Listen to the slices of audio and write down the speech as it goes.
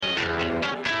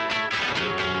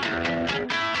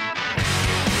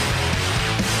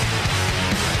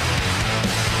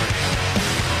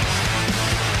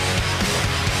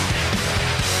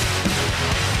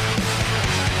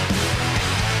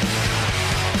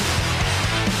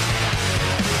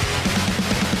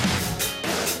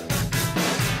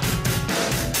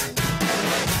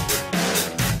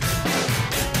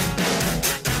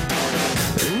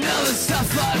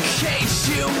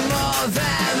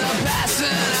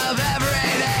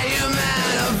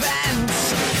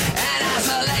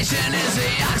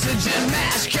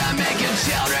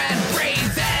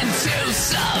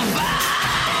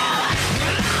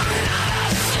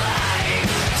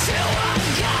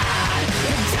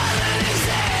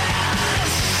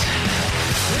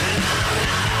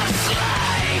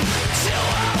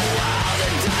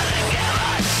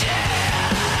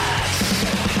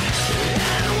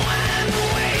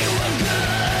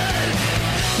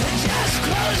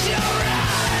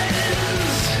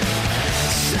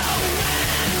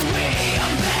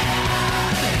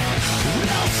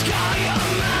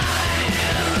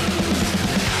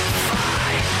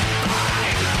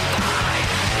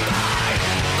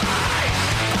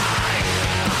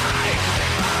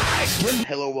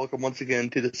Hello, welcome once again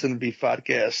to the Sin Beef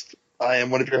Podcast. I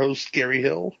am one of your hosts, Gary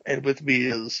Hill, and with me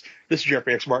is Mr.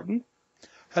 Jeffrey X. Martin.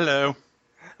 Hello.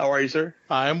 How are you, sir?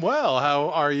 I'm well. How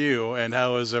are you? And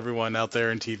how is everyone out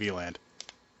there in TV land?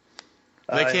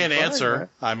 They can't answer.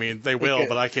 Right? I mean, they will,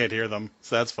 but I can't hear them,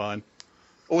 so that's fine.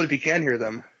 What if you can hear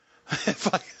them?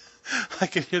 If I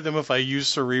can hear them if I use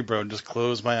Cerebro and just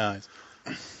close my eyes.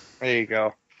 There you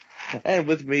go. And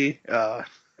with me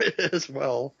as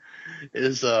well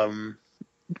is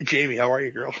Jamie. How are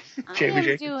you, girl? Jamie I am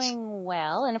Jacobs. doing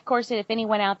well, and of course, if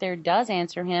anyone out there does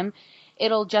answer him,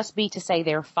 it'll just be to say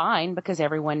they're fine, because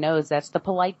everyone knows that's the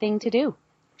polite thing to do.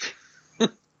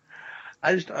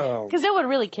 I just because no one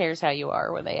really cares how you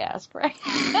are when they ask, right?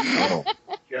 Oh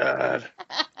God.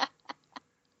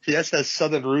 See, that's that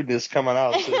southern rudeness coming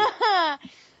out.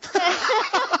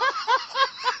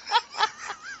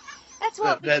 That's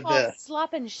what we call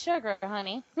slopping sugar,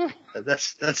 honey.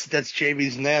 That's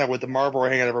Jamie's Nana with the Marlboro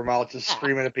hanging out of her mouth, just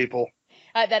screaming at people.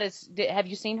 That is. Have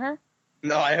you seen her?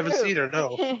 No, I haven't seen her.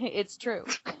 No. It's true.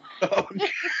 Oh,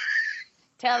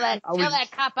 tell that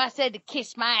cop I said to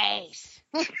kiss my ass.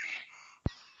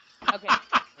 Okay,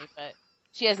 but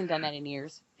she hasn't done that in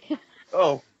years.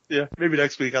 Oh, yeah, maybe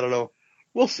next week. I don't know.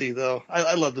 We'll see, though.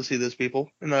 I love to see these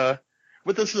people. And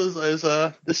with this is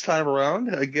this time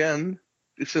around, again,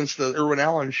 since the Irwin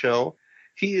Allen show,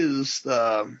 he is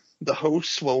the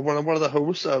host, well, one of the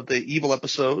hosts of the Evil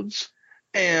episodes,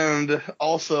 and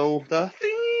also the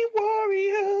Theme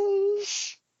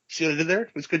Warriors. See what I did there?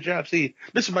 It was a good job. See,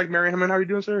 Mr. Mike Merriman, how are you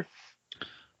doing, sir?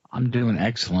 I'm doing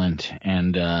excellent,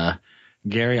 and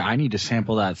Gary, I need to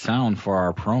sample that sound for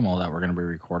our promo that we're going to be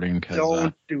recording.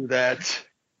 Don't do that.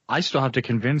 I still have to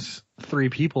convince 3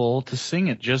 people to sing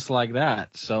it just like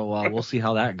that. So we'll see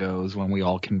how that goes when we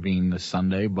all convene this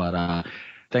Sunday. But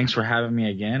thanks for having me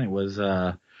again. It was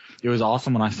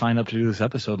awesome when I signed up to do this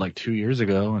episode like 2 years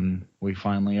ago, and we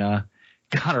finally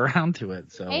got around to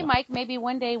it. So hey, Mike, maybe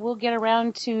one day we'll get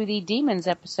around to the Demons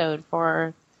episode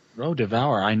for. Oh,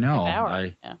 Devour! I know.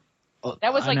 Devour.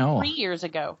 That was like 3 years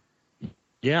ago.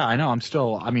 Yeah, I know.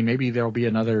 I mean, maybe there'll be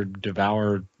another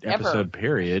Devour episode,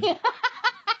 period.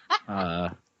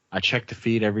 I check the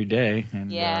feed every day.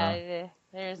 And,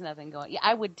 there's nothing going. Yeah,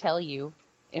 I would tell you.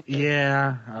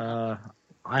 I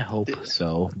hope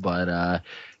so. But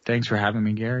thanks for having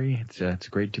me, Gary. It's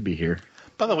great to be here.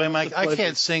 By the way, Mike, I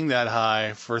can't sing that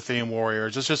high for Theme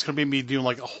Warriors. It's just going to be me doing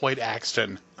like a Hoyt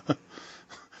Axton.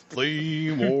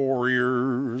 Theme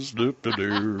Warriors.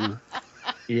 Doo-doo-doo.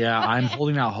 Yeah, I'm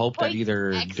holding out hope that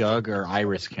either Doug or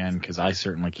Iris can, because I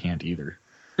certainly can't either.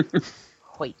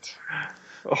 Hoyt.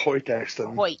 Oh, Hoyt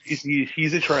Axton. Hoyt.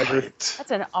 He's a treasure. That's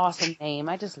an awesome name.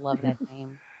 I just love that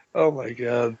name. Oh my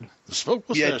God. The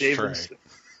smokeless David.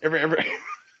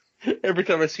 Every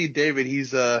time I see David,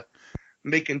 he's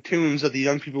making tunes that the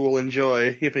young people will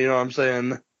enjoy. If you know what I'm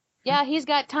saying. Yeah, he's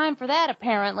got time for that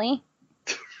apparently.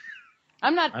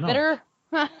 I'm not bitter.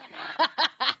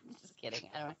 Just kidding.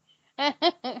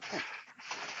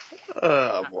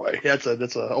 Oh boy, that's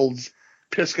a old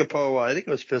Piscopo. I think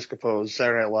it was Piscopo's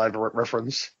Saturday Night Live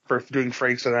reference for doing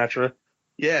Frank Sinatra.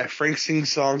 Yeah, Frank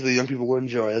sings songs that the young people will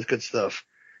enjoy. That's good stuff.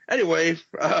 Anyway,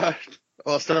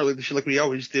 I'll start like we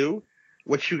always do.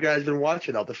 What you guys been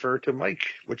watching? I'll defer to Mike.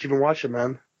 What you been watching,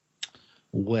 man?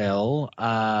 Well,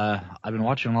 I've been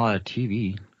watching a lot of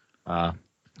TV,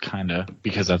 kind of,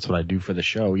 because that's what I do for the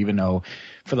show, even though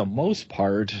for the most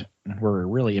part we're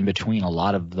really in between a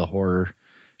lot of the horror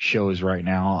shows right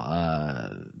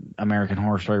now. American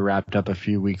Horror Story wrapped up a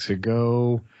few weeks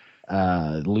ago.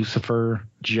 Lucifer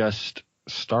just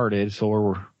started,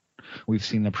 so we've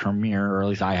seen the premiere, or at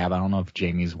least I have. I don't know if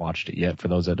Jamie's watched it yet. For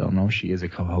those that don't know, she is a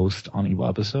co-host on Evil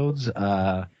Episodes.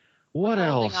 What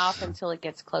else? Holding off until it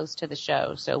gets close to the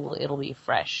show, so it'll be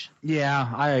fresh. Yeah,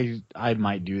 I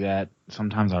might do that.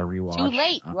 Sometimes I rewatch. Too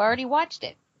late. You already watched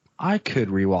it. I could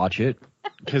rewatch it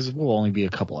because we'll only be a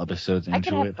couple episodes into I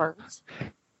can have it. birds.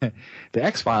 The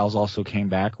X-Files also came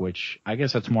back, which I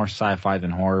guess that's more sci-fi than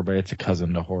horror, but it's a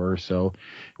cousin to horror, so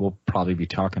we'll probably be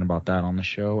talking about that on the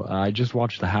show. I just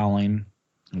watched The Howling,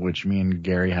 which me and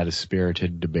Gary had a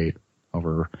spirited debate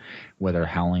over whether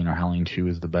Howling or Howling 2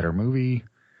 is the better movie.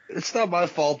 It's not my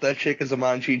fault that chick is a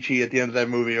Monchichi at the end of that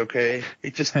movie, okay?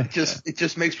 It just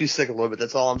makes me sick a little bit.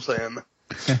 That's all I'm saying.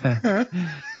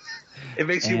 It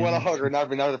makes you want to hug her,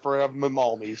 not for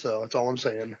maul me. So that's all I'm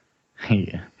saying.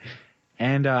 Yeah.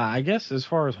 And I guess as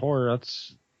far as horror,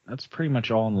 that's pretty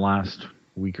much all in the last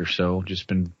week or so. Just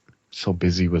been so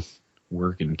busy with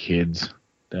work and kids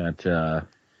that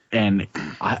in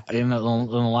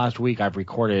the last week I've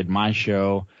recorded my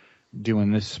show,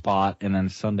 doing this spot, and then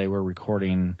Sunday we're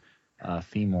recording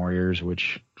Theme Warriors,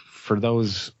 which for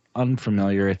those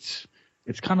unfamiliar, it's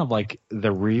kind of like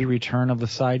the return of the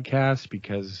sidecast,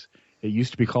 because it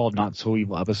used to be called Not So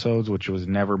Evil Episodes, which was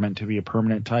never meant to be a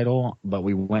permanent title, but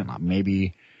we went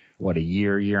maybe a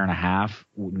year and a half,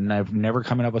 never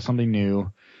coming up with something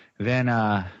new. Then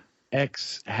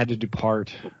X had to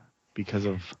depart because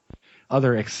of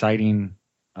other exciting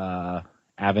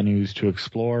avenues to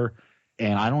explore,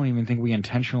 and I don't even think we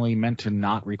intentionally meant to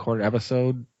not record an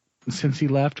episode since he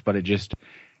left, but it just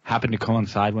happened to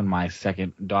coincide when my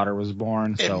second daughter was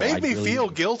born. It made me feel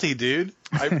guilty, dude.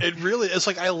 It's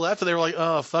like I left and they were like,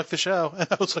 "Oh, fuck the show," and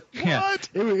I was like, "What?" Yeah,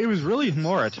 it was really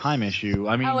more a time issue.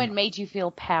 I mean, it made you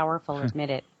feel powerful. Admit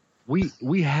it.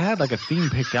 We had like a theme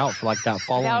picked out for like that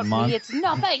following Without month. me, it's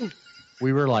nothing.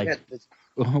 We were like,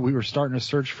 we were starting to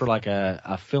search for like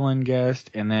a fill-in guest,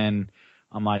 and then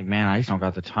I'm like, man, I just don't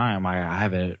got the time. I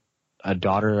have a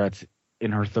daughter that's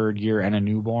in her third year and a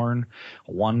newborn,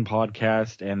 one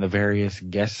podcast, and the various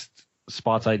guest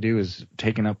spots I do is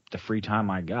taking up the free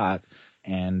time I got.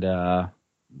 And,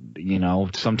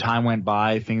 some time went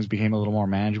by, things became a little more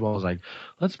manageable. I was like,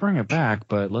 let's bring it back,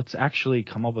 but let's actually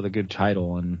come up with a good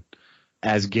title. And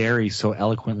as Gary so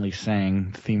eloquently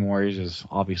sang, Theme Warriors is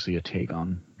obviously a take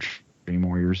on Dream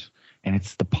Warriors. And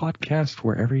it's the podcast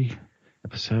where every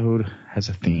episode has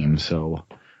a theme. So,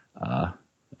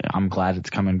 I'm glad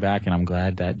it's coming back, and I'm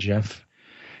glad that Jeff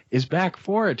is back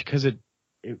for it, because it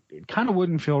kind of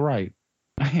wouldn't feel right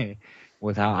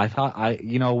without.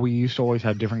 We used to always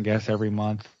have different guests every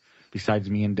month besides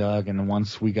me and Doug, and then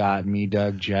once we got me,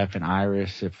 Doug, Jeff, and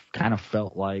Iris, it kind of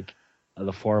felt like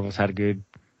the four of us had a good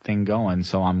thing going.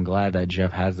 So I'm glad that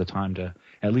Jeff has the time to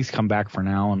at least come back for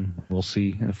now, and we'll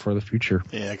see for the future.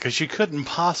 Yeah, because you couldn't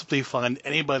possibly find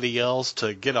anybody else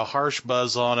to get a harsh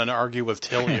buzz on and argue with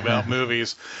Tilly about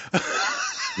movies.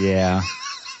 Yeah,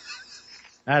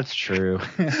 that's true.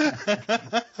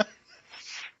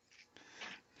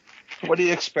 What do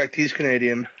you expect? He's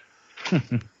Canadian.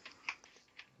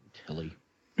 Tilly.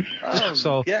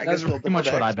 So yeah, that's pretty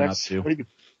much what I've been up to.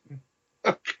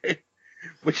 Okay.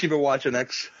 What you been watching,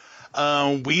 X?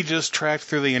 We just tracked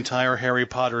through the entire Harry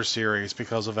Potter series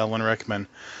because of Ellen Rickman.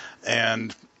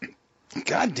 And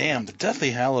goddamn, the Deathly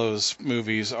Hallows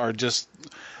movies are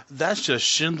that's just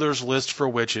Schindler's List for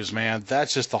witches, man.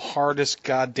 That's just the hardest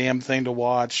goddamn thing to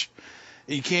watch.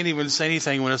 You can't even say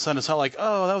anything when it's done. It's not like,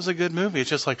 oh, that was a good movie. It's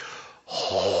just like,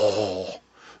 oh,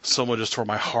 someone just tore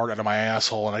my heart out of my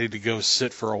asshole and I need to go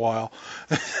sit for a while.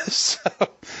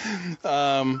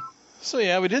 So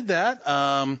yeah, we did that.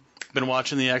 Been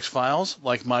watching the X-Files.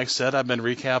 Like Mike said, I've been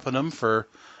recapping them for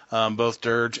both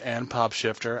Dirge and Pop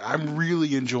Shifter. I'm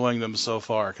really enjoying them so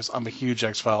far because I'm a huge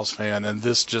X-Files fan, and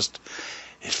this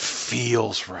it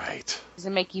feels right. Does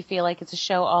it make you feel like it's a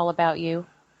show all about you?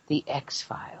 The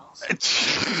X-Files.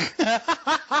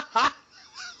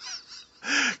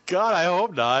 God, I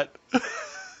hope not.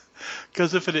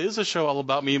 Because if it is a show all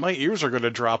about me, my ears are going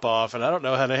to drop off, and I don't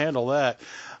know how to handle that.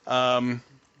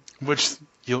 Which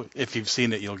if you've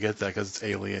seen it, you'll get that because it's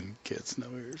alien kids, no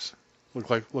ears, look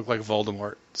like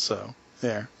Voldemort. So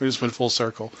there, we just went full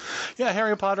circle. Yeah,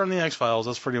 Harry Potter and the X-Files.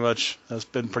 That's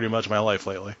been pretty much my life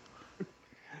lately.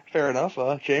 Fair enough,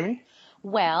 Jamie.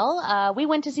 Well, we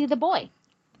went to see The Boy.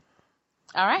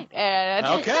 All right.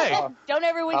 Okay. Don't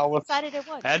everyone decided it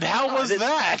was. And how was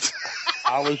that?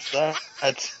 How was that?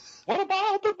 What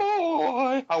about The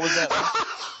Boy? How was that?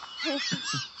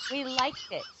 We liked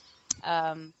it.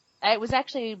 It was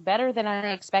actually better than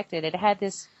I expected. It had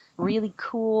this really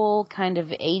cool kind of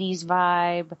 80s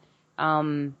vibe.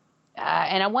 And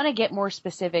I want to get more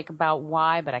specific about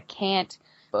why, but I can't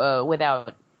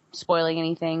without spoiling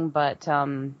anything. But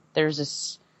there's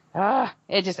this...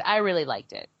 I really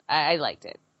liked it. I liked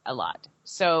it a lot.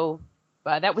 So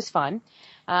that was fun.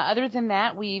 Other than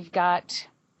that, we've got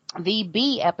the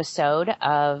B episode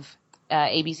of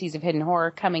ABCs of Hidden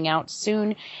Horror coming out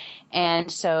soon.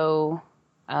 And so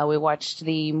we watched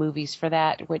the movies for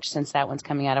that, which since that one's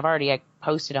coming out, I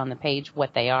posted on the page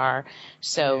what they are.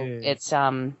 So it's,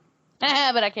 but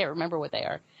I can't remember what they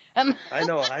are. I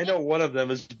know one of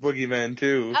them is Boogeyman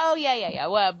 2. Oh, yeah.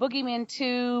 Well, Boogeyman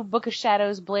 2, Book of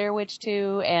Shadows, Blair Witch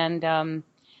 2, and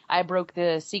I broke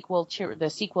the sequel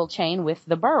chain with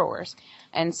The Burrowers.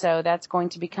 And so that's going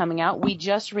to be coming out. We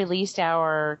just released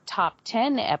our top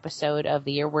 10 episode of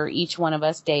the year, where each one of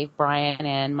us, Dave, Brian,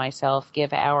 and myself,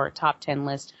 give our top 10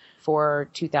 list for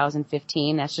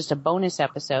 2015. That's just a bonus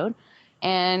episode.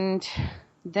 And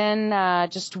then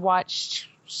just watched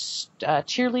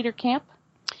Cheerleader Camp.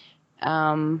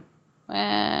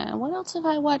 What else have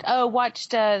I watched? Oh,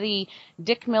 watched the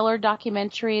Dick Miller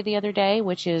documentary the other day,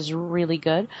 which is really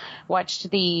good.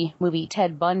 Watched the movie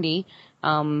Ted Bundy,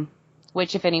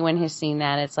 which if anyone has seen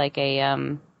that, it's like a,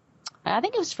 I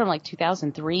think it was from like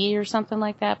 2003 or something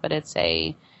like that, but it's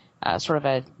a sort of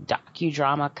a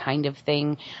docudrama kind of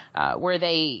thing where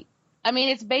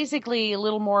it's basically a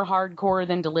little more hardcore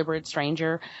than Deliberate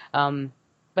Stranger,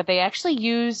 but they actually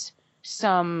use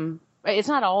some. It's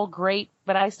not all great,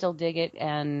 but I still dig it.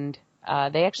 And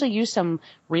they actually use some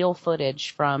real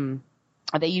footage from.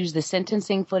 They use the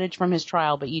sentencing footage from his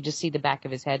trial, but you just see the back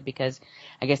of his head because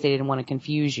I guess they didn't want to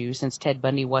confuse you since Ted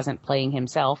Bundy wasn't playing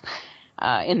himself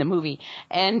in the movie.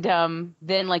 And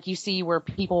then, like, you see where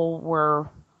people were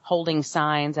holding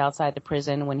signs outside the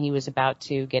prison when he was about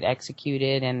to get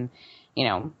executed, and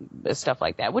stuff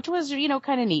like that, which was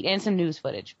kind of neat, and some news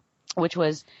footage, which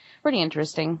was pretty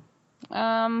interesting.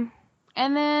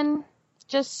 And then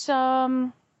just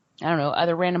some, I don't know,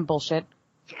 other random bullshit.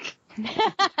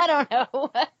 I don't know.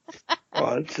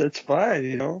 Well, it's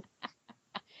fine,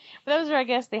 Those are, I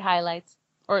guess, the highlights,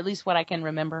 or at least what I can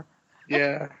remember.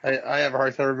 Yeah, I have a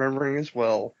hard time remembering as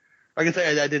well. Like I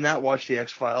say, I did not watch the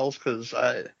X-Files because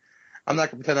I'm not going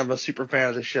to pretend I'm a super fan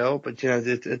of the show, but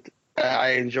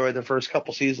I enjoyed the first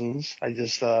couple seasons. I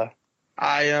just I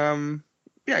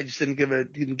just didn't give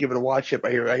it a watch yet.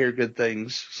 I hear good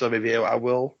things, so maybe I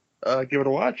will give it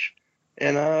a watch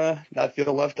and not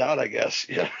feel left out, I guess.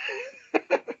 Yeah.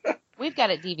 We've got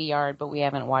it DVR'd, but we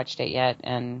haven't watched it yet,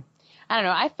 and I don't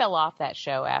know. I fell off that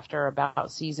show after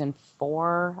about season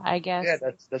 4, I guess. Yeah,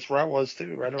 that's where I was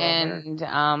too, right around there.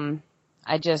 And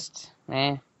I just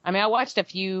I watched I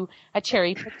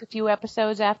cherry-picked a few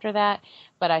episodes after that,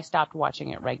 but I stopped watching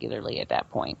it regularly at that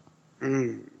point.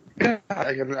 Yeah,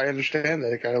 I understand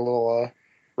that. It got a little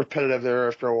repetitive there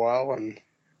after a while, and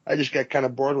I just got kind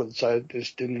of bored with it, so I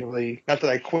just didn't really, not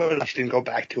that I quit, I just didn't go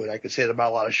back to it. I could say that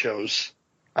about a lot of shows.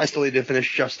 I still need to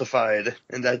finish Justified,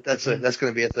 and that's going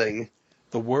to be a thing.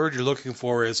 The word you're looking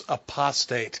for is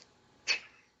apostate. You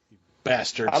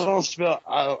bastards. I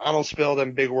don't spell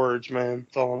them big words, man.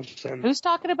 That's all I'm saying. Who's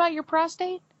talking about your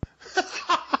prostate? It's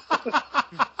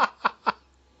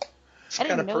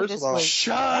kind of personal.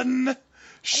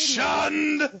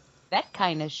 Shunned. That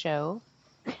kind of show.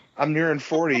 I'm nearing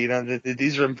 40.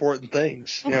 These are important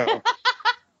things. That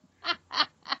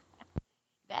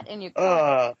in your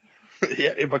colon.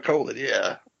 Yeah, in my colon.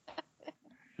 Yeah.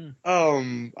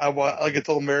 Like I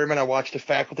told Merriman, I watched The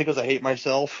Faculty because I hate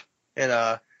myself, and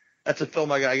that's a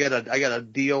film I got a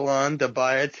deal on to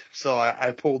buy it, so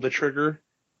I pulled the trigger,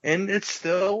 and it's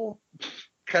still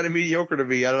kind of mediocre to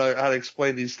me. I don't know how to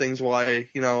explain these things. Why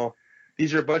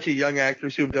these are a bunch of young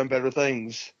actors who've done better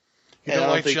things. You don't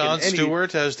like Jon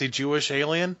Stewart as the Jewish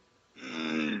alien?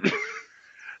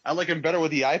 I like him better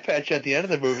with the eye patch at the end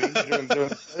of the movie during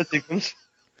the sequence,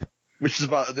 which is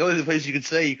about the only place you could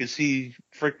say you could see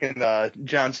freaking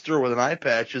Jon Stewart with an eye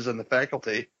patch is in The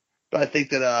Faculty. But I think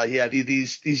that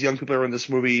these young people who are in this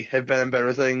movie have been in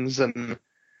better things, and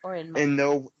in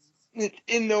no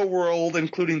world,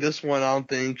 including this one, I don't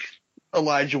think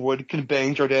Elijah Wood can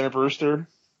bang Jordana Brewster.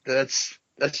 That's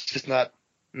just not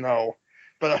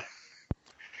But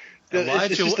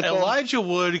Elijah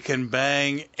Wood can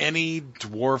bang any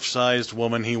dwarf-sized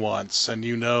woman he wants, and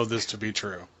you know this to be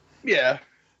true. Yeah.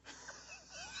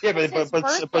 Yeah, but his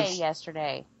birthday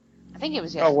yesterday. I think it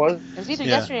was yesterday. Oh, what? It was either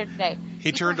yesterday or today.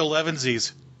 He turned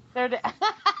 11sies. I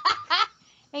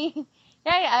want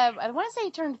to say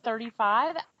he turned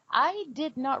 35. I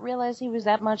did not realize he was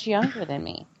that much younger than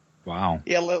me. Wow.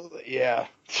 Yeah.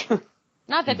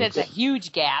 Not that it's a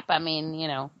huge gap. I mean,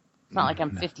 it's not like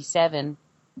I'm 57.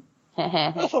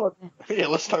 Let's talk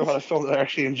about a film that I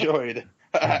actually enjoyed.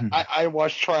 I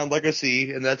watched Tron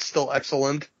Legacy, and that's still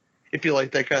excellent. If you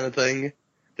like that kind of thing,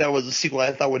 that was a sequel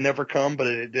I thought would never come, but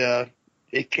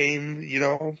it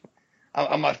came,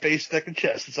 on my face, neck, and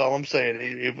chest. That's all I'm saying.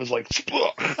 It was like,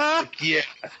 yeah,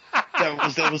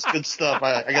 that was good stuff.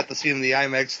 I got to see it in the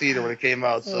IMAX theater when it came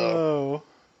out. So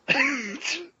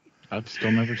I've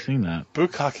still never seen that.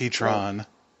 Bukkake-tron.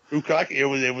 Bukkake,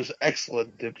 it was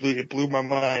excellent. It blew my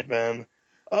mind, man.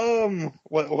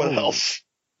 What else?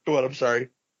 What? I'm sorry.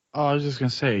 Oh, I was just gonna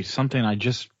say something. I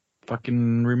just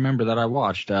fucking remember that I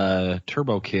watched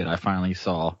Turbo Kid. I finally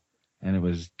saw, and it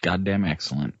was goddamn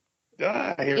excellent.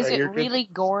 Is it really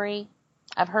gory?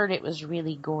 I've heard it was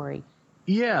really gory.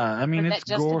 Yeah, I mean it's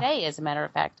just today, as a matter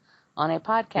of fact, on a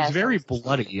podcast. It's very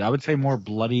bloody. I would say more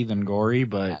bloody than gory,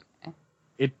 but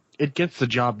it gets the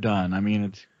job done. I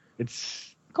mean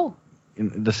it's cool.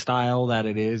 In the style that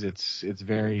it is, it's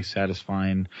very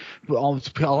satisfying. A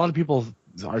lot of people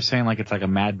are saying like it's like a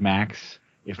Mad Max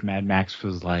if Mad Max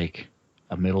was like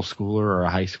a middle schooler or a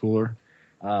high schooler.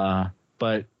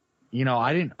 But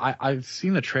I've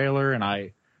seen the trailer and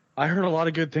I heard a lot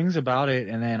of good things about it,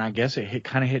 and then I guess it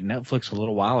kind of hit Netflix a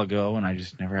little while ago, and I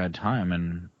just never had time,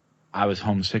 and I was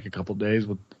homesick a couple days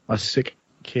with a sick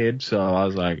kid, so I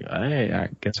was like, hey, I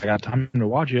guess I got time to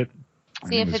watch it.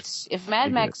 See, if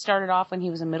Mad Max started off when he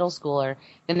was a middle schooler,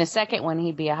 then the second one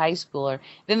he'd be a high schooler.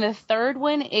 Then the third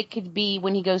one, it could be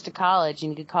when he goes to college,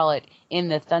 and you could call it In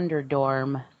the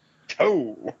Thunderdome.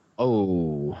 Oh.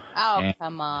 Oh,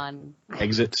 come on.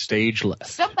 Exit stage left.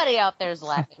 Somebody out there's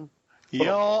laughing.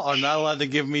 Y'all are not allowed to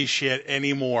give me shit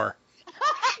anymore.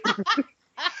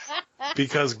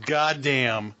 Because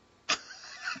goddamn.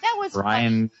 That was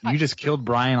Brian, funny. you just killed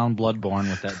Brian on Bloodborne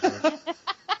with that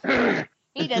joke.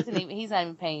 He's not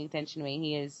even paying attention to me.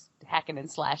 He is hacking and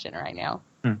slashing right now.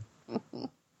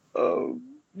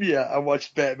 Yeah, I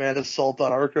watched Batman Assault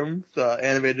on Arkham, the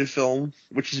animated film,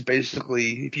 which is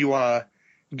basically, if you want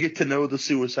to get to know the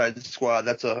Suicide Squad,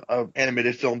 that's a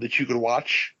animated film that you could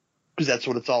watch, because that's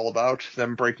what it's all about,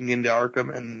 them breaking into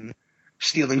Arkham and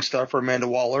stealing stuff for Amanda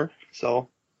Waller. So,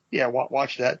 yeah,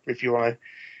 watch that if you want to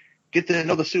get to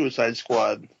know the Suicide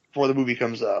Squad before the movie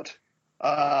comes out.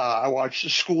 I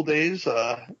watched School Days,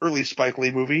 early Spike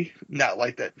Lee movie, not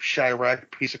like that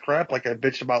Chirac piece of crap like I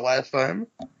bitched about last time.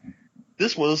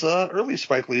 This was early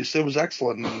Spike Lee, so it was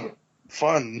excellent and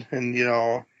fun, and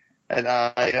and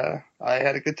I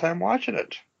had a good time watching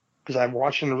it because I've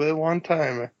watched it in a really long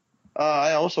time.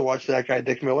 I also watched That Guy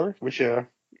Dick Miller, which no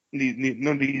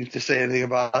need to say anything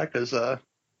about it because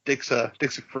Dick's a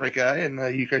great guy,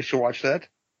 and you guys should watch that.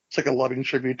 It's like a loving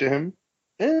tribute to him.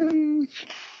 And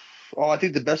I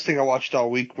think the best thing I watched all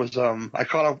week was I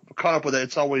caught up with it.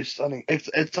 It's Always Sunny.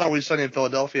 It's Always Sunny in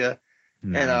Philadelphia.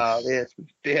 Nice. And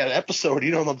they had an episode,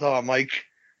 you know what I'm talking about, Mike,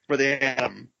 where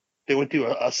they went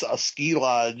to a ski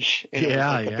lodge, and it was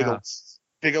like a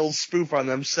big old spoof on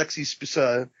them sexy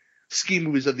ski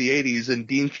movies of the 80s, and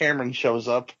Dean Cameron shows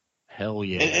up. Hell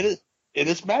yeah. And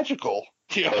it's magical,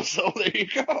 so there you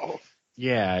go.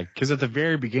 Yeah, because at the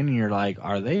very beginning you're like,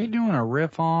 are they doing a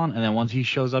riff on? And then once he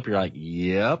shows up, you're like,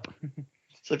 yep.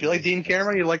 So if you like Dean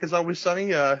Cameron, you like It's Always Sunny,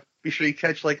 be sure you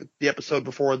catch like the episode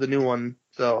before the new one.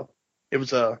 So it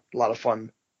was a lot of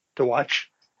fun to watch.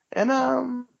 And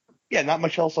not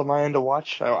much else on my end to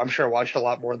watch. I'm sure I watched a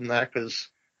lot more than that because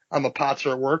I'm a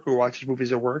potzer at work who watches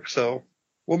movies at work. So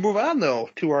we'll move on though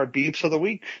to our beeps of the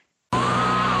week.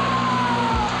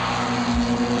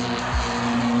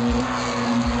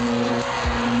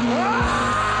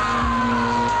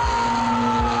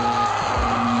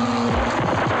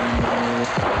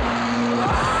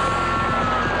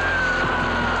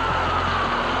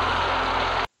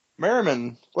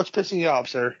 Merriman, what's pissing you off,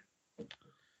 sir?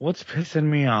 What's pissing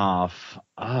me off?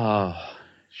 Oh,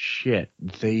 shit.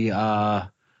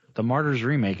 The Martyrs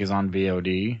remake is on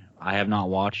VOD. I have not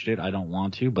watched it. I don't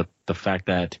want to, but the fact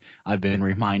that I've been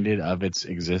reminded of its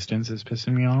existence is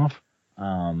pissing me off.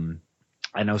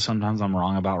 I know sometimes I'm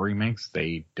wrong about remakes.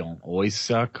 They don't always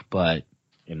suck, but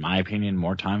in my opinion,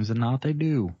 more times than not, they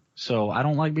do. So I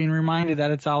don't like being reminded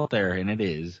that it's out there, and it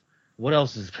is. What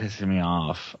else is pissing me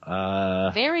off?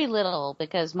 Very little,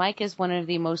 because Mike is one of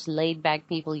the most laid-back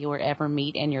people you will ever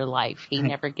meet in your life. He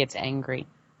never gets angry.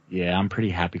 Yeah, I'm pretty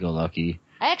happy-go-lucky.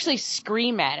 I actually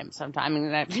scream at him sometimes.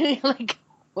 I mean,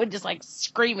 we're just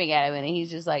screaming at him, and he's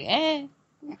just like, eh.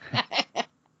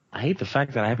 I hate the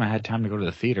fact that I haven't had time to go to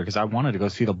the theater because I wanted to go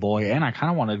see The Boy, and I kind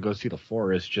of wanted to go see The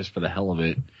Forest just for the hell of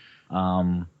it.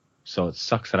 So it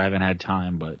sucks that I haven't had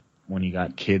time, but when you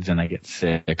got kids and they get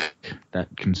sick, that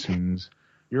consumes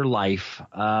your life.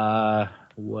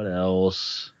 What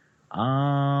else?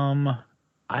 I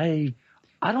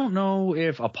don't know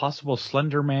if a possible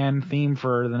Slender Man theme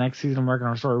for the next season of American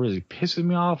Horror Story really pisses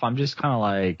me off. I'm just kind of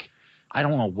like, I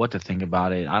don't know what to think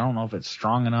about it. I don't know if it's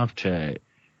strong enough to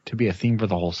be a theme for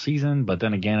the whole season. But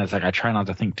then again, it's like I try not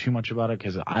to think too much about it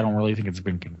because I don't really think it's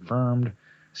been confirmed.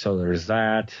 So there's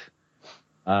that.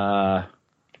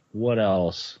 What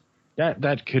else?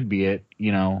 That could be it,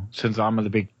 since I'm the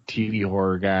big TV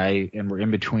horror guy and we're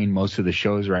in between most of the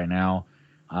shows right now.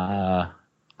 I'll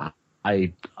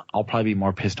probably be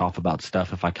more pissed off about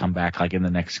stuff if I come back in the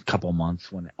next couple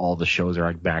months when all the shows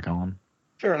are back on.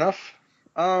 Fair enough.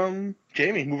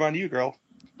 Jamie, move on to you, girl.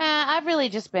 I've really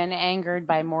just been angered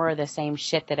by more of the same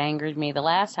shit that angered me the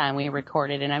last time we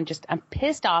recorded, and I'm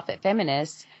pissed off at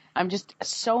feminists. I'm just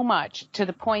so much to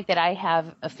the point that I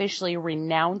have officially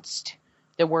renounced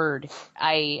the word.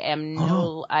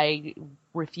 I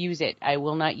refuse it. I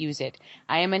will not use it.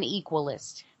 I am an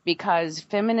equalist because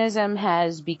feminism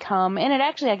has become, and it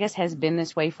actually, I guess, has been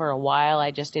this way for a while.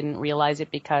 I just didn't realize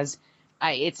it because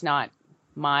it's not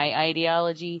my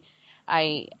ideology.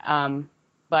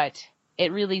 But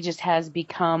it really just has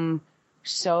become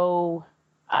so,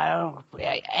 I don't know,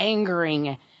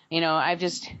 angering. You know, I've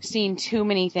just seen too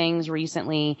many things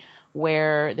recently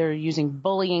where they're using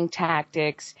bullying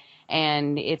tactics,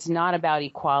 and it's not about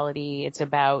equality. It's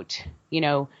about,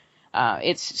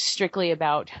 it's strictly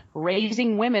about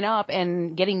raising women up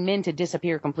and getting men to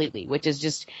disappear completely, which is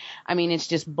just, it's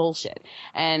just bullshit.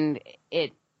 And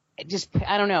it just,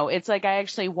 I don't know. It's like I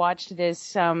actually watched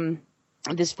this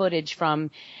footage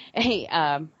from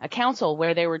a council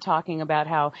where they were talking about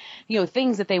how,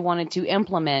 things that they wanted to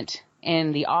implement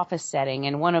in the office setting.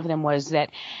 And one of them was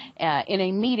that in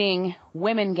a meeting,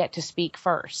 women get to speak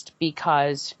first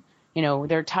because,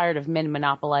 they're tired of men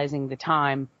monopolizing the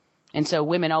time. And so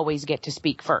women always get to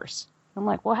speak first. I'm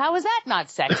like, well, how is that not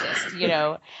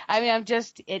sexist?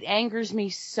 It angers me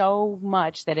so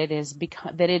much that it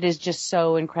is just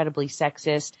so incredibly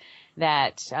sexist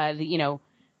that,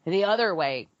 the other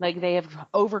way, like they have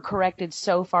overcorrected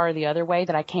so far the other way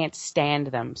that I can't stand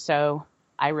them. So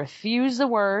I refuse the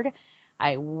word.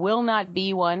 I will not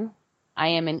be one. I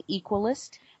am an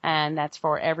equalist, and that's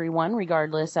for everyone,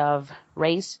 regardless of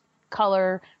race,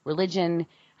 color, religion.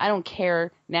 I don't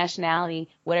care, nationality,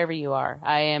 whatever you are.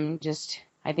 I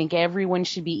think everyone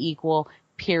should be equal,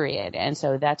 period. And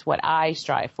so that's what I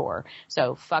strive for.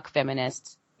 So fuck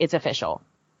feminists. It's official.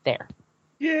 There.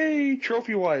 Yay,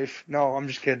 trophy wife. No, I'm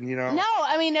just kidding, No,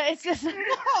 it's just,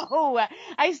 no.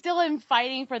 I still am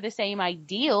fighting for the same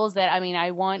ideals that,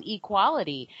 I want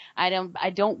equality. I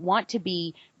don't want to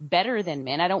be better than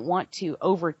men. I don't want to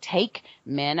overtake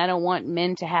men. I don't want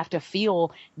men to have to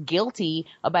feel guilty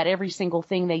about every single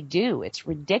thing they do. It's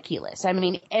ridiculous.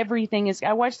 Everything is,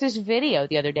 I watched this video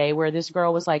the other day where this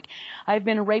girl was like, I've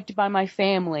been raped by my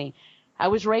family. I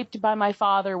was raped by my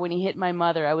father when he hit my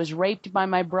mother. I was raped by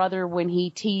my brother when he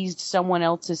teased someone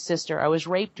else's sister. I was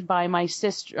raped by my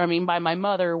by my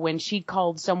mother when she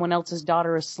called someone else's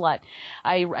daughter a slut.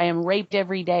 I am raped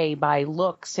every day by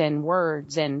looks and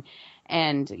words and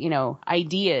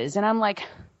ideas. And I'm like,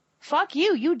 fuck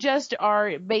you. You just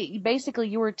are, basically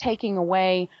you were taking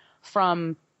away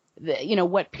from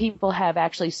what people have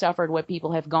actually suffered, what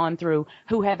people have gone through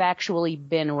who have actually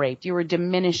been raped. You were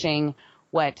diminishing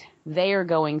what they are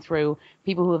going through,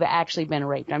 people who have actually been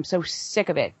raped. I'm so sick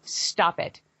of it. Stop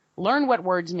it. Learn what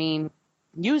words mean,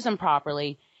 use them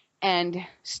properly, and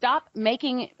stop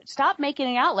making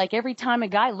it out like every time a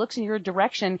guy looks in your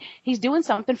direction, he's doing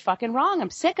something fucking wrong. I'm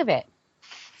sick of it.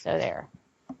 So there.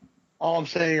 All I'm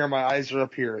saying are my eyes are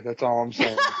up here. That's all I'm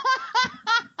saying.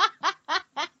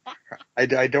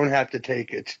 I don't have to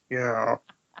take it,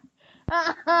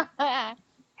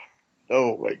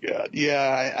 Oh my God.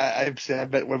 Yeah, I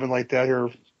bet women like that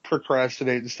who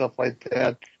procrastinate and stuff like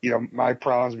that. My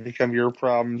problems become your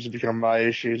problems, become my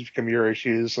issues, become your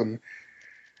issues, and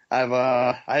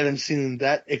I haven't seen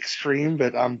that extreme,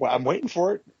 but I'm waiting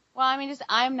for it. Well,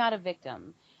 I'm not a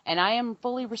victim, and I am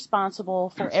fully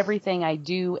responsible for everything I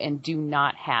do and do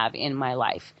not have in my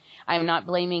life. I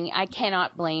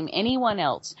cannot blame anyone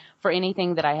else for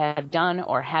anything that I have done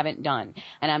or haven't done.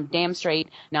 And I'm damn straight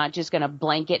not just going to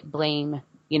blanket blame,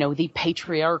 the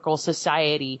patriarchal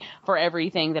society for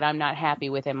everything that I'm not happy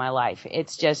with in my life.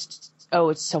 It's just,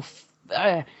 it's so,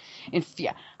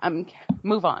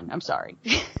 move on. I'm sorry.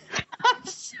 I'm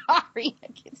sorry. I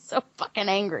get so fucking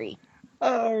angry.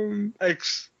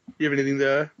 X, you have anything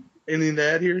to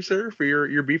add here, sir, for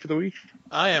your beef of the week?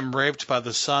 I am raped by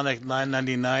the Sonic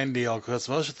 $9.99 deal because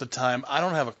most of the time I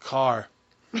don't have a car.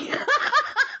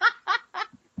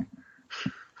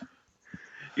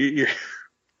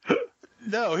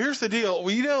 No, here's the deal.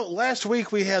 Well, last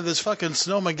week we had this fucking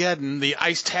Snowmageddon. The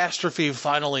ice-tastrophe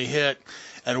finally hit,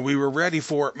 and we were ready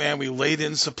for it, man. We laid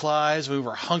in supplies. We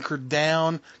were hunkered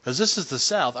down because this is the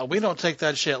South. We don't take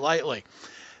that shit lightly.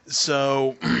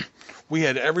 So we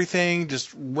had everything just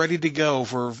ready to go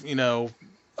for,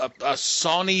 a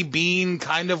Sawney Bean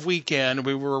kind of weekend.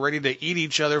 We were ready to eat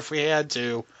each other if we had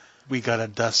to. We got a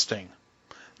dusting.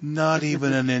 Not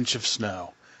even an inch of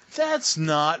snow. That's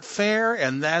not fair,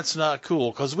 and that's not cool,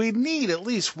 because we need at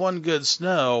least one good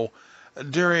snow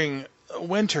during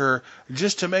winter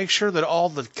just to make sure that all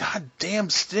the goddamn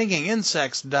stinging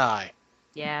insects die.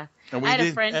 Yeah. And I had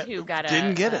a friend who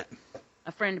didn't get it.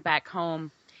 A friend back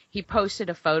home, he posted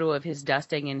a photo of his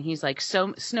dusting, and he's like,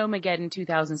 Snowmageddon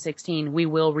 2016, we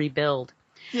will rebuild.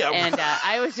 Yeah. And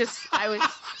I was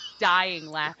dying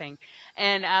laughing.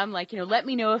 And I'm like, let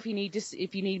me know if you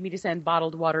need me to send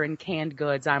bottled water and canned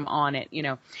goods. I'm on it,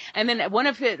 And then one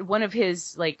of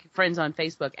his like friends on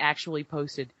Facebook actually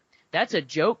posted, that's a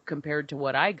joke compared to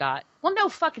what I got. Well, no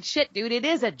fucking shit, dude. It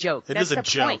is a joke. It That's is a the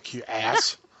joke, point. you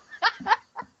ass.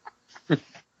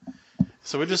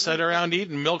 So we just sat around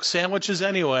eating milk sandwiches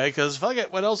anyway, because fuck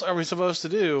it, what else are we supposed to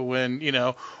do when,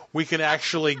 we can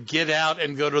actually get out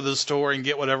and go to the store and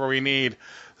get whatever we need?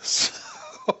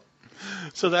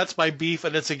 So that's my beef,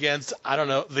 and it's against, I don't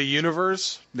know, the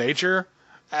universe, nature.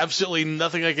 Absolutely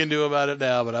nothing I can do about it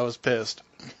now, but I was pissed.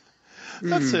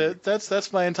 That's it.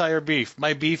 That's my entire beef.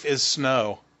 My beef is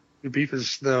snow. Your beef is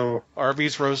snow.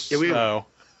 Arby's roast snow.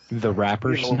 The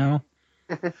rapper Snow?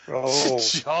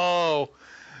 Oh.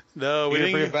 No, we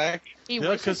didn't bring get it back. He Yeah,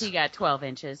 wishes 'cause- he got 12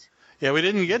 inches. Yeah, we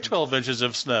didn't get 12 inches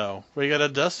of snow. We got a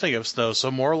dusting of snow, so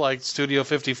more like Studio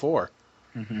 54.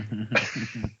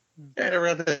 I'd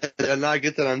rather not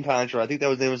get that entendre. I think that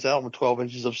was the name of his album, 12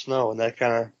 Inches of Snow, and that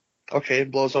kind of,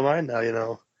 it blows my mind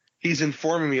now, He's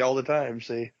informing me all the time,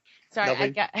 see. Sorry,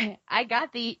 Nothing. I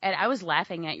got and I was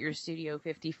laughing at your Studio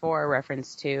 54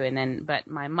 reference too, but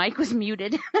my mic was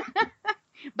muted.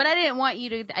 But I didn't want you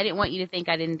to think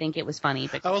I didn't think it was funny.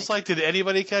 Because I was like, did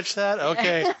anybody catch that?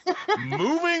 Okay,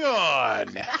 moving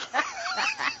on.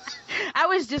 I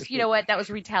was just, you know what? That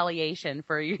was retaliation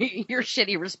for your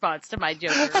shitty response to my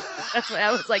joke. That's what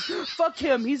I was like. Fuck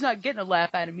him. He's not getting a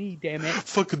laugh out of me. Damn it.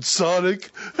 Fucking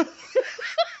Sonic.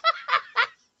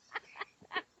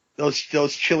 Those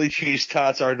chili cheese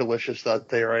tots are delicious out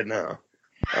there right now.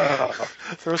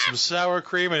 Throw some sour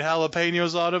cream and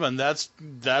jalapenos on them, and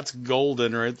that's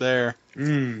golden right there.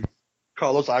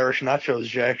 Call those Irish nachos,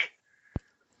 Jack.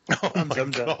 Oh my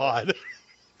done. god.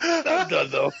 I'm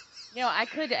done, though. I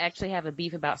could actually have a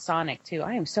beef about Sonic too.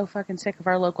 I am so fucking sick of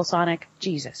our local Sonic.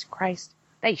 Jesus Christ.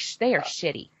 They are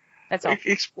shitty. That's all.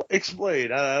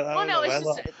 Explain. I don't know. It's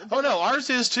just... Oh no, ours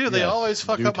is too. They Yes, always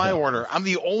fuck do up my tell. order. I'm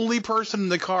the only person in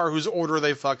the car whose order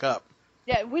they fuck up.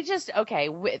 Yeah, we just,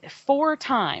 4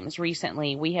 times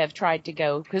recently we have tried to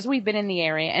go, because we've been in the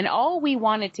area, and all we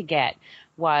wanted to get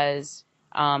was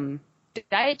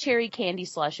Diet Cherry candy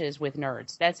slushes with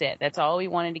Nerds. That's it. That's all we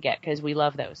wanted to get, because we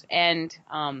love those. And,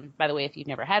 by the way, if you've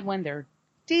never had one, they're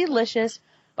delicious,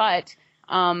 but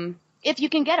if you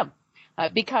can get them.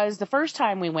 Because the first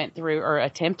time we went through, or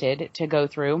attempted to go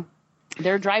through,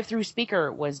 their drive-through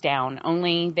speaker was down,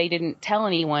 only they didn't tell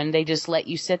anyone. They just let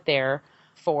you sit there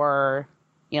for,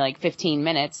 15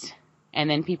 minutes, and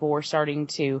then people were starting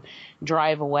to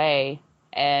drive away,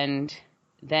 and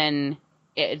then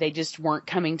they just weren't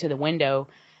coming to the window.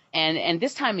 And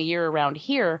this time of year around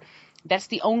here, that's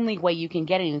the only way you can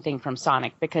get anything from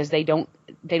Sonic, because they don't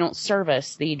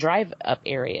service the drive-up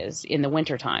areas in the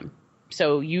wintertime.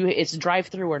 So it's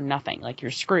drive-through or nothing, like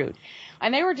you're screwed.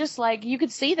 And they were just like, you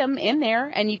could see them in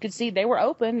there, and you could see they were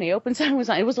open. The open sign was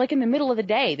on. It was like in the middle of the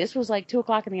day. This was like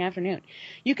 2:00 in the afternoon.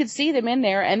 You could see them in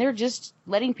there, and they're just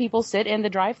letting people sit in the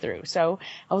drive-through. So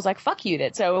I was like, fuck you.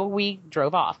 So we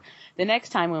drove off. The next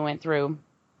time we went through,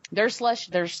 their slush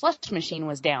machine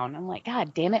was down. I'm like,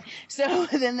 God damn it. So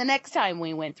then the next time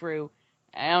we went through,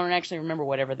 I don't actually remember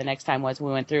whatever the next time was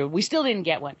we went through. We still didn't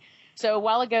get one. So a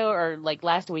while ago, or like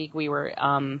last week, we were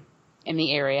in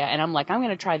the area, and I'm like, I'm going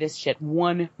to try this shit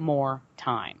one more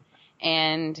time.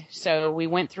 And so we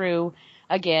went through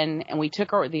again, and we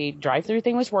took the drive-through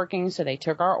thing was working, so they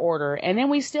took our order, and then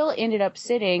we still ended up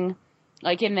sitting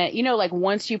like in that, like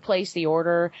once you place the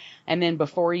order, and then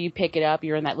before you pick it up,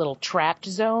 you're in that little trapped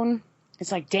zone.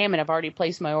 It's like, damn it, I've already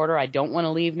placed my order. I don't want to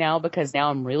leave now, because now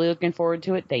I'm really looking forward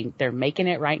to it. They're making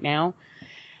it right now.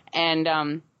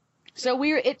 And, so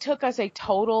it took us a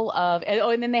total of,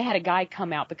 and then they had a guy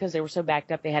come out, because they were so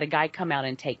backed up, they had a guy come out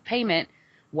and take payment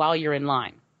while you're in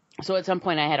line. So at some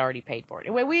point I had already paid for it.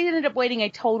 Anyway, we ended up waiting a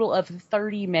total of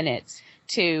 30 minutes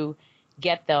to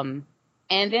get them.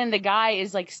 And then the guy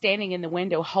is like standing in the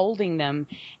window holding them,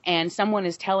 and someone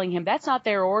is telling him that's not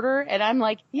their order. And I'm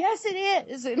like, yes, it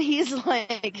is. And he's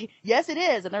like, yes, it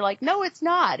is. And they're like, no, it's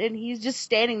not. And he's just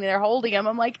standing there holding them.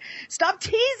 I'm like, stop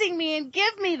teasing me and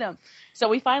give me them. So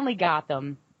we finally got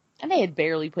them, and they had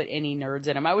barely put any Nerds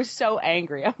in them. I was so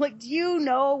angry. I'm like, do you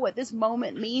know what this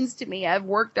moment means to me? I've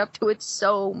worked up to it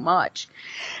so much.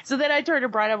 So then I turned to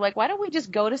Brian. I'm like, why don't we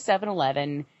just go to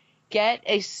 7-Eleven, get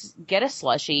a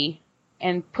slushie,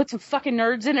 and put some fucking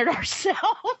Nerds in it ourselves?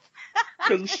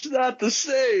 Because it's not the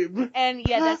same. And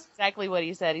yeah, that's exactly what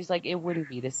he said. He's like, it wouldn't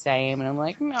be the same. And I'm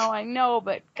like, no, I know,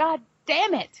 but God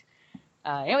damn it.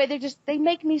 Anyway, they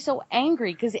make me so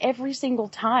angry, because every single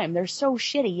time they're so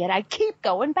shitty, yet I keep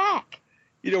going back.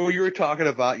 When you were talking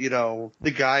about,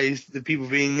 the people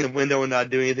being in the window and not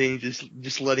doing anything,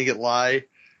 just letting it lie.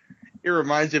 It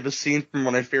reminds me of a scene from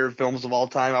one of my favorite films of all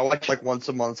time. I watch like once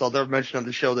a month, so I'll never mention on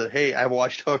the show that, hey, I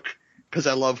watched Hook, because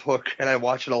I love Hook and I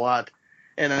watch it a lot.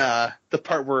 And the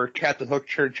part where Captain Hook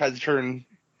tries to turn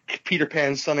Peter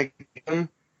Pan's son against him,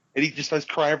 and he just starts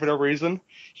crying for no reason.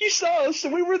 He saw us,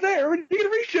 and we were there, and you can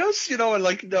reach us, you know, and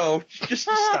like, no, just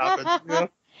stop it. You know?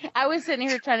 I was sitting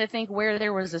here trying to think where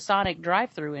there was a Sonic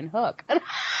drive-thru in Hook.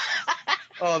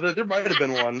 Oh, there might have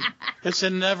been one. It's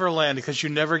in Neverland because you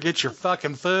never get your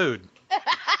fucking food.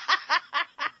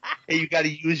 Hey, you got to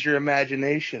use your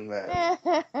imagination, man.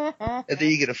 And then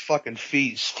you get a fucking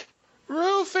feast.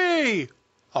 Roofie!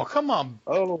 Oh, come on.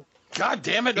 Oh. God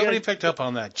damn it, nobody picked up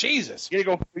on that. Jesus. We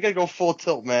gotta go full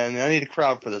tilt, man. I need a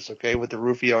crowd for this, okay? With the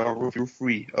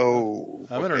roofie. Oh.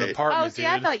 I'm in an apartment, Oh, see,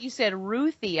 dude. I thought you said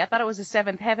Ruthie. I thought it was a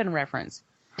Seventh Heaven reference.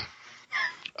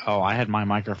 Oh, I had my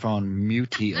microphone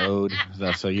mute-o'd,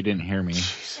 so you didn't hear me.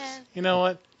 You know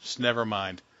what? Just never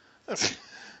mind. I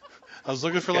was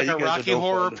looking for like you a guys are Rocky no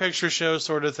Horror fun. Picture Show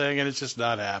sort of thing, and it's just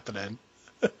not happening.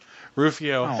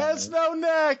 Rufio has no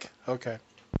neck. Okay.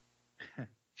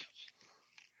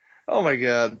 Oh my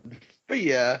god. But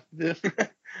yeah,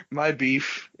 my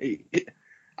beef.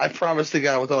 I promise to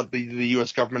God without the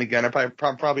U.S. government again,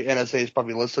 probably NSA is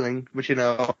probably listening, but you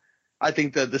know, I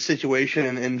think that the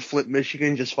situation in Flint,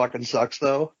 Michigan just fucking sucks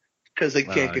though, because they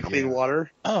can't get clean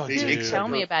water. Oh, They- dude. Tell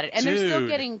me about it. And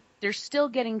Dude. they're still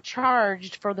getting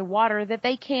charged for the water that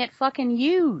they can't fucking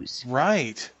use.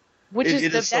 Right. Which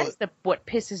It is so- what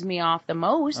pisses me off the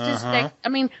most is that, I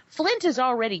mean, Flint is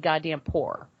already goddamn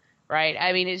poor, right?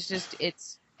 I mean, it's just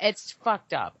it's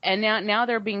fucked up. And now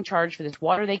they're being charged for this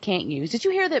water they can't use. Did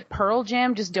you hear that Pearl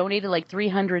Jam just donated like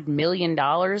 $300 million?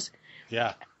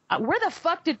 Yeah. Where the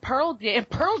fuck did Pearl Jam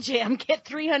get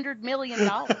 $300 million?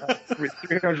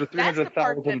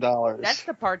 $300,000. That's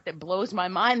the part that blows my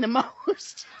mind the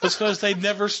most. It's because they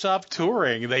never stopped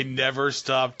touring.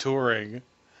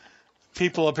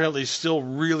 People apparently still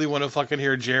really want to fucking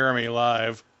hear Jeremy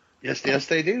live. Yes,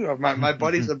 they do. My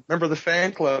buddy's a member of the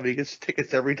fan club. He gets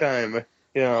tickets every time.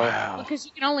 You know. Wow. Because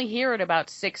you can only hear it about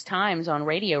 6 times on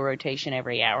radio rotation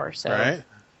every hour. So. Right?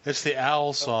 It's the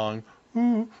Owl song.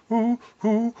 Ooh, ooh,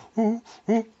 ooh, ooh,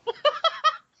 ooh.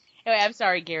 Anyway, I'm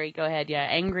sorry, Gary. Go ahead. Yeah,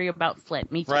 angry about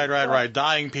Flint. Me too. Right.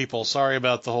 Dying people. Sorry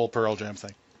about the whole Pearl Jam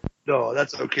thing. No,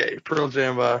 that's okay. Pearl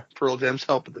Jam's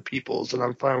helping the peoples, and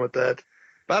I'm fine with that.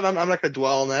 But I'm not going to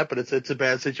dwell on that, but it's a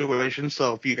bad situation.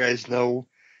 So if you guys know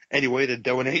any way to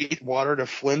donate water to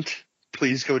Flint,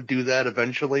 please go do that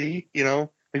eventually, you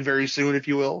know, like very soon, if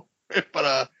you will. But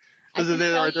I can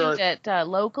tell you that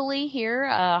locally here,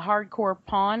 Hardcore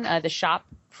Pawn, the shop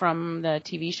from the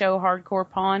TV show Hardcore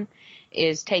Pawn,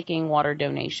 is taking water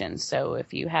donations. So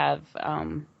if you have,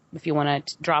 if you want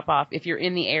to drop off, if you're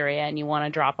in the area and you want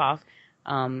to drop off,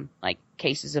 like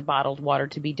cases of bottled water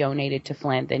to be donated to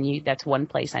Flint, then that's one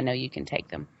place I know you can take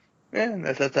them.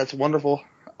 Yeah, that's wonderful.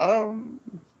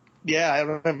 Yeah, I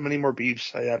don't have many more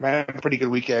beefs. I had a pretty good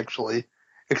week actually,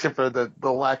 except for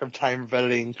the lack of time of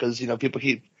editing because you know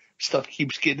stuff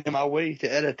keeps getting in my way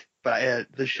to edit. But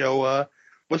the show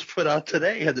was put out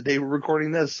today, the day we're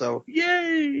recording this, so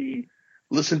yay!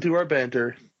 Listen to our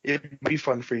banter. It'd be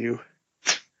fun for you.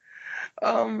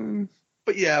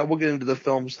 But yeah, we'll get into the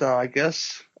films now, I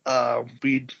guess.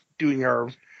 Be doing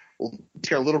our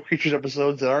Little Creatures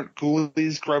episodes that aren't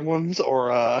Ghoulies, Gremlins,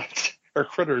 or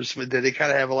Critters, but they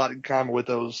kind of have a lot in common with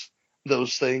those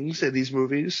things in these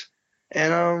movies.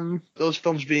 And those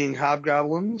films being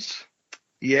Hobgoblins,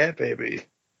 yeah, baby,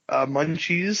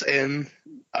 Munchies, and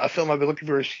a film I've been looking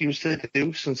for an excuse to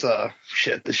do since the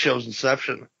show's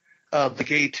inception, The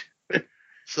Gate.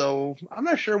 So I'm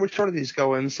not sure which one of these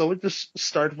go in. So we'll just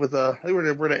start with I think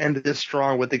we're gonna end this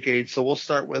strong with The Gate. So we'll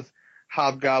start with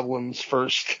Hobgoblins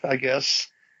first, I guess,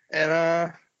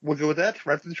 and we'll go with that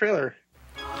right after the trailer.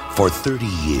 For 30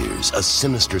 years, a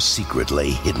sinister secret lay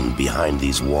hidden behind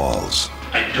these walls.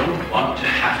 I don't want to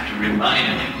have to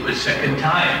remind you a second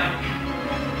time.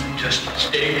 Just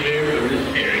stay clear of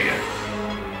this area.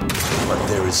 But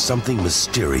there is something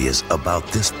mysterious about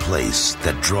this place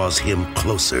that draws him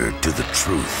closer to the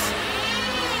truth.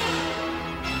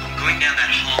 I'm going down that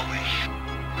hallway.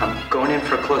 I'm going in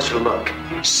for a closer look.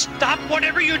 Stop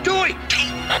whatever you're doing!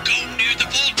 Don't go near the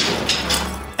vault!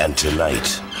 And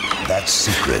tonight, that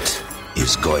secret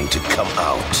is going to come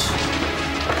out.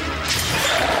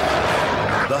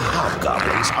 The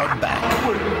Hobgoblins are back.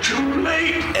 We're too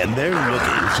late! And they're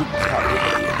looking to party.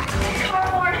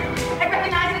 Cardboard! I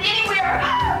recognize it anywhere!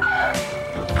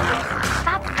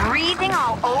 Stop breathing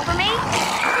all over me!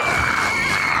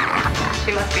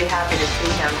 She must be happy to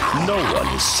see him. No one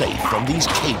is safe from these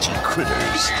cagey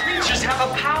critters. Creatures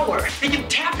have a power. They can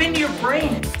tap into your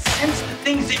brain and sense the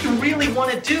things that you really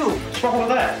want to do. What's wrong with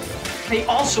that? They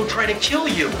also try to kill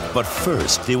you. But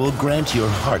first, they will grant your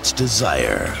heart's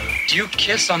desire. Do you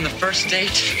kiss on the first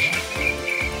date?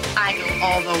 I go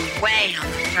all the way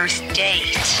on the first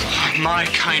date. My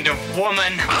kind of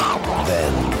woman.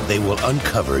 Then they will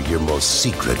uncover your most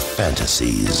secret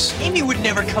fantasies. Amy would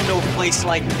never come to a place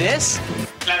like this.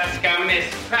 Alaska Miss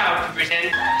proud to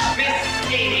present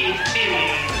Miss Amy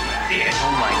Finley.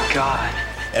 Oh my God.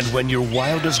 And when your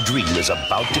wildest dream is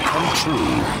about to come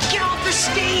true, Get off the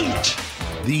stage!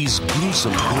 these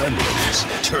gruesome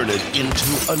gremlins turn it into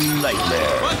a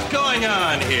nightmare. What's going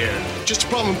on here? Just a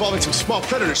problem involving some small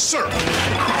predators, sir.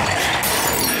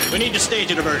 We need to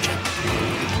stage a diversion.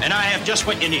 And I have just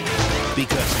what you need.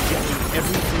 Because getting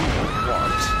everything you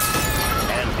want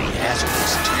can be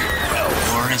hazardous to your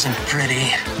health. War isn't pretty.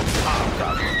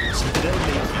 Hobgoblins, they'll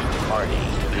make you party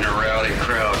In a rowdy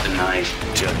crowd tonight.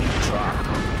 till you drop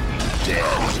dead.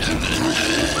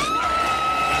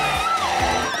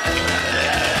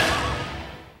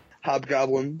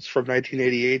 Hobgoblins from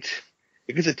 1988.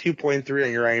 It gets a 2.3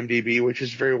 on your IMDb, which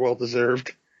is very well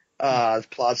deserved. The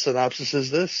plot synopsis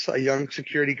is this: a young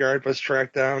security guard must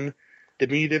track down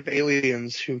diminutive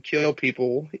aliens who kill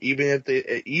people,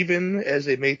 even as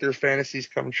they make their fantasies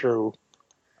come true.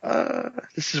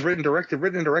 This is written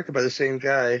and directed by the same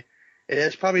guy. It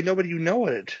has probably nobody you know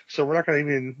in it, so we're not going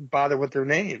to even bother with their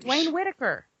names. Wayne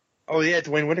Whitaker. Oh yeah, it's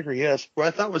Wayne Whitaker. Yes, well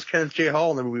I thought it was Kenneth J.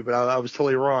 Hall in the movie, but I was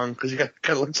totally wrong because he kind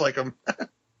of looks like him.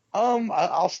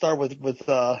 I'll start with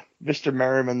Mr.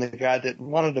 Merriman, the guy that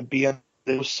wanted to be on.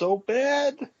 It was so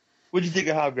bad. What'd you think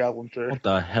of Hobgoblin, sir? What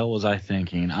the hell was I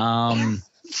thinking?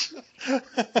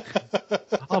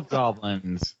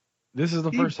 Hobgoblins. This is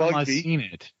the first time I've seen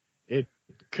it. It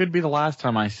could be the last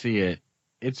time I see it.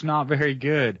 It's not very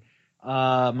good.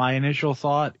 My initial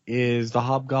thought is the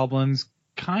Hobgoblins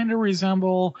kind of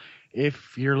resemble,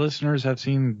 if your listeners have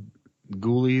seen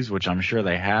Ghoulies, which I'm sure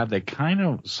they have, they kind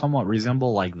of somewhat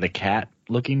resemble like the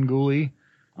cat-looking Ghoulie.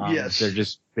 Yes. They're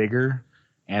just bigger,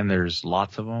 and there's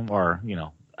lots of them, or,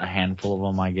 a handful of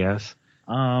them, I guess.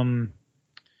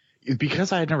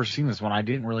 Because I had never seen this one, I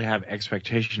didn't really have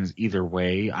expectations either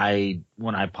way.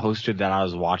 When I posted that I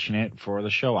was watching it for the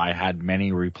show, I had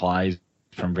many replies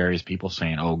from various people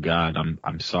saying, "Oh God,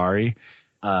 I'm sorry."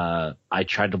 I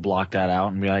tried to block that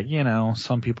out and be like,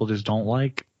 some people just don't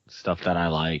like stuff that I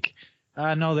like.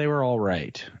 No, they were all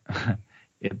right.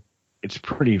 It's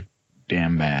pretty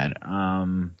damn bad.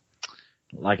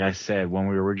 Like I said, when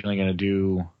we were originally going to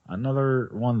do another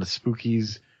one, the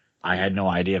Spookies, I had no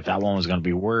idea if that one was going to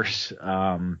be worse.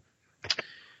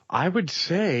 I would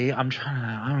say,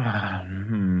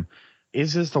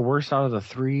 is this the worst out of the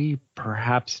three?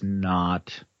 Perhaps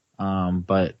not.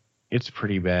 But it's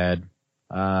pretty bad.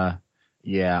 Yeah,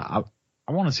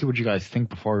 I want to see what you guys think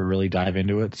before we really dive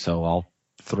into it, so I'll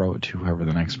throw it to whoever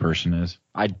the next person is.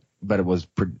 But it was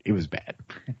bad.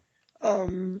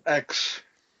 X.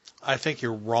 I think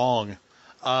you're wrong.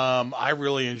 I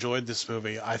really enjoyed this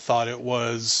movie. I thought it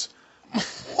was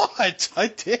what I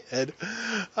did.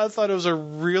 I thought it was a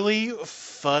really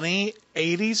funny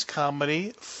 80s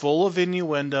comedy, full of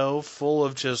innuendo, full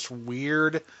of just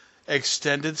weird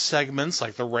extended segments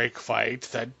like the rake fight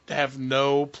that have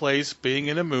no place being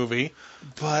in a movie.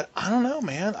 But I don't know,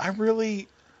 man. I really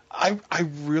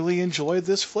enjoyed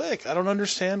this flick. I don't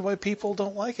understand why people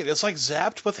don't like it. It's like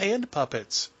Zapped with hand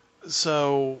puppets.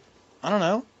 So, I don't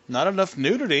know. Not enough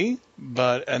nudity,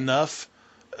 but enough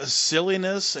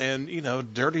silliness and,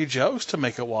 dirty jokes to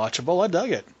make it watchable. I dug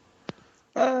it.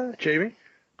 Jamie?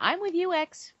 I'm with you,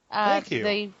 X. Thank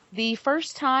you. The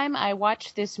first time I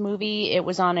watched this movie, it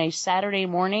was on a Saturday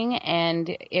morning,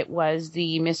 and it was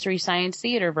the Mystery Science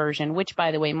Theater version, which,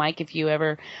 by the way, Mike, if you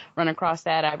ever run across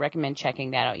that, I recommend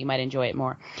checking that out. You might enjoy it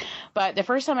more. But the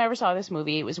first time I ever saw this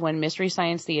movie, it was when Mystery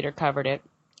Science Theater covered it,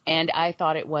 and I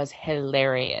thought it was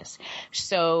hilarious.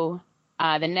 So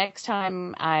the next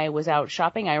time I was out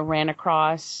shopping, I ran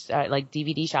across,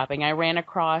 DVD shopping, I ran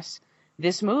across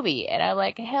this movie, and I'm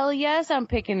like, hell yes, I'm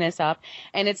picking this up.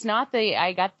 And it's not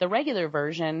I got the regular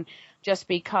version just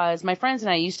because my friends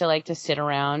and I used to like to sit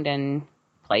around and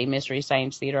play Mystery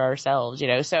Science Theater ourselves,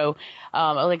 so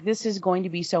this is going to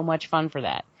be so much fun for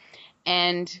that.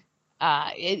 And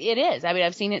it is. I mean,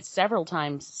 I've seen it several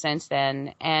times since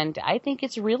then, and I think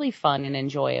it's really fun and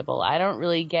enjoyable. I don't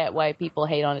really get why people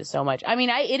hate on it so much. I mean,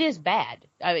 it is bad.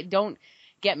 Don't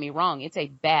get me wrong. It's a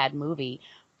bad movie,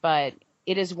 but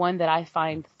it is one that I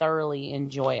find thoroughly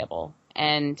enjoyable.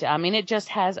 And, I mean, it just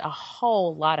has a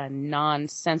whole lot of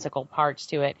nonsensical parts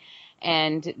to it.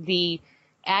 And the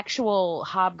actual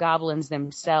hobgoblins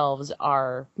themselves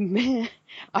are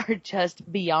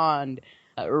just beyond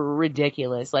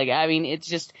ridiculous. It's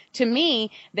just, to me,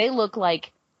 they look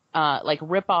like like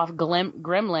rip off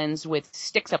gremlins with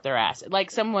sticks up their ass.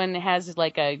 Like someone has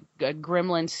like a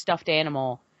gremlin stuffed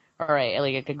animal or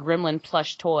like a gremlin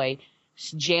plush toy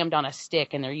jammed on a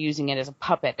stick and they're using it as a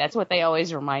puppet. That's what they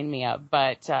always remind me of.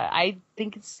 But I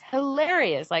think it's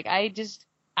hilarious. Like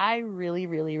I really,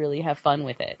 really, really have fun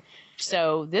with it.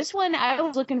 So this one, I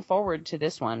was looking forward to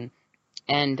this one,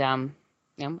 and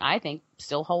I think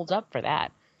still holds up for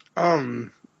that.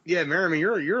 Yeah, Mary,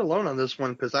 you're alone on this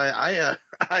one because I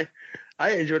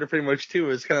enjoyed it pretty much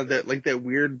too. It's kind of that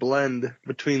weird blend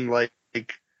between like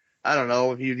I don't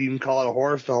know if you'd even call it a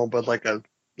horror film, but like a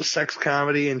sex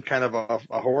comedy and kind of a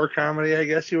horror comedy, I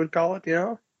guess you would call it. You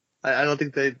know, I don't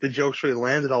think the jokes really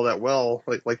landed all that well.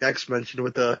 Like X mentioned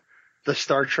with the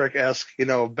Star Trek-esque,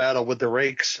 battle with the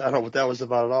rakes. I don't know what that was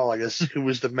about at all. I guess who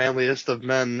was the manliest of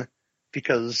men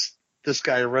because this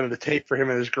guy rented a tape for him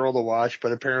and his girl to watch,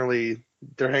 but apparently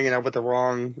they're hanging out with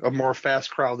a more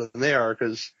fast crowd than they are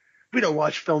because we don't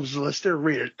watch films unless they're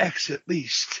rated X at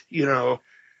least.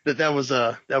 That was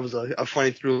a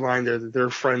funny through line there. That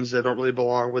they're friends that don't really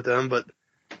belong with them, but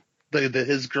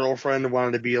his girlfriend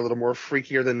wanted to be a little more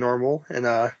freakier than normal, and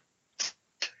that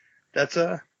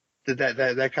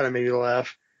kind of made me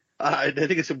laugh. I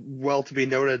think it's well to be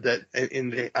noted that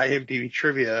in the IMDb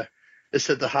trivia, it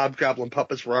said the Hobgoblin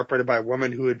puppets were operated by a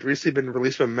woman who had recently been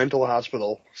released from a mental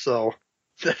hospital. So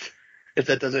if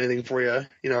that does anything for you,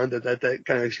 that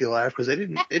kind of makes you laugh because they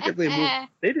didn't really move.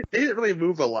 They didn't really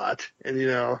move a lot, and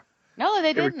No,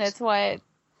 they didn't. That's why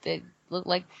they looked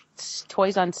like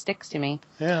toys on sticks to me.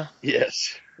 Yeah.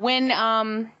 Yes. When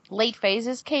Late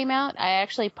Phases came out, I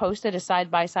actually posted a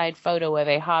side-by-side photo of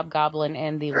a hobgoblin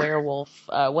and the werewolf,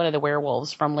 one of the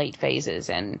werewolves from Late Phases,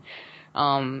 and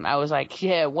I was like,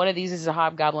 yeah, one of these is a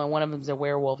hobgoblin, one of them is a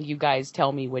werewolf. You guys tell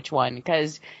me which one,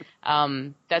 because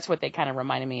that's what they kind of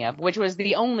reminded me of, which was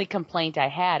the only complaint I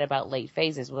had about Late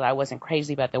Phases was I wasn't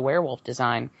crazy about the werewolf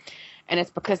design, and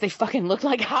it's because they fucking look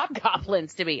like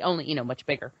hobgoblins to me, only much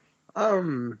bigger.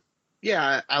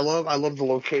 Yeah, I love the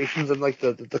locations, and like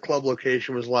the club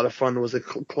location was a lot of fun. It was a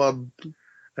club,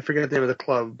 I forget the name of the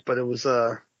club, but it was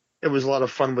a lot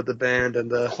of fun with the band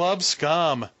and the Club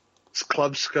Scum.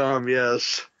 Club Scum,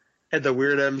 yes. Had the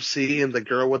weird MC and the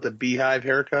girl with the beehive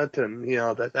haircut, and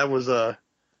that was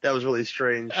really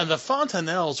strange. And the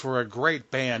Fontanelles were a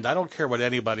great band. I don't care what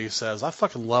anybody says. I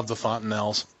fucking love the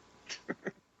Fontanelles.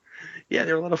 Yeah,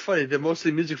 they were a lot of fun. They did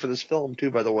mostly music for this film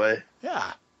too, by the way.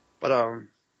 Yeah. But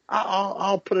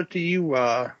I'll put it to you,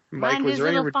 Mike. Mine was is there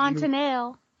any little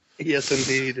Fontanelle. Yes,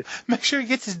 indeed. Make sure you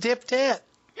get this dipped in.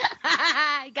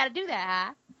 You gotta do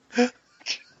that, huh?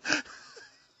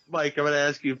 Mike, I'm going to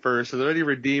ask you first. Are there any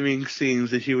redeeming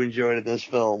scenes that you enjoyed in this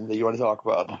film that you want to talk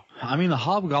about? I mean, the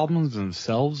hobgoblins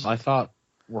themselves, I thought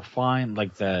were fine.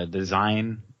 Like the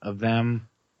design of them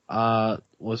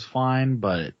was fine,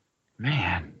 but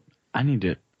man, I need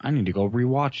to go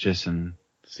rewatch this and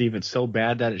see if it's so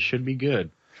bad that it should be good.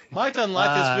 Mike doesn't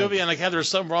like this movie, and like, there's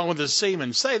something wrong with his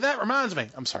semen. Say, that reminds me.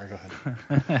 I'm sorry, go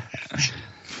ahead.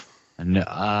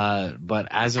 No, but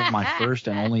as of my first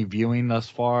and only viewing thus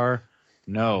far,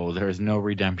 no, there is no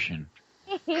redemption.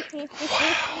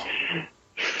 Wow.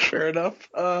 Fair enough.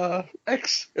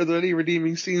 X, are there any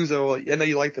redeeming scenes, though? I know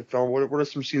you like the film. What are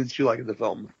some scenes that you like in the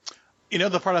film?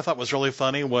 The part I thought was really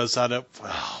funny was that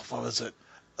what was it?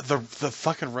 The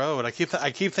fucking road. I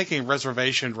keep thinking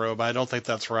Reservation Road, but I don't think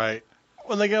that's right.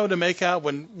 When they go to make out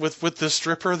with the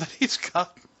stripper that he's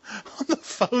got on the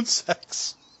phone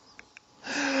sex.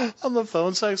 On the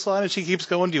phone sex line, and she keeps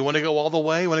going, do you want to go all the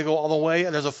way? You want to go all the way?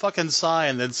 And there's a fucking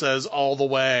sign that says all the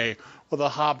way with a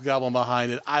hobgoblin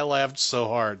behind it. I laughed so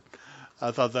hard. I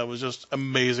thought that was just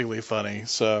amazingly funny.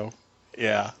 So,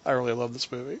 yeah, I really love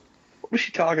this movie. What was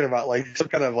she talking about? Like some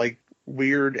kind of like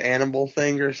weird animal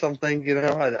thing or something?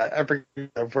 I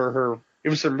forget for her. It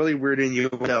was some really weird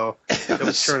innuendo that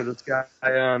was turning this guy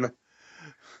on.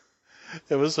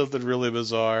 It was something really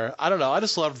bizarre. I don't know. I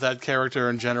just loved that character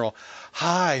in general.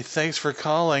 Hi, thanks for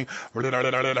calling.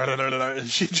 And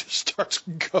she just starts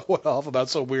going off about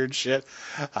some weird shit.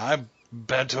 I'm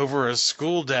bent over a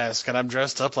school desk and I'm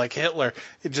dressed up like Hitler.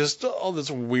 It just, all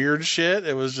this weird shit.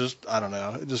 It was just, I don't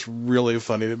know. Just really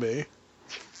funny to me.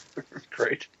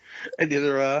 Great. Any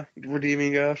other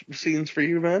redeeming scenes for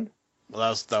you, man?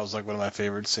 Well, that was like one of my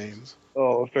favorite scenes.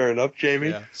 Oh, fair enough. Jamie?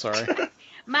 Yeah, sorry.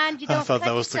 Mind you don't cut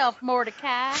yourself,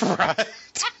 Mordecai. Right.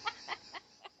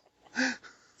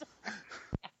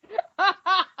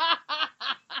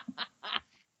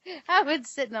 I've been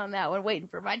sitting on that one waiting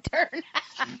for my turn.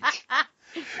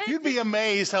 You'd be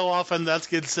amazed how often that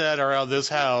gets said around this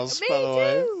house, Me by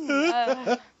the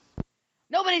way.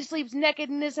 Nobody sleeps naked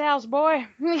in this house, boy.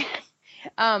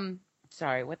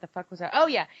 sorry, what the fuck was that? Oh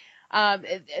yeah.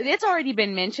 It's already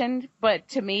been mentioned, but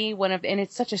to me, and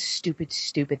it's such a stupid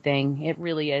thing. It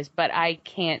really is, but I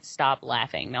can't stop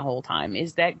laughing the whole time,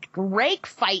 is that rake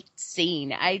fight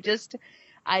scene. I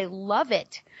love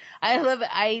it.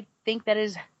 I think that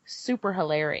is super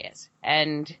hilarious.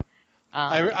 And,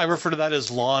 I refer to that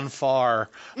as lawn far.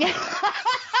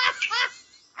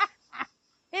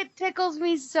 It tickles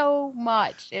me so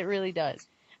much. It really does.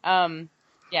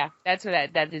 Yeah,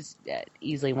 that is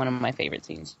easily one of my favorite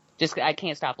scenes. Just, I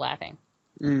can't stop laughing.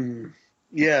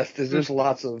 Yes, there's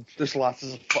lots of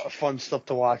fun stuff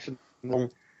to watch.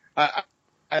 I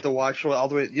have to watch all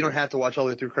the way. You don't have to watch all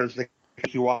the way through credits.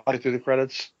 You watch it through the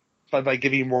credits by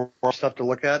giving you more stuff to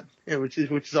look at, which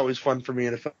is always fun for me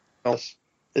in a film. As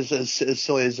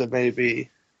silly as it may be.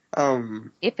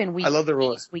 If and we I love the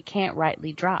rule. We can't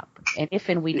rightly drop, and if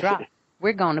and we drop,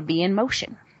 we're going to be in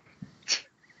motion.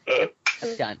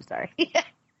 I'm done. Sorry.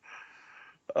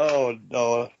 Oh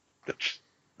no.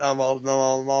 I'm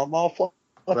all full.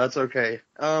 That's okay.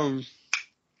 Yeah,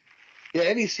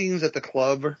 any scenes at the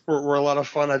club were a lot of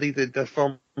fun. I think that the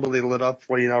film really lit up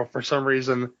when, for some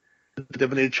reason, when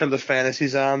they turned the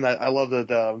fantasies on. I love that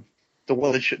the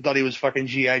one that thought he was fucking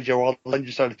G.I. Joe all of a sudden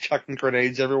just started chucking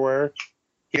grenades everywhere.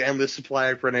 He had endless supply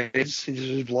of grenades. He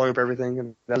just was blowing up everything,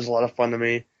 and that was a lot of fun to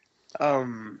me.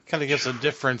 Kind of gives a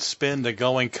different spin to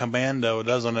Going Commando,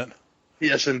 doesn't it?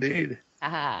 Yes, indeed.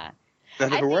 Aha. Not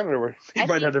different word. He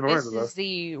might have different words, though. This is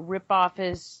the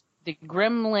the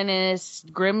gremliniest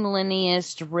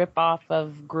ripoff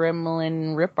of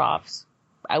Gremlin ripoffs.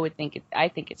 I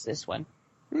think it's this one.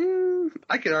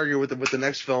 I could argue with the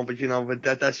next film, but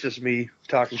that's just me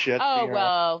talking shit. Oh,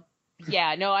 well,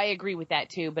 yeah, no, I agree with that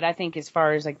too. But I think as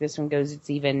far as like this one goes, it's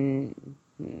even,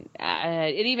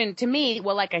 to me,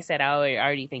 well, like I said, I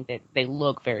already think that they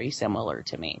look very similar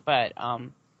to me. But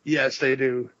yes, they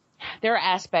do. There are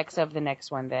aspects of the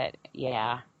next one that,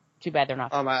 too bad they're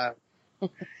not. I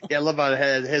love how it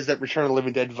has that Return of the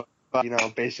Living Dead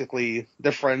vibe. Basically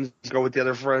the friends go with the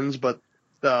other friends, but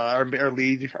our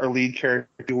lead character,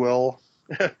 if you will,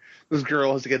 this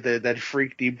girl has to get that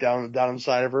freak deep down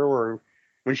inside of her, where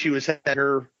when she was had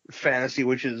her fantasy,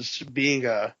 which is being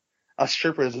a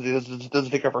stripper, doesn't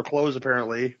take off her clothes.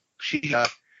 Apparently, she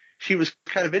was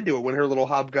kind of into it when her little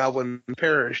hobgoblin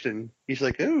perished, and he's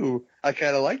like, "Ooh, I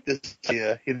kind of like this."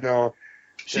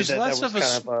 She's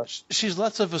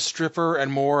less of a stripper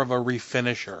and more of a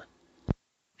refinisher.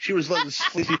 She was letting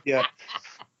sleazy,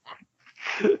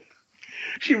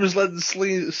 she was letting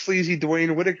sleazy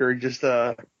Dwayne Whitaker just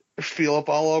feel up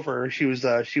all over her. She was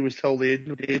totally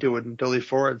into it and totally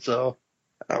for it. So,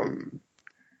 I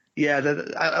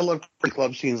love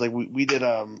club scenes. Like we did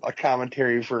a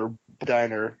commentary for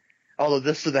Diner. Although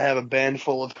this doesn't have a band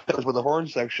full of with a horn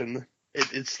section,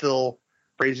 it's still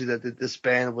crazy that this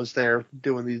band was there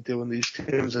doing these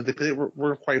tunes. And they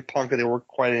weren't quite punk and they weren't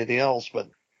quite anything else,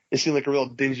 but it seemed like a real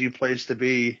dingy place to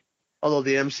be. Although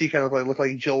the MC kind of looked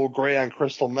like Joel Grey on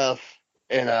crystal meth,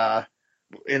 and the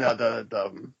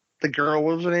girl,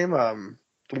 what was her name?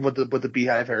 With the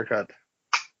beehive haircut.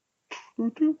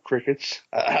 Crickets.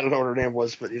 I don't know what her name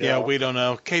was, but yeah, we don't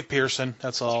know. Kate Pearson.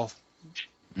 That's all.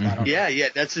 Yeah,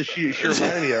 that's what she sure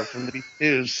reminded me of from the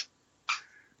news.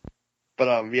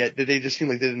 But they just seemed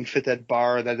like they didn't fit that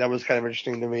bar. That was kind of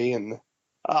interesting to me, and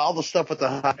all the stuff with the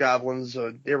hobgoblins,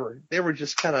 they were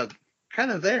just kind of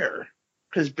there,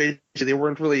 because basically they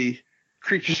weren't really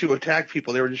creatures who attack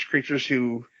people. They were just creatures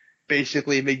who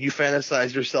basically made you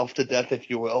fantasize yourself to death, if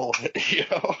you will.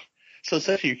 So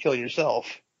essentially you're killing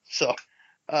yourself. So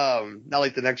not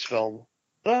like the next film.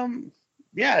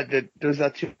 There's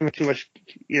not too much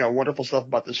wonderful stuff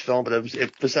about this film, but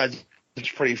besides it's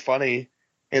pretty funny,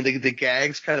 and the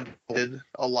gags kind of did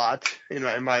a lot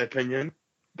in my opinion.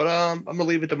 But I'm gonna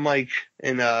leave it to Mike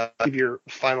and give your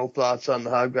final thoughts on the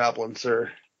Hobgoblin,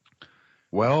 sir.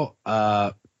 Well,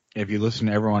 if you listen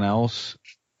to everyone else,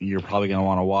 you're probably gonna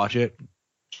want to watch it.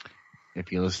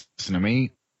 If you listen to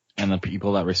me and the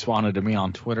people that responded to me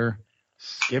on Twitter,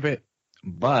 skip it.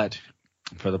 But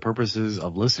for the purposes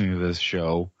of listening to this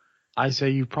show, I say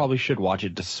you probably should watch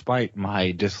it despite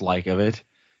my dislike of it,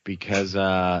 because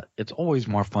it's always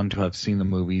more fun to have seen the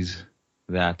movies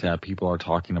that people are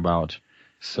talking about.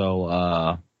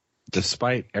 So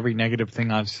despite every negative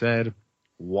thing I've said,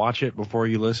 watch it before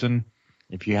you listen.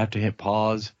 If you have to hit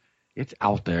pause, it's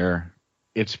out there.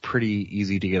 It's pretty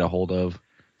easy to get a hold of.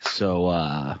 So,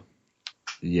 I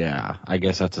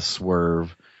guess that's a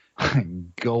swerve.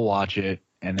 Go watch it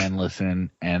and then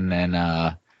listen, and then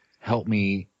help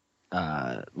me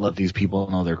let these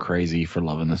people know they're crazy for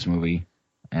loving this movie.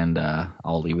 And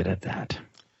I'll leave it at that.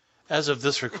 As of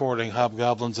this recording,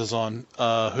 Hobgoblins is on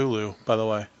Hulu, by the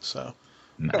way. So.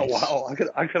 Nice. Oh wow!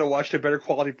 I could have watched a better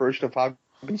quality version of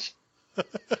Hobgoblins.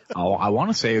 Oh, I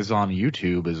want to say it's on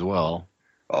YouTube as well.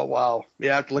 Oh wow!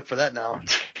 Yeah, I have to look for that now.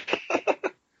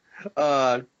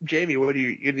 Jamie, what do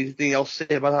you anything else to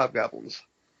say about Hobgoblins?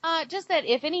 Just that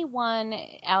if anyone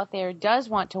out there does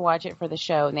want to watch it for the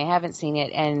show and they haven't seen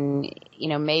it, and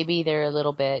maybe they're a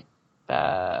little bit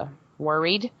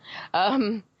worried,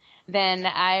 then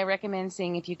I recommend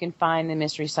seeing if you can find the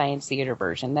Mystery Science Theater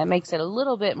version. That makes it a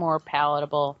little bit more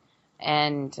palatable,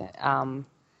 and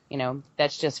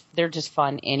they're just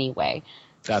fun anyway.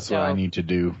 That's what I need to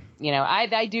do.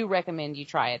 I do recommend you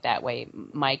try it that way,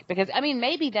 Mike, because,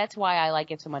 maybe that's why I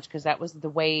like it so much, because that was the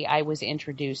way I was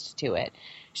introduced to it.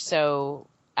 So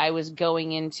I was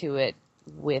going into it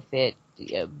with it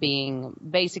being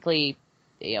basically,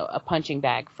 a punching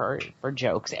bag for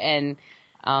jokes. And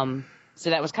so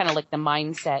that was kind of like the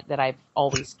mindset that I've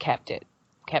always kept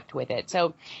with it.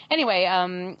 So anyway,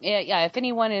 if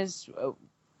anyone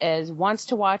wants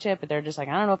to watch it, but they're just like,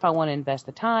 I don't know if I want to invest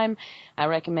the time, I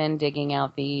recommend digging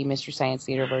out the Mystery Science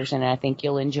Theater version, and I think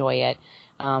you'll enjoy it.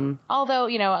 Although,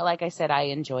 like I said, I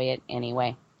enjoy it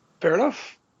anyway. Fair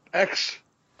enough. X.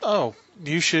 Oh,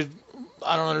 you should.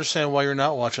 I don't understand why you're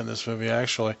not watching this movie,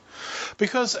 actually.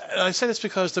 Because, I say this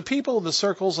because the people in the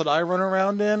circles that I run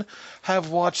around in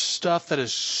have watched stuff that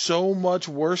is so much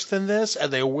worse than this,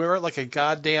 and they wear it like a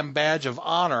goddamn badge of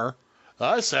honor.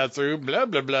 I sat through blah,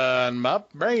 blah, blah, and my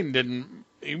brain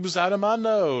he was out of my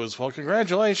nose. Well,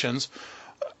 congratulations.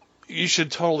 You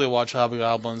should totally watch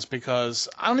Hobgoblins, because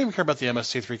I don't even care about the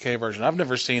MST3K version. I've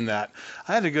never seen that.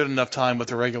 I had a good enough time with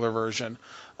the regular version.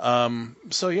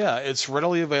 So yeah, it's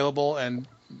readily available, and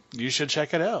you should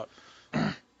check it out.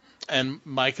 And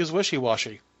Mike is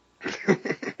wishy-washy.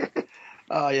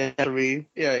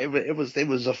 It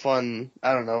was a fun,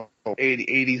 I don't know,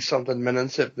 80 something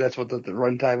minutes, if that's what the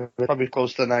runtime is, probably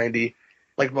close to 90,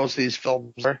 like most of these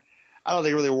films are. I don't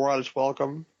think it really wore out its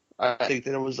welcome. I think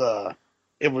that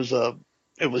it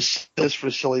was this for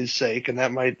silly's sake, and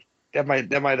that might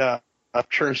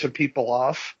turn some people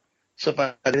off. So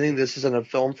I think this isn't a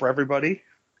film for everybody.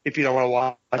 If you don't want to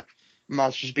watch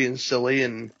monsters being silly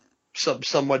and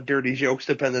somewhat dirty jokes,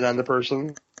 depending on the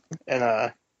person,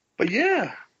 and but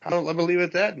yeah, I'm gonna leave it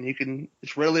at that, and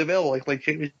it's readily available. Like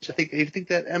Jamie, I think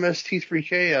that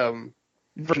MST3K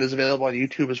version is available on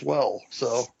YouTube as well,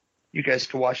 so you guys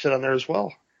can watch that on there as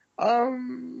well.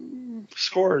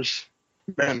 Scores,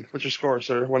 Ben, what's your score,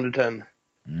 sir? 1 to 10.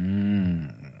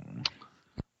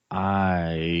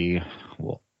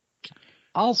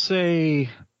 I'll say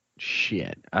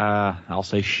shit. I'll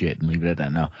say shit and leave it at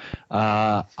that. No,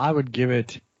 I would give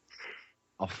it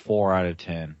a 4 out of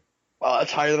 10. Well,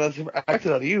 that's higher than I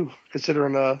expected out of you,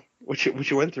 considering what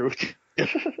you went through.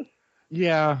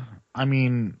 Yeah,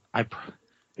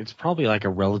 it's probably like a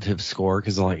relative score,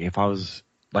 because like if I was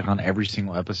like on every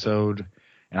single episode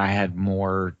and I had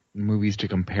more movies to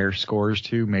compare scores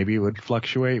to, maybe it would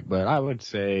fluctuate. But I would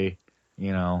say,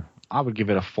 I would give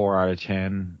it a 4 out of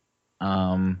 10.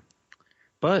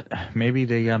 But maybe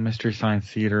the Mystery Science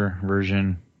Theater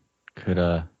version could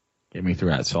get me through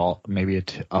that. So maybe a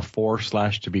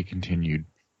 4/ to be continued.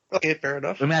 Okay, fair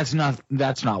enough. And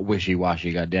that's not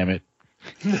wishy-washy, goddammit.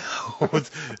 No,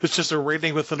 it's just a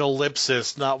rating with an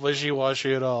ellipsis, not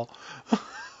wishy-washy at all.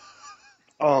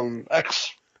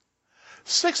 X.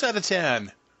 6 out of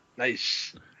 10.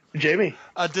 Nice. Jamie.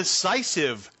 A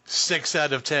decisive 6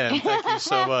 out of 10. Thank you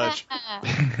so much.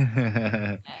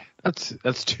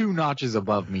 That's 2 notches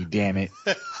above me, damn it.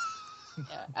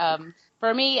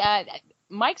 For me,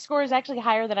 Mike's score is actually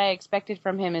higher than I expected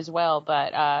from him as well,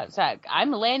 but so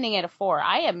I'm landing at a 4.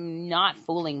 I am not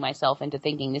fooling myself into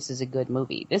thinking this is a good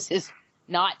movie. This is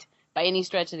not, by any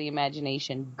stretch of the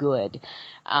imagination, good.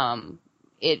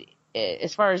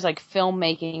 As far as like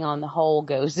filmmaking on the whole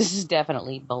goes, this is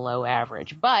definitely below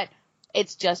average, but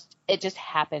it just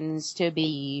happens to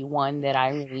be one that I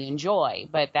really enjoy,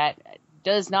 but that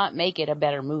does not make it a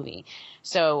better movie.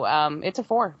 So it's a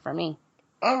 4 for me.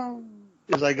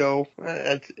 As I go,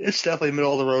 it's definitely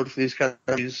middle of the road for these kind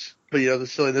of movies, but the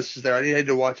silliness is there. I had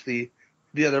to watch the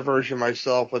other version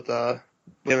myself with the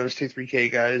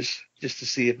MST3K guys, just to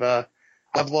see if I'm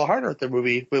a little harder at their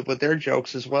movie with their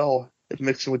jokes as well. If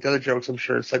mixing with the other jokes, I'm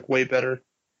sure it's like way better.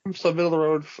 So middle of the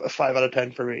road, a 5 out of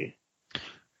 10 for me.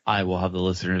 I will have the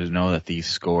listeners know that these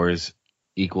scores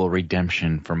equal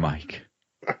redemption for Mike.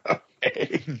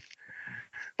 Okay.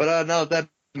 But now that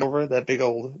over that big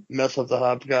old mess of the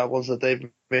Hobgoblins that they've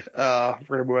made, we're going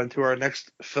to move on to our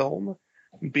next film,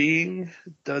 being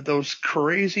those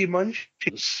crazy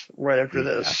munchies right after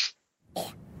this.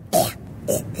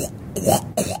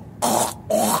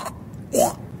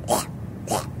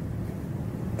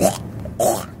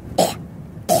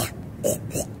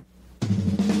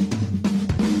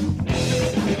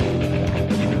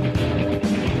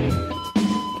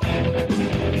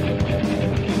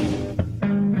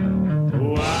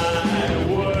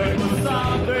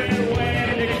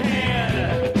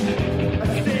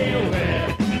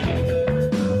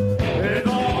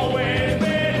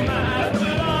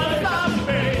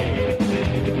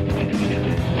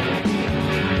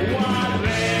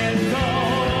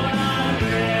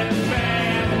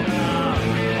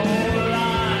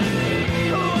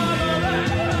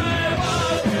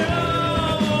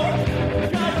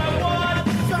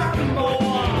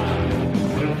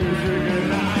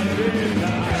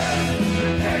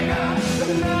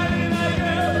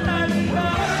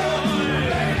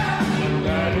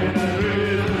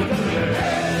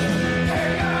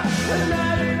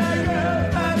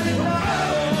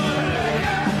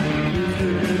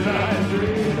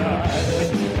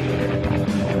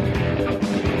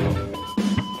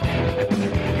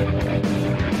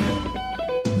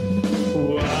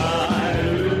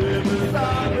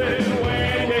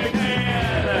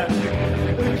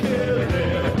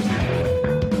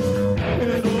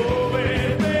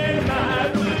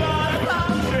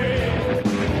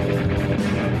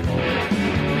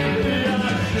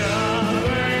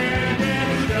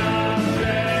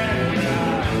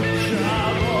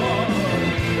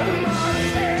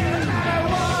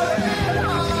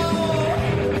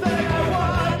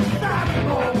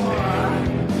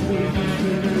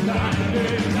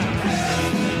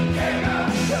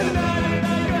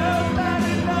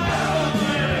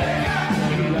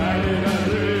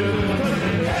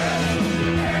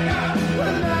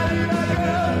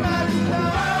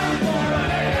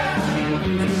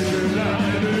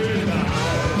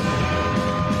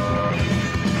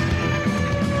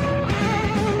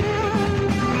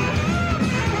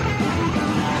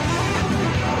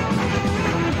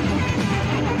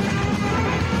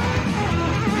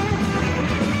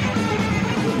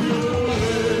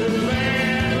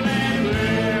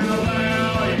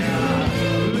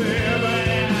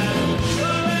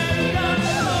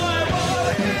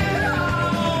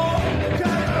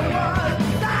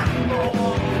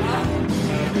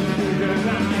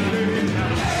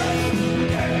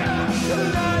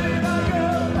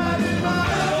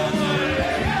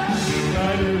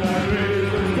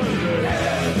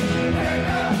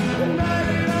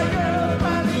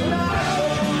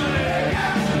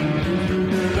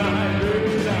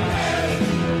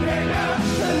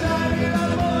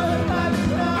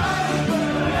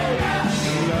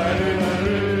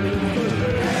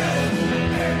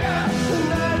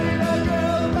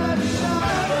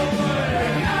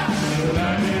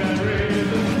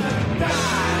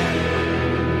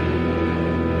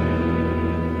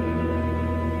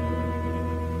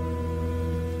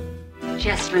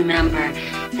 Just remember,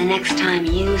 the next time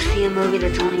you see a movie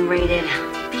that's only rated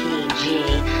PG,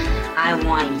 I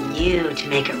want you to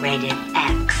make it rated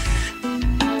X.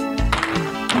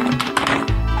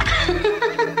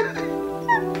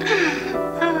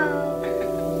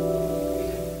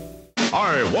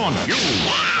 I want you.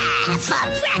 For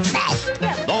breakfast.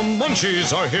 The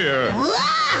Munchies are here.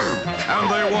 And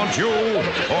they want you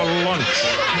for lunch.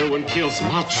 No one kills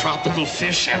wild tropical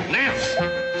fish and live.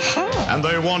 And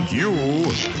they want you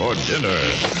for dinner.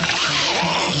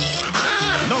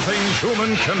 Nothing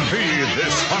human can be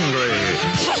this hungry.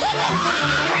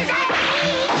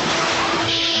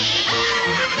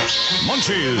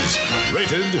 Munchies,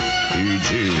 rated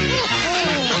PG.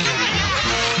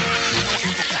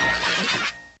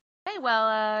 Okay,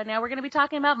 well, now we're going to be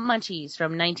talking about Munchies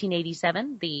from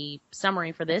 1987. The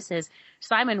summary for this is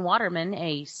Simon Waterman,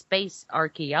 a space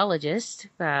archaeologist,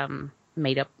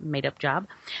 made up job,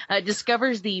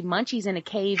 discovers the Munchies in a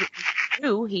cave.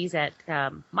 He's at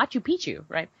Machu Picchu,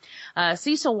 right?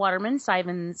 Cecil Waterman,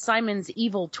 Simon's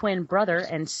evil twin brother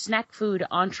and snack food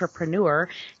entrepreneur,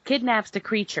 kidnaps the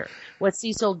creature. What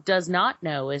Cecil does not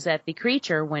know is that the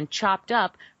creature, when chopped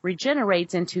up,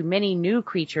 regenerates into many new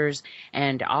creatures,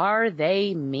 and are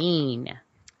they mean?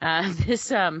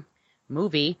 This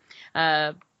movie,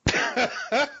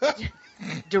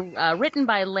 written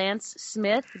by Lance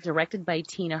Smith, directed by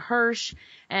Tina Hirsch,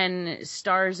 and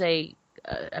stars a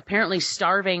apparently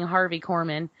starving Harvey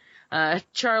Korman.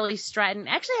 Charlie Stratton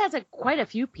actually has quite a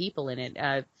few people in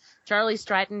it. Charlie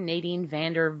Stratton, Nadine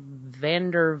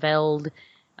Vandervelde,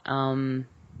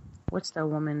 what's the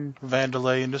woman?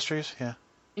 Vandelay Industries, yeah.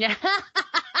 Yeah.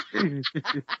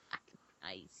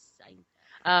 Nice.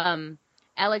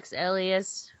 Alex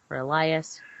Elias, or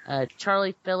Elias,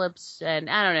 Charlie Phillips, and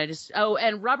I don't know,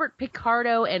 and Robert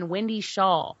Picardo and Wendy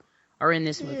Shaw are in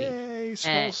this movie. Yay,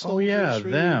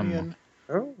 them.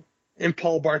 Oh. And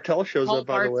Paul Bartel shows up,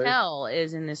 by the way. Paul Bartel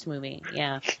is in this movie,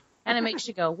 yeah. And it makes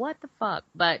you go, what the fuck?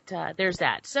 But there's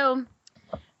that. So,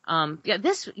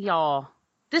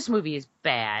 this movie is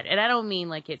bad. And I don't mean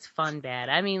like it's fun bad.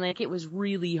 I mean like it was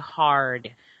really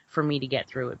hard for me to get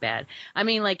through it bad. I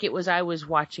mean like I was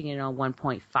watching it on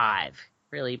 1.5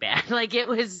 really bad. Like it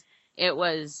was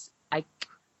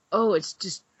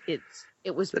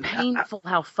painful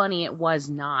how funny it was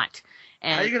not.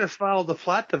 And how are you going to follow the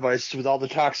plot devices with all the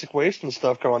toxic waste and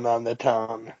stuff going on in that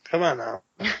town? Come on now.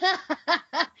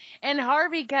 And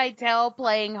Harvey Keitel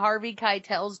playing Harvey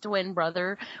Keitel's twin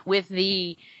brother with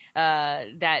the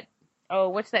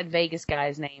what's that Vegas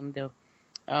guy's name?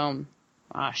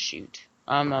 Shoot.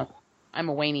 I'm a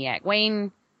Wayniac.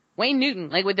 Wayne Newton,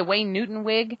 like with the Wayne Newton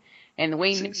wig and the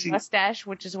Wayne Newton mustache,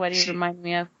 which is what he reminded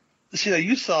me of. See, now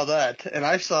you saw that, and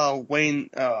I saw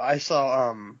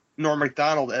Norm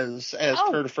Macdonald as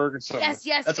Kurt Ferguson.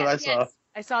 Yes. That's what I saw.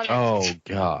 I saw that. Oh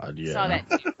God, yeah. I saw that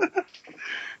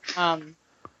too.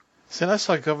 See, I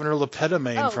saw Governor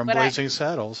Lepetame from Blazing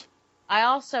Saddles. I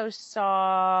also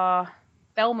saw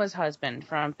Thelma's husband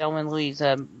from Thelma and Louise.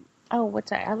 What's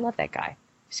that? I love that guy.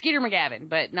 Scooter McGavin,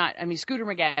 but not Scooter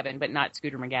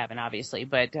McGavin, obviously,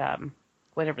 but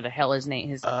whatever the hell his name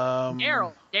is.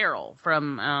 Daryl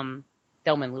from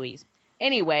Thelma and Louise.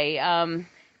 Anyway,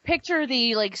 picture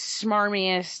the like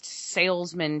smarmiest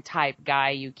salesman type guy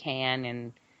you can,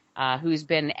 and who's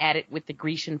been at it with the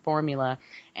Grecian formula,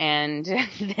 and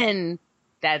then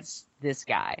that's this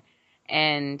guy.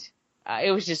 And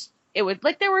it was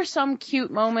like there were some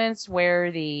cute moments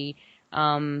where the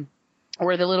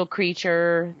little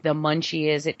creature, the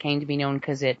Munchie as it came to be known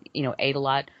because it, ate a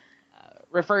lot,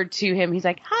 referred to him. He's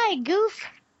like, "Hi, Goof."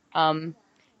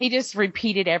 He just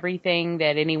repeated everything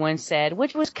that anyone said,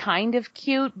 which was kind of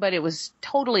cute, but it was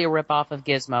totally a ripoff of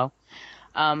Gizmo.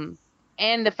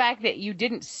 And the fact that you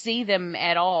didn't see them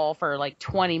at all for like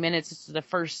 20 minutes, it's the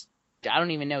first,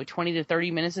 20 to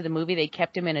 30 minutes of the movie, they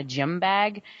kept him in a gym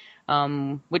bag,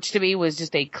 which to me was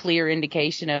just a clear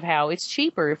indication of how it's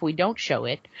cheaper if we don't show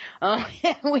it.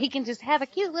 We can just have a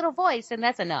cute little voice, and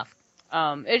that's enough.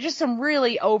 It's just some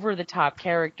really over-the-top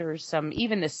characters.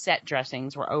 Even the set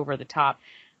dressings were over the top.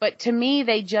 But to me,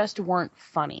 they just weren't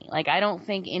funny. Like, I don't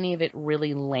think any of it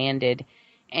really landed.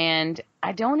 And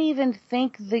I don't even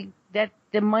think that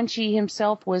the Munchie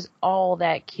himself was all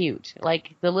that cute.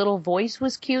 Like, the little voice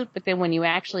was cute, but then when you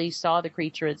actually saw the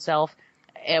creature itself,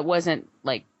 it wasn't,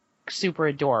 like, super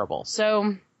adorable.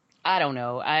 So, I don't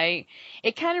know.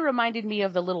 It kind of reminded me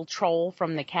of the little troll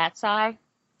from the Cat's Eye,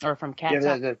 or from Cat's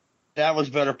Eye. That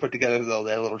was better put together, though,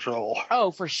 that little troll.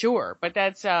 Oh, for sure. But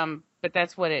that's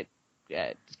what it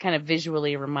kind of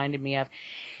visually reminded me of.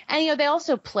 And, they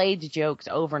also played jokes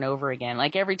over and over again.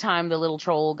 Like, every time the little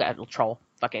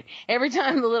every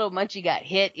time the little Munchie got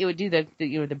hit, it would do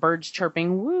the birds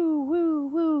chirping, woo,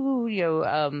 woo,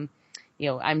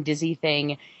 woo, I'm dizzy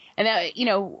thing. And that,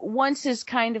 once is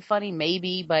kind of funny,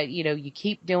 maybe, but, you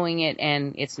keep doing it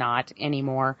and it's not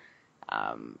anymore.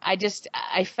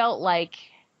 I felt like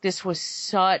this was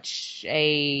such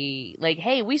a, like,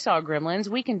 hey, we saw Gremlins,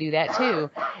 we can do that too.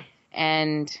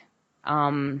 And,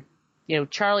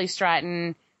 Charlie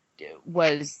Stratton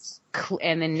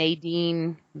and then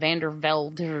Nadine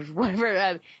Vandervelde or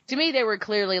whatever. To me, they were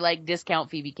clearly like discount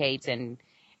Phoebe Cates and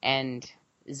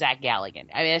Zach Galligan.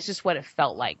 I mean, that's just what it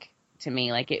felt like to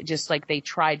me. Like it just like they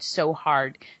tried so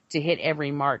hard to hit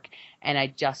every mark, and I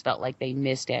just felt like they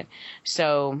missed it.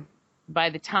 So by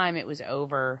the time it was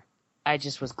over, I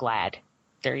just was glad.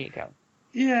 There you go.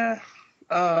 Yeah.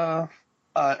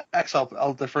 X,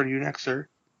 I'll defer to you next, sir.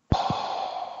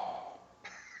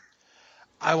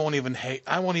 I won't even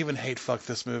hate fuck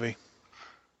this movie.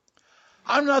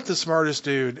 I'm not the smartest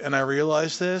dude, and I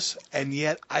realize this, and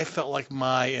yet I felt like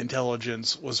my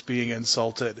intelligence was being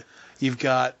insulted. You've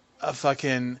got a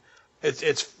fucking,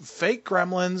 it's fake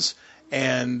Gremlins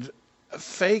and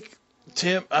fake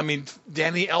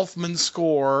Danny Elfman's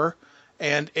score,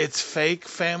 and it's fake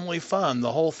family fun.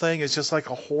 The whole thing is just like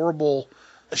a horrible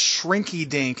shrinky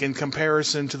dink in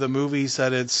comparison to the movies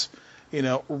that it's,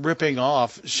 ripping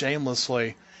off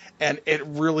shamelessly. And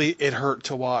it hurt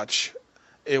to watch.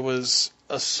 It was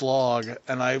a slog,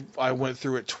 and I went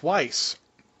through it twice.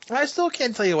 I still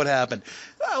can't tell you what happened.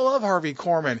 I love Harvey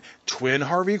Korman. Twin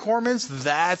Harvey Kormans,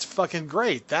 that's fucking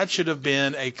great. That should have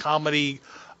been a comedy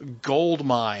gold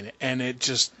mine, and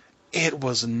it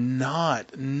was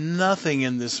not. Nothing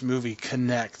in this movie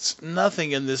connects.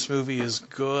 Nothing in this movie is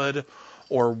good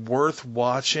or worth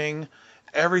watching.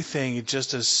 everything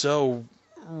just is so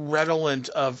redolent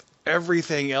of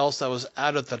everything else that was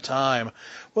out at the time.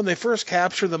 When they first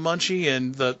capture the Munchie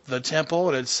in the temple,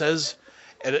 and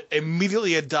it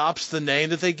immediately adopts the name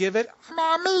that they give it,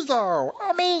 Amigo.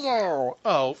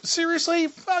 Oh, seriously?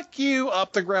 Fuck you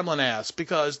up the gremlin ass,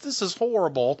 because this is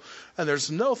horrible, and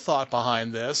there's no thought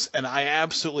behind this, and I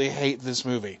absolutely hate this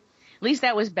movie. At least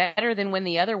that was better than when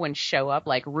the other ones show up,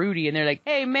 like Rudy, and they're like,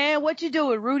 "Hey man, what you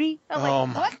doing, Rudy?" I'm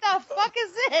like, "What the fuck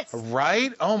is this?"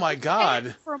 Right? Oh my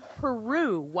God! From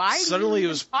Peru, why? Suddenly do you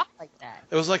it was talk like that?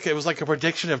 It was like a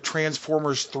prediction of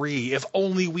Transformers 3. If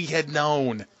only we had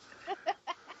known.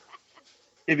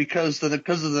 Yeah, because of the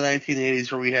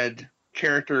 1980s, where we had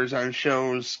characters on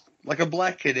shows like a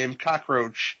black kid named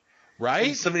Cockroach. Right?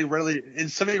 And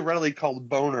somebody readily called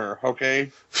Boner,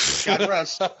 okay? God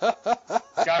rest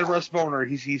Boner.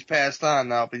 He's passed on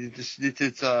now, but that's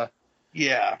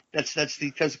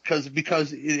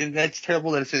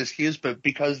terrible that it's an excuse, but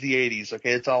because the 80s,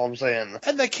 okay, that's all I'm saying.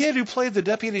 And the kid who played the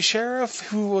deputy sheriff,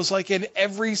 who was like in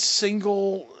every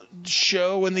single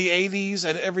show in the 80s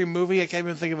and every movie, I can't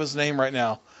even think of his name right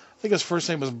now. I think his first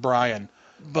name was Brian,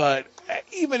 but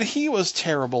even he was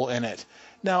terrible in it.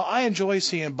 Now, I enjoy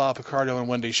seeing Bob Picardo and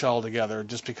Wendy Shaw together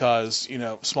just because,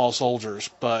 small soldiers,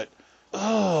 but,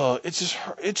 when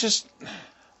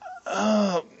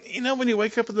you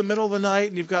wake up in the middle of the night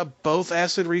and you've got both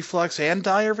acid reflux and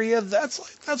diarrhea,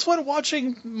 that's what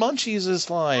watching Munchies is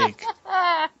like.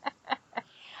 I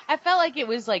felt like it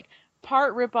was like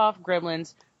part rip-off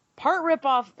Gremlins, part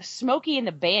rip-off Smokey and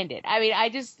the Bandit. I mean,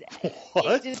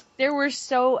 What? There were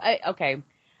so, okay,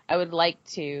 I would like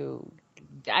to...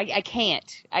 I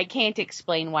can't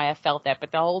explain why I felt that,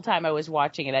 but the whole time I was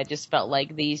watching it, I just felt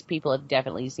like these people have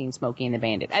definitely seen Smokey and the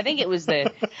Bandit. I think it was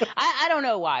I don't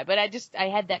know why, but I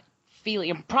had that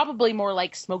feeling, probably more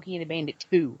like Smokey and the Bandit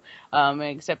 2,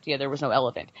 except, there was no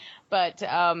elephant. But,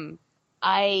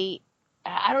 I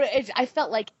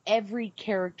felt like every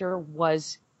character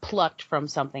was plucked from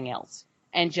something else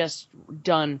and just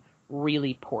done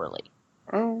really poorly.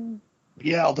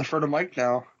 Yeah, I'll defer to Mike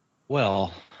now.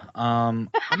 Well, I'm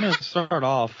going to start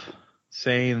off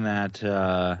saying that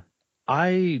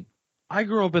I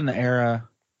grew up in the era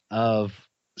of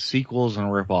sequels and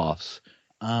ripoffs.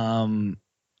 I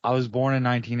was born in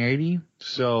 1980,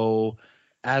 so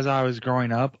as I was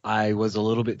growing up, I was a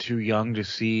little bit too young to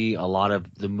see a lot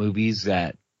of the movies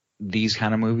that these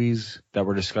kind of movies that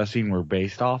we're discussing were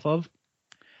based off of.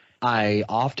 I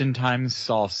oftentimes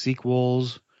saw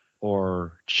sequels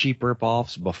or cheap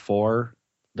ripoffs before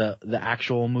the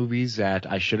actual movies that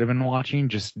I should have been watching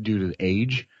just due to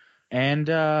age. And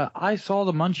I saw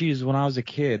the Munchies when I was a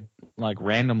kid, like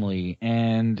randomly.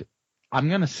 And I'm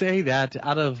going to say that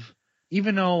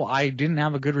even though I didn't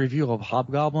have a good review of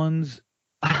Hobgoblins,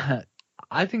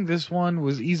 I think this one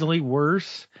was easily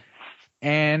worse.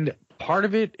 And part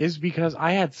of it is because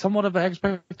I had somewhat of an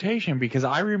expectation, because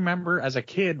I remember as a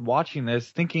kid watching this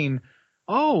thinking,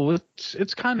 oh,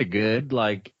 it's kind of good.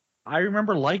 Like, I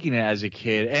remember liking it as a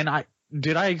kid, and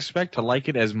did I expect to like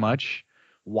it as much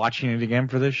watching it again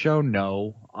for this show?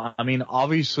 No. I mean,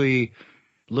 obviously,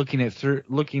 looking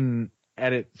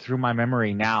at it through my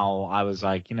memory now, I was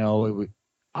like,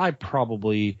 I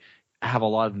probably have a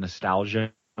lot of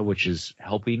nostalgia, which is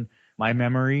helping my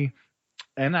memory.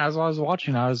 And as I was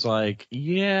watching, I was like,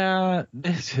 yeah,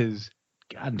 this is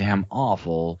goddamn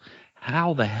awful.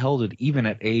 How the hell did, even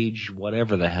at age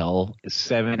whatever the hell,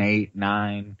 7, 8,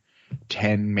 9,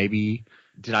 10 maybe,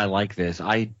 did I like this?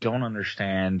 I don't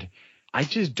understand. I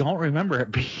just don't remember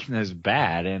it being this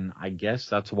bad, and I guess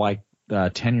that's why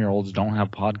 10-year-olds don't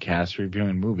have podcasts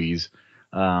reviewing movies,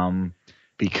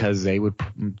 because they would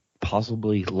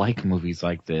possibly like movies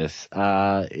like this.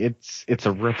 It's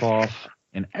a ripoff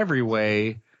in every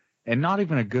way, and not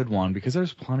even a good one, because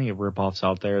there's plenty of ripoffs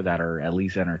out there that are at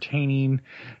least entertaining.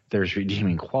 There's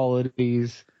redeeming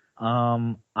qualities.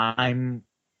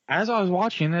 As I was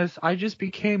watching this, I just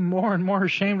became more and more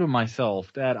ashamed of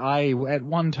myself that I, at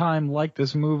one time, liked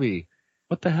this movie.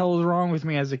 What the hell is wrong with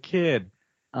me as a kid?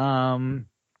 At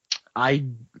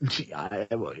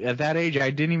that age,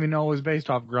 I didn't even know it was based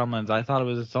off Gremlins. I thought it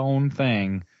was its own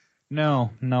thing.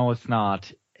 No, it's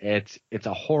not. It's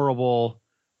a horrible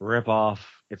ripoff.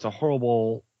 It's a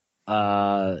horrible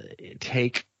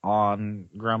take on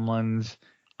Gremlins.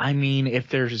 I mean, if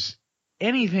there's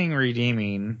anything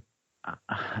redeeming,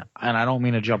 and I don't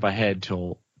mean to jump ahead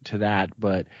to that,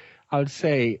 but I would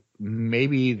say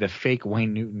maybe the fake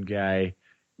Wayne Newton guy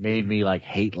made me like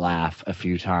hate laugh a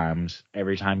few times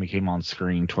every time he came on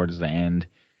screen towards the end.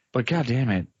 But god damn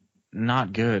it,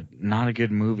 not good. Not a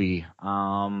good movie.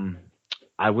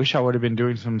 I wish I would have been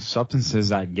doing some substances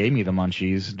that gave me the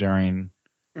munchies during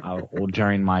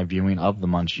my viewing of the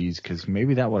Munchies, because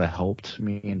maybe that would have helped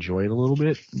me enjoy it a little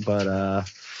bit. But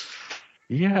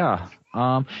yeah.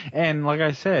 And like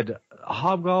I said,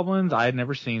 Hobgoblins I had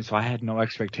never seen, so I had no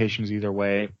expectations either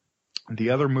way.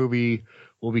 The other movie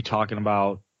we'll be talking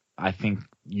about, I think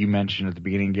you mentioned at the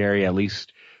beginning, Gary, at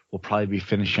least we'll probably be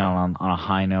finishing on a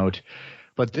high note.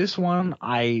 But this one,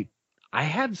 I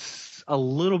had a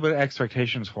little bit of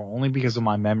expectations for, only because of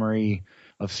my memory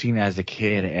of seeing it as a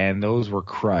kid, and those were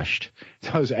crushed.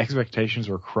 Those expectations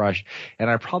were crushed, and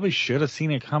I probably should have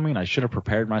seen it coming. I should have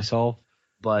prepared myself,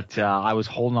 but I was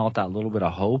holding out that little bit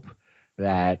of hope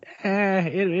that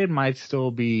it might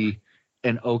still be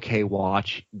an okay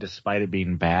watch despite it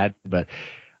being bad. But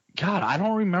God, I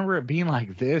don't remember it being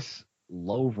like this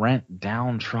low rent,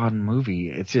 downtrodden movie.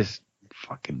 It's just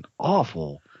fucking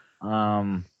awful.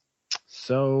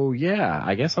 So yeah,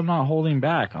 I guess I'm not holding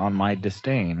back on my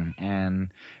disdain,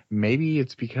 and maybe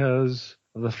it's because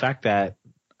of the fact that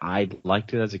I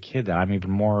liked it as a kid that I'm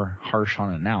even more harsh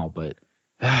on it now, but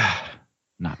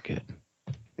not good.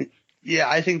 Yeah,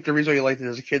 I think the reason why you liked it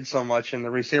as a kid so much, and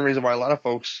the same reason why a lot of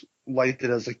folks liked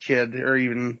it as a kid, or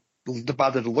even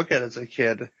bothered to look at it as a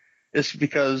kid, is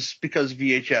because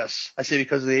VHS. I say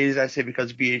because of the 80s, I say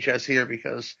because VHS here,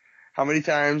 because how many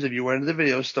times have you went to the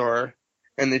video store,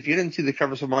 and if you didn't see the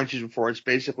covers for Munchies before, it's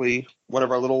basically one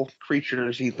of our little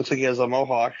creatures. He looks like he has a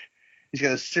mohawk. He's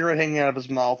got a cigarette hanging out of his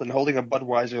mouth and holding a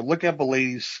Budweiser, looking up a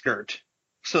lady's skirt.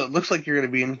 So it looks like you're going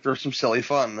to be in for some silly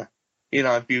fun. You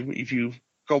know, if you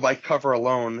go by cover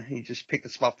alone, you just pick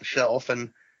this off the shelf.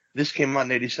 And this came out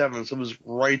in '87, so it was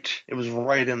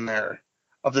right in there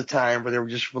of the time where they were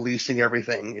just releasing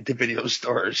everything into video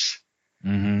stores.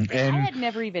 Mm-hmm. And I had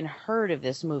never even heard of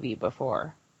this movie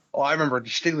before. Oh, I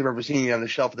distinctly remember seeing it on the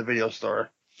shelf at the video store.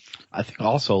 I think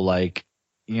also, like,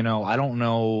 you know, I don't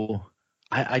know,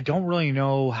 I don't really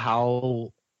know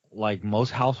how, like,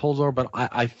 most households are, but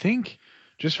I think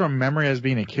just from memory as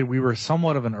being a kid, we were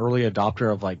somewhat of an early adopter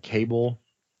of, like, cable,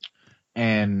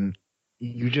 and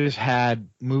you just had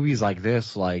movies like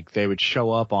this, like, they would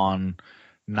show up on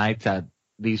nights that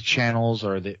these channels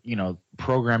or the, you know,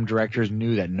 program directors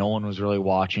knew that no one was really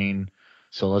watching.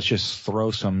 So let's just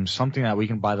throw something that we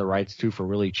can buy the rights to for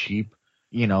really cheap.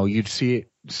 You know, you'd see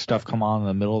stuff come on in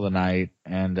the middle of the night,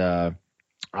 and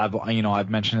I've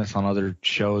mentioned this on other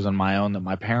shows on my own that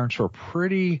my parents were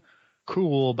pretty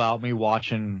cool about me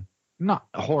watching not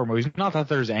horror movies. Not that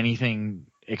there's anything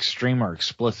extreme or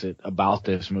explicit about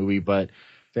this movie, but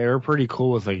they were pretty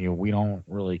cool with, like, you know, we don't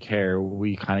really care.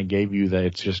 We kind of gave you that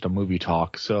it's just a movie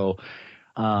talk. So,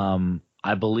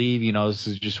 I believe, you know, this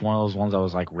is just one of those ones I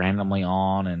was, like, randomly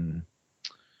on, and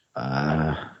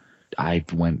I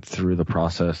went through the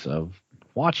process of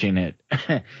watching it.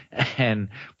 And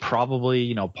probably,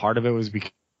 you know, part of it was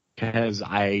because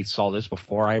I saw this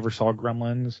before I ever saw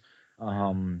Gremlins.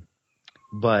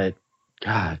 But,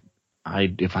 God,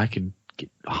 if I could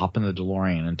hop in the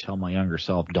DeLorean and tell my younger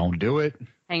self, don't do it.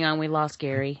 Hang on, we lost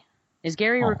Gary. Is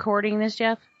Gary recording this,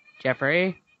 Jeff?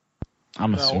 Jeffrey?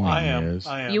 I'm assuming I he am. is.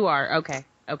 I am. You are? Okay.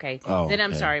 Oh, then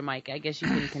I'm okay. sorry, Mike. I guess you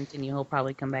can continue. He'll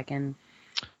probably come back in.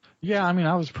 Yeah, I mean,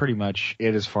 I was pretty much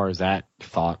it as far as that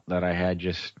thought that I had.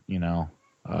 Just, you know,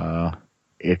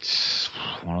 it's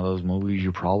one of those movies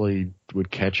you probably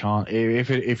would catch on.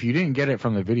 If you didn't get it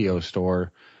from the video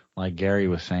store, like Gary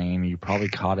was saying, you probably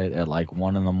caught it at like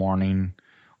 1 a.m.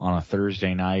 on a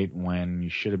Thursday night when you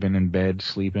should have been in bed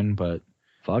sleeping. But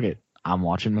fuck it, I'm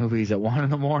watching movies at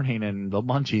 1 a.m. and the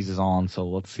Munchies is on, so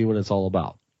let's see what it's all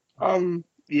about.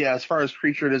 Yeah, as far as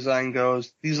creature design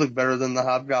goes, these look better than the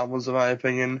Hobgoblins, in my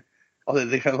opinion. Although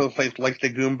they kind of look like the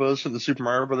Goombas from the Super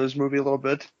Mario Brothers movie a little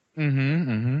bit.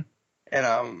 Mm-hmm. And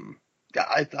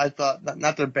I thought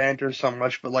not their banter so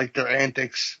much, but like their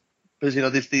antics, because, you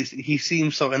know, he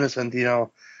seems so innocent. You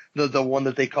know, the one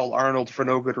that they call Arnold for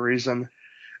no good reason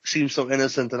seems so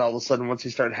innocent, and all of a sudden once he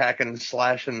started hacking and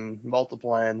slashing and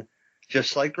multiplying,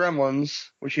 just like Gremlins,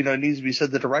 which, you know, needs to be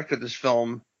said, the director of this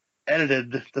film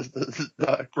edited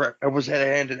was had a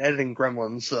hand in editing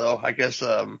Gremlins, so I guess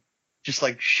just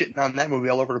like shitting on that movie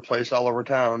all over the place, all over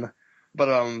town.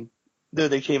 But there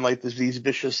they came like these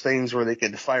vicious things where they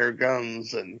could fire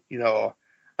guns, and, you know,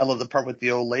 I love the part with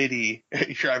the old lady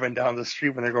driving down the street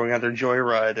when they're going on their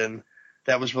joyride, and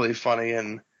that was really funny.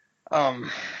 And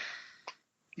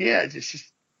yeah,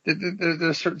 just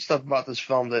there's certain stuff about this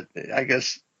film that I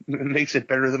guess makes it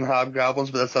better than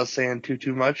Hobgoblins, but that's not saying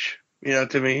too much. You know,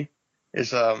 to me,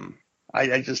 is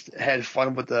I just had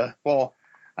fun with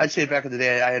I'd say back in the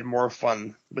day I had more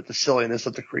fun with the silliness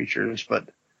of the creatures, but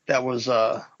that was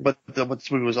what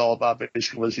this movie was all about.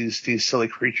 Basically, was these silly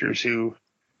creatures who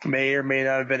may or may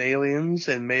not have been aliens,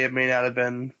 and may not have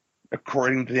been,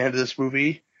 according to the end of this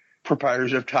movie,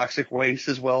 proprietors of toxic waste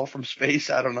as well from space.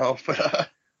 I don't know, but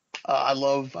I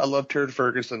love Turd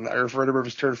Ferguson. I refer to him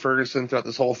as Turd Ferguson throughout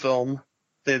this whole film.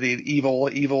 The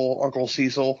evil Uncle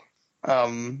Cecil,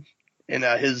 and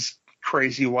his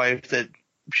crazy wife that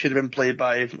should have been played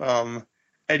by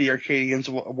Eddie Arcadian's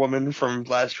woman from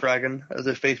Last Dragon. Is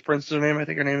it Faith Prince's name? I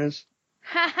think her name is.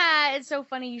 Haha, it's so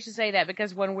funny you should say that,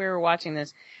 because when we were watching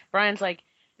this, Brian's like,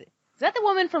 "Is that the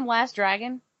woman from Last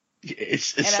Dragon?"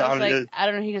 It and sounded. I was like, I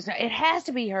don't know. He goes, "It has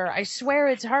to be her. I swear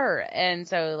it's her." And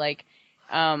so like,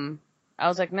 I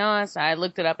was like, "No, it's not." I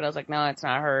looked it up and I was like, "No, it's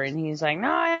not her." And he's like,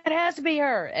 "No, it has to be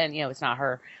her." And it's not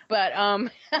her. But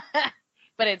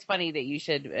but it's funny that you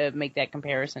should make that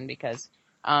comparison, because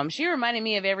she reminded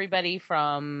me of everybody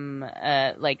from all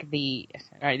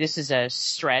right, this is a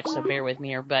stretch, so bear with me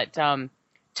here, but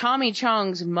Tommy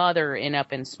Chong's mother in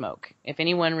Up in Smoke. If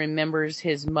anyone remembers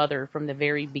his mother from the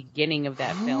very beginning of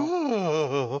that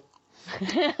film.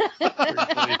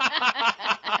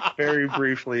 Very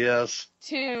briefly, yes.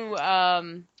 To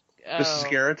Mrs.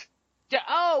 Garrett.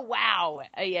 Oh wow!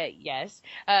 Yeah, yes.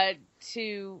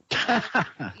 To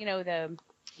the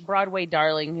Broadway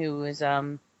darling who was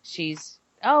she's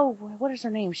what is her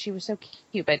name? She was so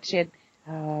cute, but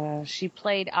she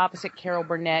played opposite Carol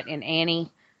Burnett in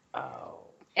Annie. Oh,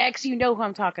 you know who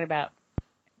I'm talking about.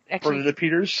 Bernadette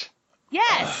Peters.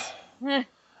 Yes.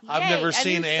 I've never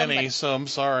seen Annie, so I'm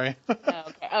sorry.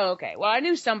 Okay. Well, I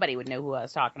knew somebody would know who I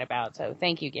was talking about, so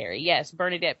thank you, Gary. Yes,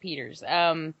 Bernadette Peters.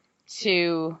 I don't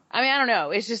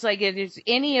know. It's just like, if there's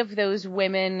any of those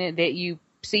women that you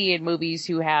see in movies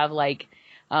who have like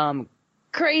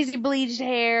crazy bleached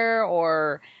hair,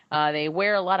 or they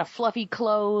wear a lot of fluffy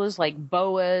clothes like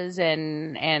boas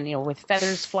and with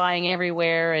feathers flying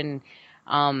everywhere, and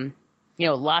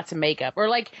lots of makeup, or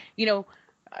like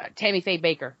Tammy Faye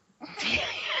Baker.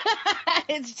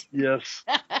 Yes.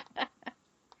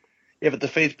 Yeah, but the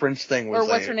Faith Prince thing was. Or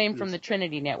what's her name from the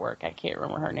Trinity Network? I can't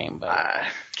remember her name, but.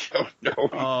 I don't know.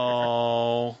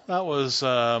 Oh, that was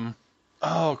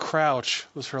Crouch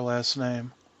was her last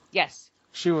name. Yes.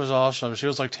 She was awesome. She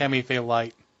was like Tammy Faye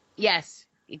Light. Yes,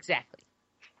 exactly.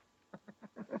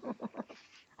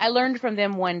 I learned from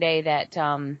them one day that,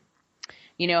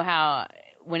 how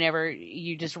whenever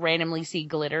you just randomly see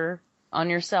glitter on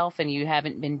yourself and you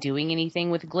haven't been doing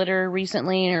anything with glitter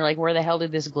recently, and you're like, where the hell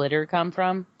did this glitter come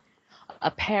from?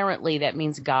 Apparently that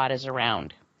means God is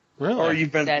around. Really? Or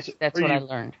you've been. That's what I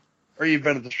learned. Or you've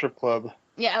been at the strip club.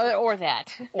 Yeah, or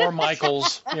that. Or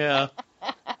Michael's. Yeah.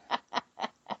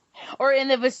 Or in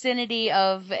the vicinity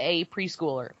of a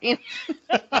preschooler.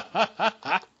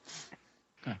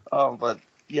 But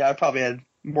yeah, I probably had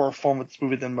more fun with this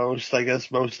movie than most. I guess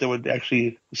most that would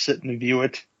actually sit and view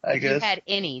it. If you had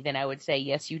any, then I would say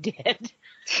yes, you did.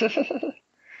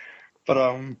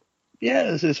 But yeah,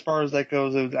 as far as that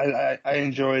goes, I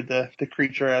enjoyed the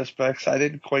creature aspects. I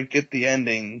didn't quite get the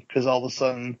ending, because all of a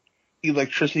sudden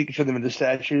electricity could turn them into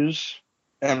statues,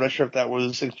 and I'm not sure if that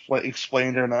was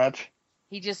explained or not.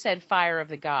 He just said fire of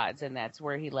the gods, and that's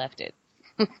where he left it.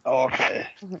 Oh, okay.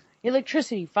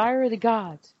 Electricity, fire of the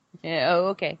gods. Yeah, oh,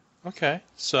 okay. Okay,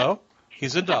 so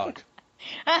he's a dog.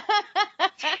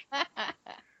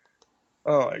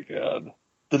 Oh my god.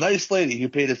 The nice lady who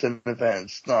paid us in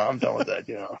advance. No, I'm done with that,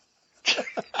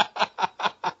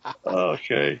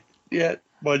 Okay. Yeah,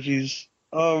 budgies.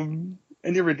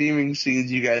 Any redeeming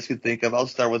scenes you guys could think of? I'll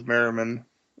start with Merriman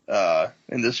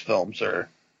in this film, sir.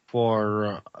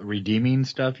 For redeeming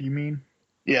stuff, you mean?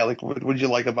 Yeah, like what would you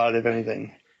like about it, if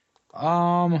anything?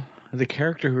 The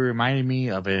character who reminded me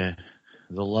of the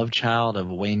love child of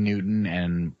Wayne Newton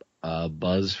and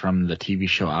Buzz from the TV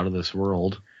show Out of This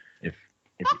World.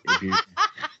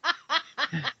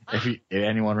 If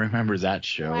anyone remembers that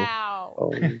show. Wow.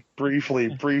 Oh,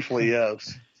 briefly,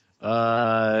 yes.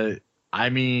 I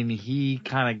mean, he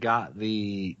kind of got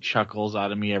the chuckles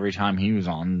out of me every time he was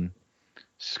on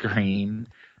screen.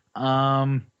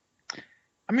 I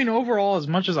mean, overall, as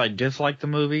much as I disliked the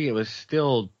movie, it was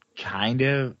still kind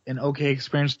of an okay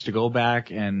experience to go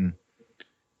back and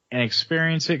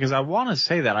experience it, because I want to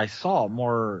say that I saw it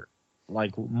more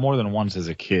than once as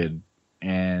a kid,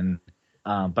 and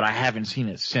but I haven't seen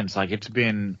it since. Like, it's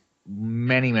been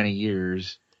many, many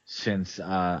years since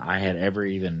I had ever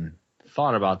even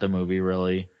thought about the movie,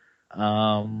 really.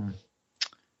 I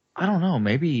don't know,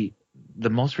 maybe the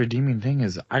most redeeming thing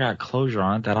is I got closure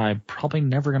on it that I'm probably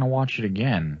never going to watch it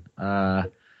again.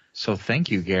 So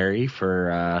thank you, Gary,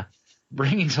 for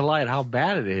bringing to light how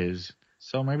bad it is.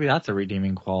 So maybe that's a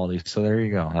redeeming quality. So there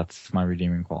you go. That's my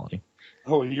redeeming quality.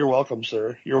 Oh, you're welcome,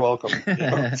 sir. You're welcome.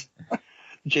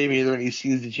 Jamie, are there any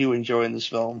scenes that you enjoy in this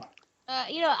film?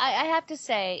 I have to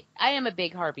say, I am a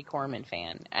big Harvey Korman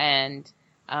fan, and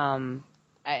I mean,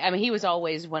 he was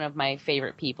always one of my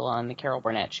favorite people on the Carol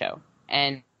Burnett show,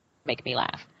 and make me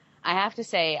laugh. I have to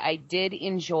say, I did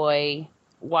enjoy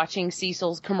watching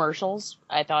Cecil's commercials.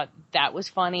 I thought that was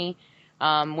funny.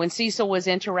 When Cecil was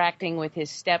interacting with his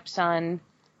stepson,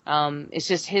 it's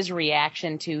just his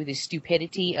reaction to the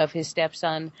stupidity of his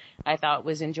stepson, I thought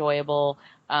was enjoyable.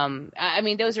 I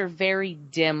mean, those are very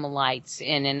dim lights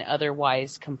in an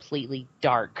otherwise completely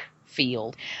dark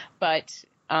field. But,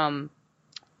 I'd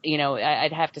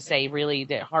have to say really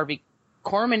that Harvey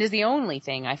Korman is the only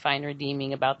thing I find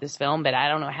redeeming about this film, but I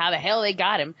don't know how the hell they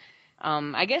got him.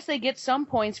 I guess they get some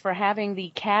points for having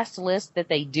the cast list that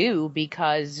they do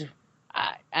because,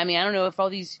 I don't know if all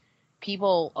these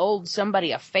people owed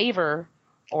somebody a favor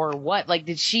or what. Like,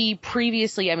 did she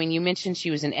previously, you mentioned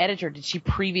she was an editor. Did she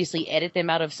previously edit them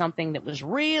out of something that was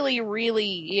really,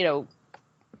 really,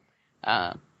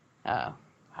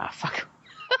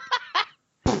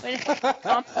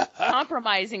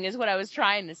 compromising is what I was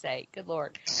trying to say. Good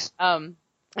Lord. And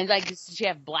like, did she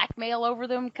have blackmail over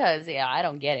them? Cause I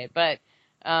don't get it. But,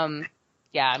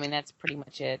 that's pretty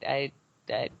much it.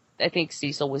 I think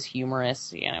Cecil was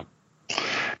humorous,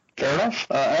 Fair enough.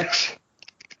 X?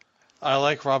 I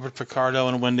like Robert Picardo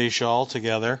and Wendy Schaal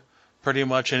together. Pretty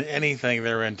much in anything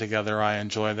they're in together, I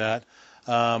enjoy that.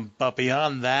 But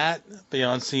beyond that,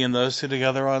 beyond seeing those two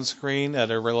together on screen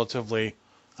at a relatively,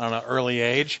 early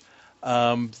age,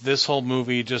 this whole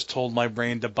movie just told my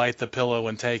brain to bite the pillow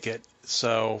and take it.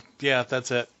 So, yeah,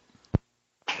 that's it.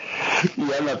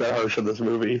 Yeah, I'm not that harsh on this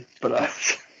movie, but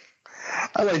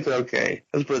I liked it okay.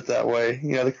 Let's put it that way.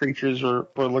 The creatures were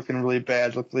looking really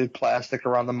bad, looked really plastic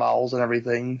around the mouths and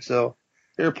everything. So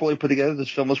they were fully put together. This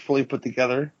film was fully put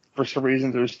together. For some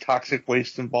reason, there's toxic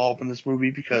waste involved in this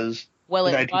movie because... Well,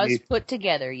 it was put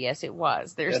together. Yes, it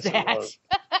was. There's that.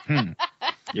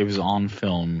 It was on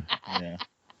film. Yeah.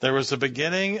 There was a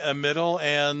beginning, a middle,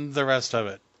 and the rest of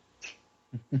it.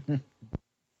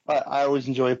 I always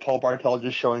enjoy Paul Bartel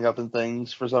just showing up in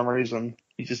things for some reason.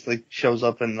 He just shows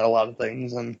up in a lot of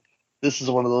things, and this is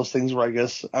one of those things where I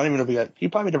guess I don't even know if he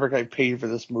probably never got paid for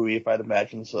this movie, if I'd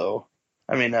imagine so.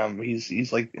 He's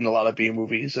in a lot of B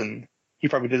movies, and he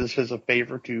probably did this as a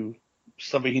favor to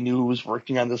somebody he knew who was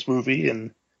working on this movie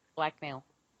and blackmail.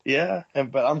 Yeah,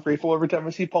 but I'm grateful every time I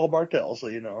see Paul Bartel, so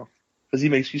because he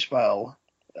makes you smile.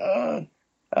 What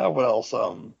else?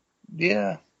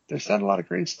 There's not a lot of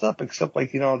great stuff except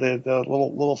the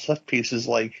little set pieces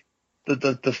like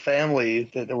the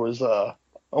family that there was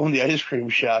owned the ice cream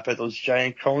shop had those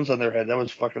giant cones on their head. That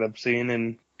was fucking obscene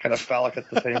and kind of phallic at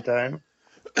the same time.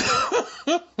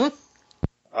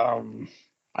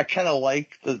 I kind of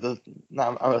like I'm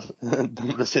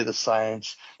going to say the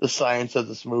science of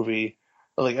this movie.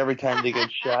 Like every time they get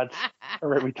shot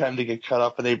or every time they get cut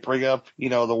up and they bring up,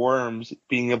 the worms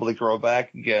being able to grow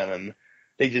back again, and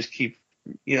they just keep,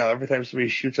 every time somebody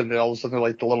shoots them, they all of a sudden they're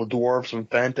like the little dwarfs from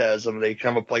Phantasm. They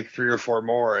come up like 3 or 4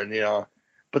 more, and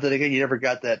but then again, you never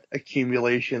got that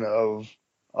accumulation of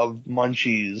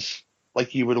munchies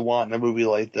like you would want in a movie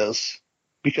like this,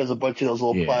 because a bunch of those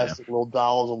little plastic little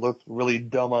dolls will look really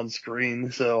dumb on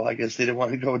screen. So I guess they didn't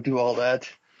want to go do all that.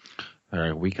 All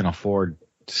right, we can afford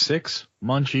 6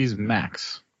 munchies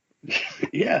max.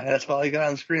 Yeah, that's all I got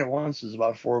on screen at once is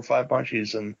about 4 or 5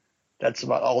 munchies, and that's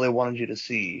about all they wanted you to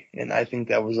see. And I think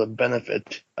that was a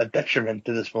detriment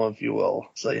to this film, if you will.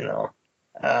 So,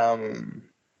 I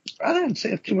didn't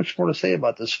have too much more to say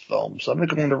about this film, so I'm going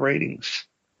to go into ratings.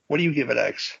 What do you give it,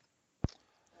 X?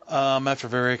 After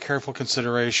very careful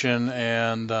consideration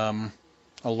and a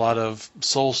lot of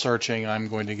soul searching, I'm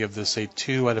going to give this a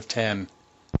 2 out of 10.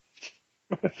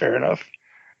 Fair enough.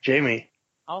 Jamie?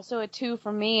 Also a 2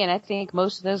 from me, and I think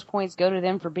most of those points go to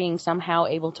them for being somehow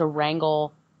able to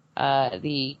wrangle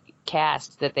the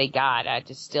cast that they got.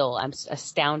 I'm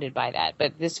astounded by that.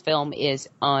 But this film is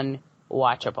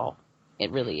unwatchable. It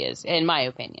really is, in my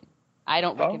opinion. I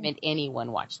don't recommend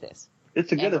anyone watch this.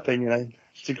 It's a good opinion.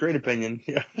 It's a great opinion.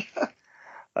 Yeah.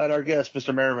 And our guest,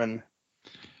 Mr. Merriman.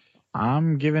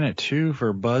 I'm giving it 2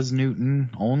 for Buzz Newton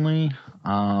only.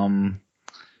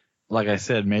 Like I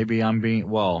said, maybe I'm being,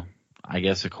 I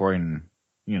guess according,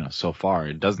 so far,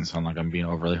 it doesn't sound like I'm being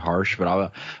overly harsh,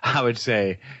 but I would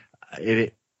say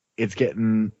it's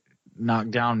getting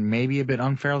knocked down maybe a bit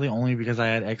unfairly, only because I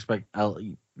had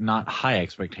not high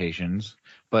expectations,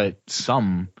 but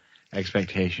some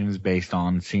expectations based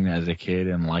on seeing it as a kid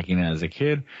and liking it as a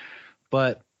kid.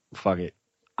 But fuck it,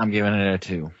 I'm giving it a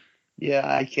 2. Yeah,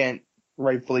 I can't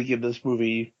rightfully give this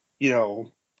movie,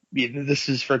 this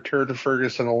is for Turd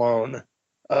Ferguson alone,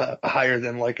 higher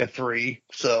than like a 3.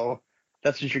 So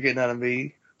that's what you're getting out of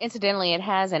me. Incidentally, it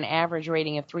has an average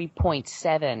rating of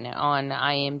 3.7 on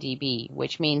IMDb,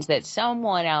 which means that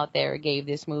someone out there gave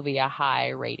this movie a high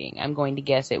rating. I'm going to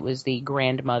guess it was the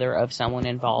grandmother of someone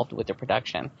involved with the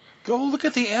production. Go look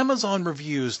at the Amazon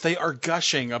reviews. They are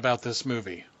gushing about this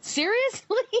movie.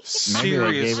 Seriously?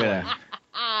 Seriously.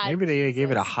 Maybe they gave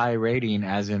it a high rating,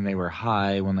 as in they were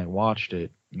high when they watched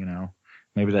it,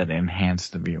 Maybe that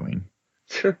enhanced the viewing.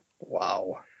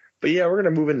 Wow. But yeah, we're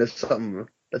going to move into something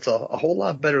that's a whole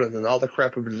lot better than all the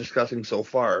crap we've been discussing so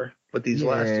far with these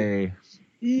last two.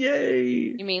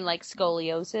 Yay! You mean like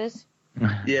scoliosis?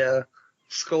 Yeah.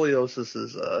 Scoliosis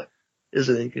is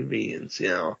an inconvenience,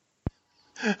 And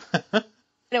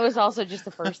it was also just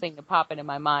the first thing to pop into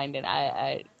my mind, and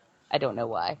I don't know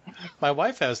why. My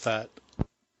wife has that.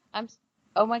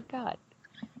 Oh my God.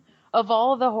 Of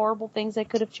all the horrible things I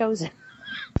could have chosen.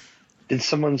 Did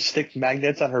someone stick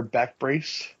magnets on her back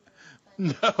brace?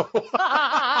 No.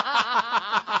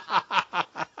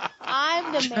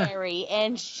 I'm the Mary,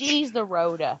 and she's the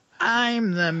Rhoda.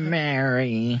 I'm the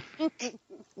Mary.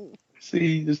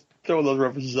 See, just throwing those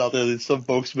references out there that some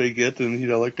folks may get, and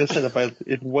like I said,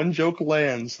 if one joke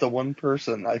lands to one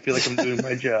person, I feel like I'm doing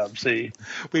my job. See,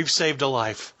 we've saved a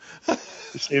life.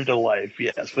 We saved a life,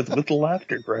 yes, with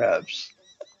laughter, perhaps.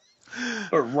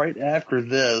 But right after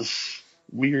this,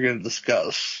 we are going to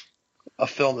discuss a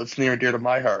film that's near and dear to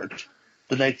my heart.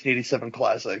 The 1987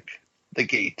 classic, The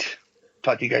Gate.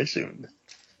 Talk to you guys soon.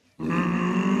 My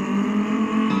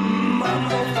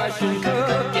old-fashioned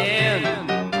cooking,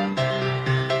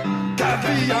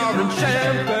 caviar and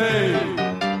champagne,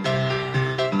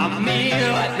 a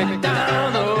meal at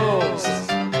McDonald's.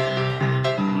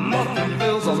 Nothing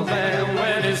fills a man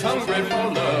when he's hungry for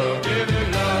love. Give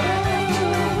him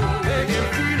love, make him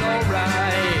feel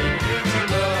alright. Give him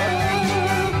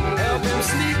love, help him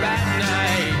sleep at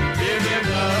night. Give him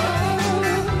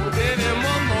love, give him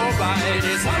one more bite.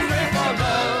 He's hungry for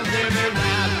love. Give him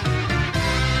that.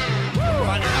 Woo,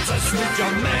 and that's a sweet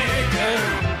Jamaican.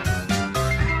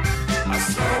 A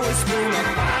slow spoon of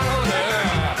powder.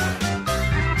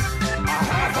 A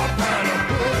half a pound of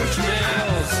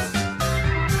Bushnells.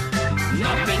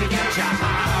 Nothing gets you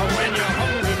high when you're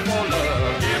hungry for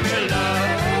love. Give me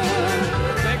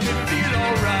love, make me feel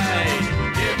alright.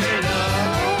 Give me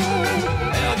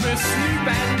love, help me sleep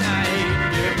at night.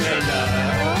 Give me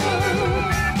love,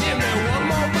 give me one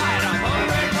more bite. I'm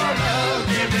hungry for love.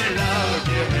 Give me love,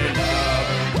 give me love.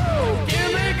 Woo!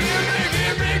 Give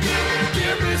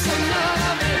me some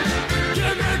loving.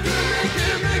 Give me some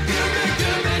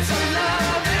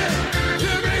loving.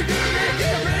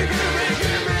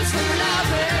 Give me some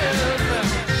loving.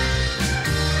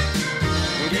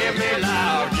 Give me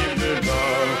love, give me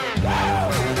love.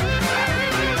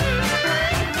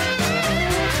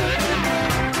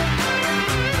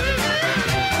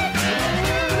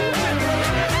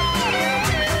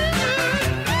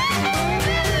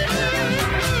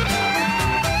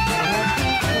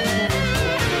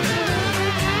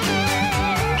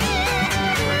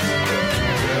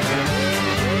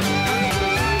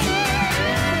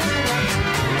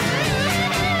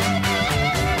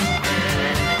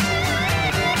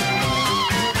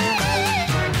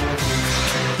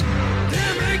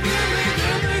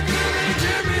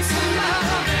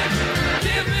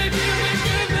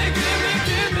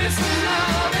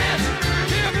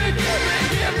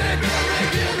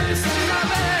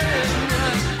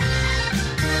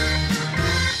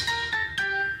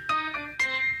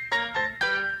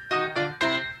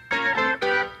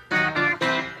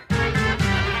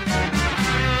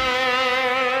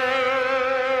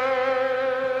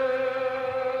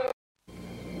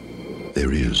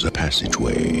 There is a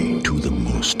passageway to the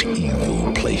most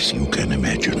evil place you can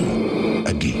imagine.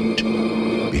 A gate,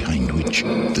 behind which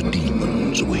the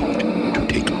demons wait to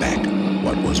take back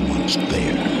what was once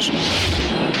theirs.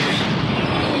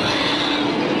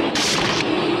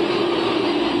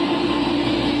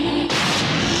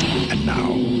 And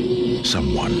now,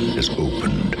 someone has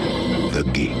opened the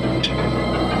gate.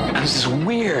 And there's this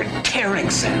weird tearing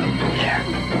sound in there.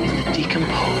 It's the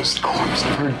decomposed corpse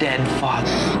of her dead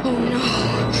father. Oh no.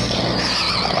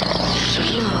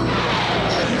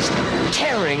 He's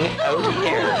tearing out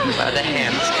hair by the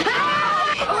hands.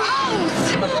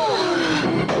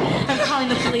 I'm calling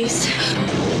the police.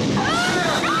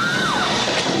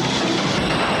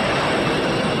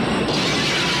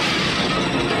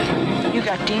 You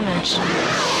got demons.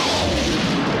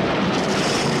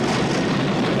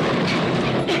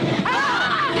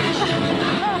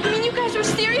 You mean you guys were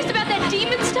serious about that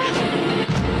demon stuff?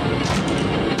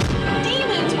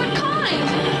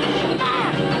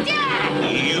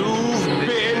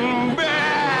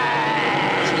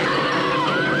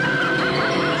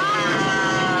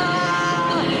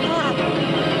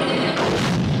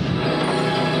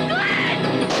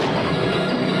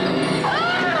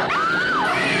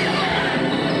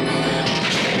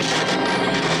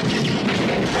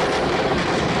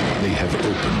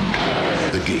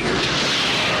 the gate.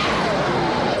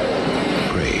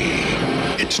 Pray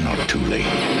it's not too late.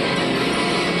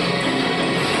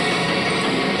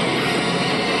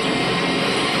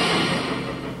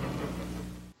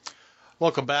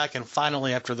 Welcome back, and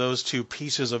finally, after those two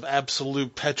pieces of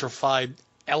absolute petrified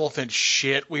elephant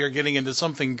shit, we are getting into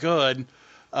something good,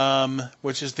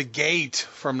 which is The Gate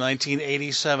from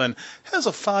 1987. It has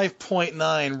a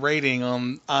 5.9 rating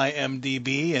on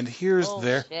IMDb, and here's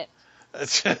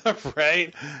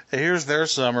right? Here's their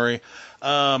summary.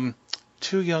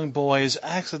 Two young boys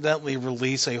accidentally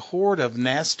release a horde of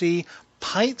nasty,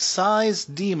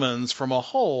 pint-sized demons from a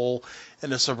hole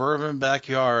in a suburban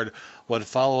backyard. What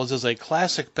follows is a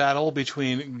classic battle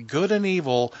between good and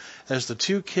evil as the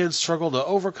two kids struggle to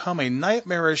overcome a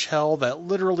nightmarish hell that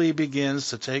literally begins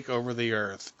to take over the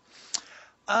earth.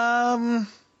 I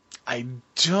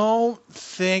don't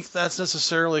think that's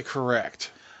necessarily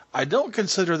correct. I don't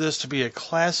consider this to be a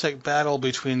classic battle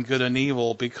between good and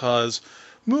evil because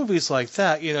movies like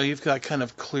that, you know, you've got kind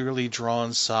of clearly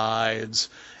drawn sides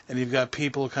and you've got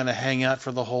people who kind of hang out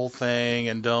for the whole thing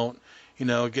and don't, you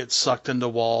know, get sucked into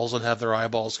walls and have their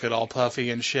eyeballs get all puffy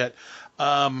and shit.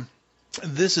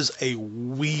 This is a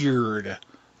weird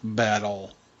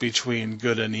battle between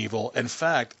good and evil. In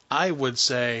fact, I would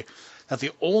say that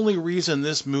the only reason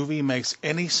this movie makes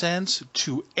any sense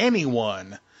to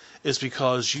anyone is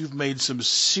because you've made some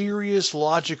serious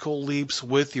logical leaps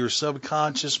with your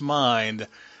subconscious mind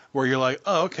where you're like,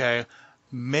 oh, okay,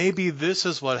 maybe this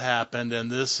is what happened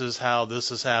and this is how this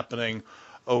is happening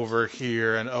over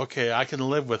here, and okay, I can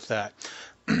live with that.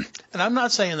 And I'm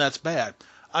not saying that's bad.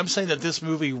 I'm saying that this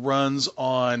movie runs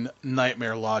on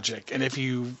nightmare logic. And if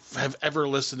you have ever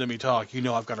listened to me talk, you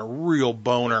know I've got a real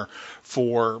boner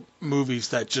for movies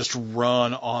that just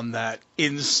run on that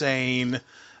insane,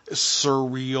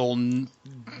 surreal,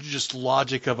 just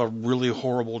logic of a really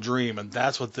horrible dream. And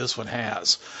that's what this one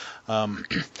has.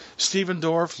 Stephen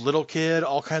Dorff, little kid,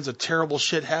 all kinds of terrible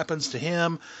shit happens to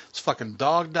him. His fucking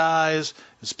dog dies.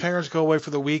 His parents go away for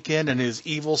the weekend, and his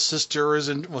evil sister is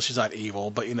in. Well, she's not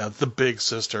evil, but you know, the big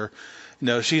sister. You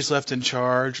know, she's left in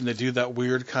charge, and they do that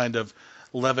weird kind of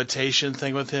levitation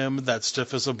thing with him. That's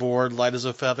stiff as a board, light as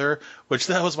a feather. Which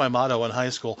that was my motto in high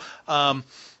school.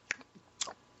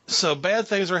 So bad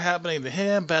things are happening to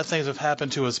him. Bad things have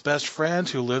happened to his best friend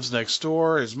who lives next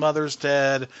door. His mother's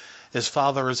dead. His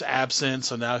father is absent,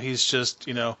 so now he's just,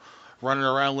 you know, running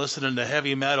around listening to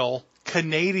heavy metal,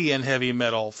 Canadian heavy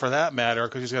metal, for that matter,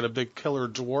 because he's got a big Killer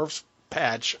Dwarfs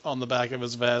patch on the back of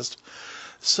his vest.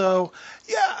 So,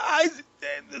 yeah,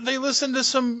 they listen to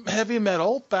some heavy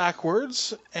metal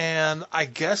backwards, and I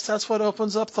guess that's what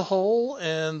opens up the hole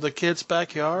in the kid's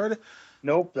backyard.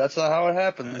 Nope, that's not how it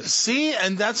happens. See,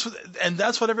 and that's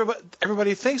what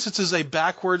everybody thinks. This is a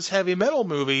backwards heavy metal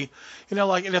movie, you know.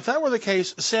 Like, and if that were the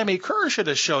case, Sammy Kerr should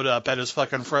have showed up at his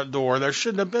fucking front door. There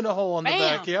shouldn't have been a hole in the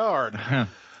backyard.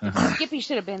 Skippy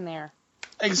should have been there.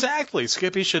 Exactly,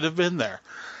 Skippy should have been there.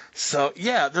 So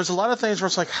yeah, there's a lot of things where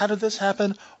it's like, how did this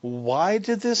happen? Why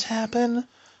did this happen?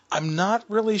 I'm not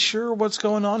really sure what's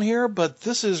going on here, but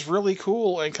this is really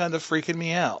cool and kind of freaking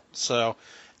me out. So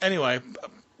anyway.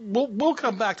 We'll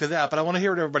come back to that, but I want to hear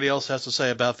what everybody else has to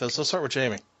say about this. Let's start with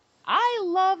Jamie. I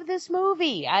love this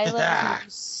movie. I love this movie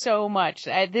so much.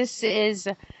 This is,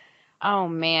 oh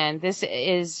man,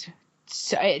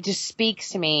 it just speaks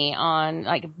to me on,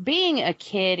 like, being a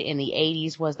kid in the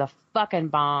 80s was the fucking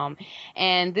bomb.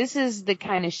 And this is the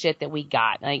kind of shit that we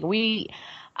got. Like,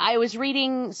 I was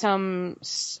reading some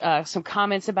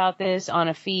comments about this on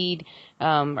a feed,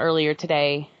 earlier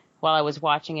today while I was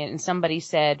watching it, and somebody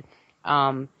said,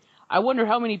 I wonder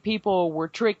how many people were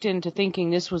tricked into thinking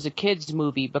this was a kid's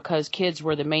movie because kids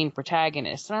were the main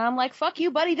protagonists. And I'm like, fuck you,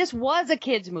 buddy. This was a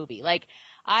kid's movie. Like,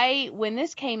 when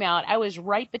this came out, I was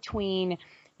right between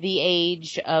the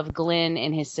age of Glenn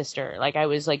and his sister. Like, I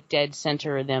was like dead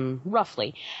center of them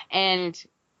roughly. And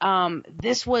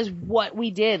this was what we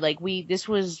did. Like,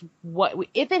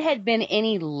 if it had been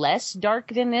any less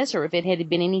dark than this, or if it had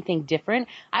been anything different,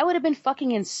 I would have been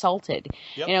fucking insulted.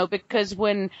 Yep. You know, because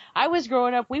when I was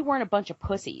growing up, we weren't a bunch of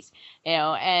pussies, you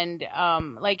know, and,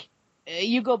 like,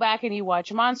 you go back and you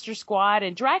watch Monster Squad,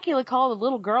 and Dracula called a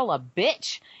little girl a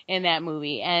bitch in that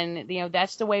movie. And, you know,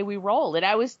 that's the way we rolled. And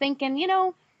I was thinking, you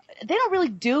know, they don't really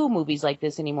do movies like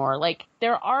this anymore. Like,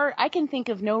 I can think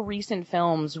of no recent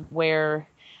films where,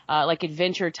 like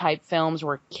adventure type films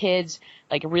where kids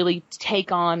like really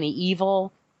take on the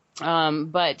evil.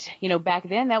 But you know, back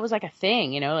then that was like a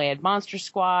thing, you know, they had Monster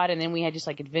Squad, and then we had just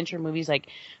like adventure movies like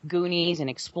Goonies and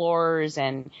Explorers,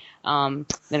 and then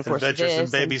of course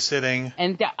Adventures in Babysitting.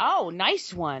 And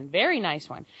nice one. Very nice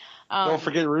one. Don't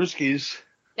forget Rooskies.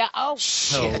 Yeah. Oh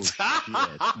shit.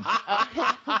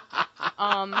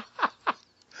 Oh,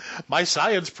 My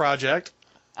science project.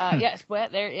 Yes,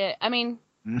 but there. I mean,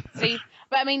 see,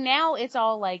 but I mean now it's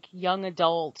all like young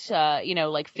adult,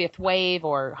 like Fifth Wave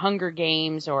or Hunger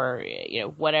Games or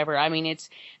whatever. I mean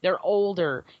they're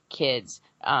older kids,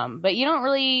 but you don't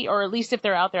really, or at least if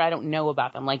they're out there, I don't know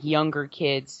about them, like younger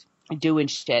kids doing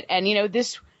shit. And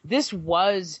this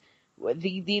was.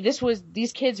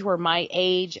 These kids were my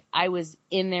age. I was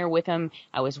in there with them.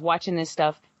 I was watching this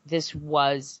stuff. This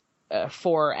was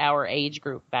for our age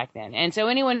group back then. And so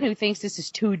anyone who thinks this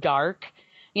is too dark,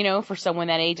 for someone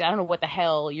that age, I don't know what the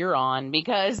hell you're on,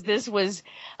 because this was,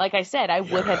 like I said, I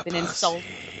would have been insulted.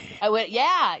 Like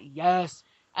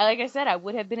I said, I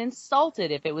would have been insulted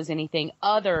if it was anything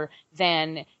other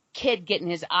than kid getting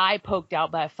his eye poked out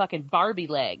by a fucking Barbie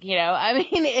leg. I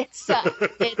mean, it's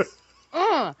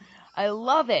I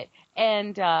love it.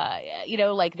 And,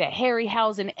 like the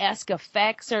Harryhausen-esque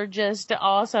effects are just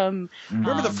awesome.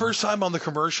 Remember the first time on the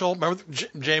commercial? Remember,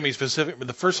 Jamie specifically,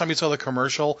 the first time you saw the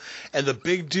commercial and the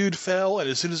big dude fell, and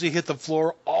as soon as he hit the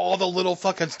floor, all the little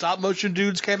fucking stop-motion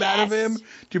dudes came out of him? Do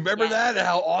you remember that and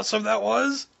how awesome that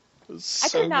was? It was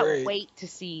so I could not great. wait to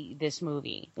see this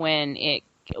movie when it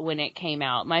came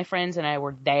out. My friends and I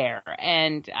were there,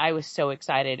 and I was so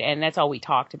excited, and that's all we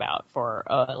talked about for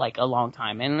a long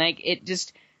time. And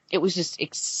it was just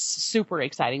super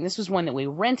exciting. This was one that we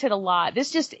rented a lot.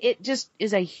 It just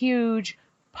is a huge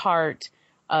part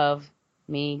of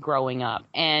me growing up.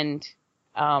 And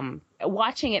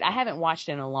watching it, I haven't watched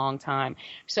it in a long time.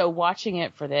 So watching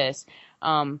it for this,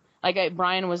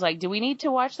 Brian was like, "Do we need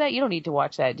to watch that? You don't need to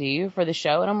watch that, do you, for the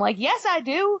show?" And I'm like, "Yes, I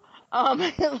do."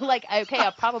 Okay,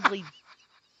 I probably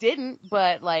didn't,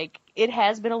 but it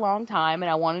has been a long time, and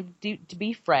I wanted to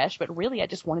be fresh, but really I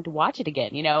just wanted to watch it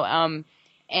again,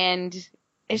 and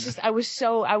it's just, I was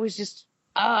so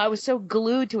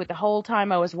glued to it the whole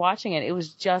time I was watching it. It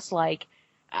was just like,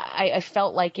 I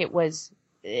felt like it was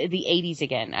the 80s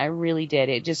again. I really did.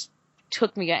 It just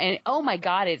took me, and oh my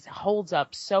God, it holds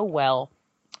up so well.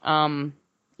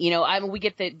 We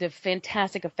get the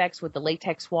fantastic effects with the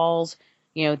latex walls,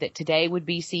 that today would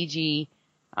be CG,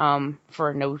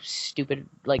 for no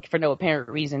apparent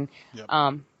reason.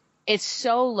 Yep. It's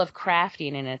so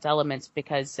Lovecraftian in its elements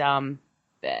because,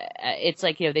 it's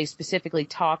like, they specifically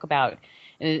talk about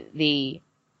the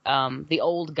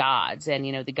old gods and,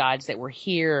 the gods that were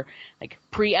here,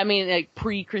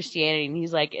 pre-Christianity. And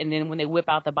he's like, and then when they whip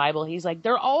out the Bible, he's like,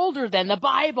 they're older than the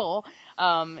Bible.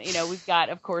 We've got,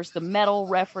 of course, the metal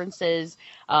references,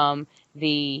 in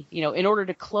order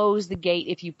to close the gate,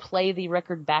 if you play the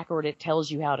record backward, it tells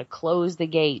you how to close the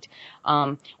gate,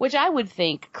 which I would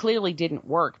think clearly didn't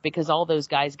work because all those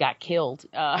guys got killed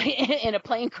in a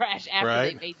plane crash after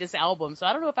they made this album. So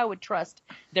I don't know if I would trust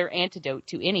their antidote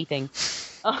to anything.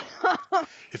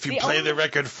 If you play the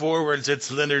record forwards,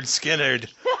 it's Leonard Skinner.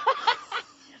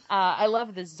 I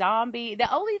love the zombie.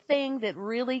 The only thing that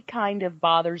really kind of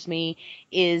bothers me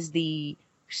is the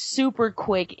super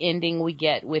quick ending we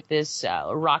get with this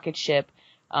rocket ship.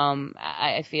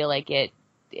 I feel like it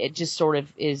just sort of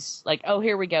is like, oh,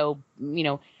 here we go,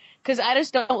 because I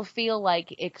just don't feel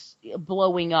like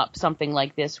blowing up something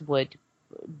like this would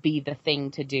be the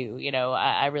thing to do.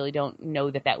 I really don't know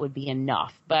that would be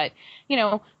enough, but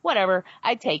whatever,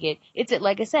 I'd take it.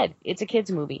 Like I said, it's a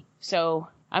kids movie, so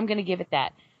I'm going to give it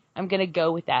that. I'm going to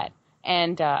go with that.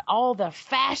 And all the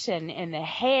fashion and the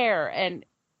hair, and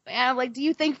I'm like, do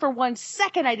you think for 1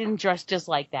 second I didn't dress just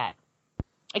like that?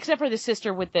 Except for the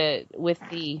sister with the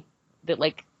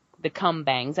cum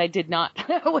bangs. I did not,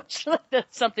 which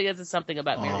that's something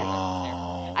about Mary.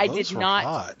 I did not.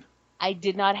 Hot. I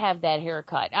did not have that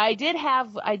haircut. I did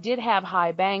have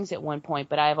high bangs at one point,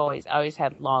 but I always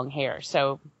had long hair,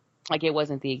 so it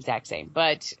wasn't the exact same.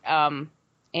 But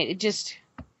it just.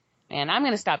 Man, I'm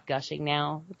going to stop gushing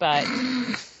now, but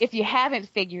if you haven't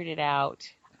figured it out,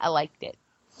 I liked it.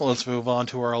 Well, let's move on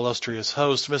to our illustrious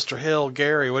host, Mr. Hill.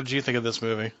 Gary, what did you think of this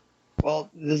movie? Well,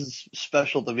 this is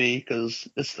special to me because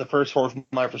it's the first horror film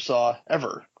I ever saw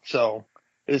ever. So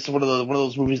it's one of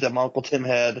those movies that my Uncle Tim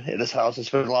had at his house. I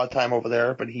spent a lot of time over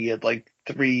there, but he had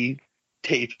 3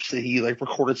 tapes that he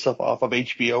recorded stuff off of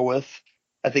HBO with.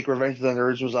 I think Revenge of the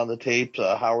Nerds was on the tapes.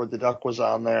 Howard the Duck was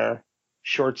on there.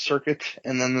 Short Circuit,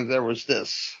 and then there was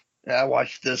this. And I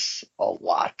watched this a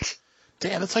lot.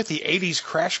 Damn, it's like the 80s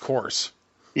Crash Course.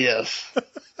 Yes.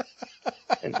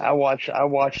 And I watch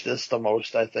this the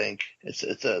most, I think.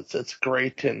 It's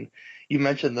great. And you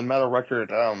mentioned the metal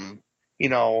record,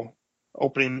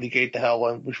 opening the gate to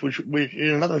hell, which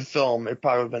in another film it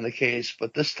probably would have been the case,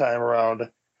 but this time around,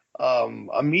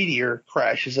 a meteor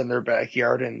crashes in their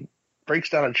backyard and breaks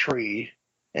down a tree,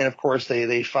 and of course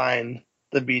they find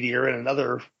the meteor and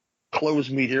another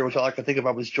closed meteor, which all I could think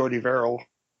about was Jordy Verrill,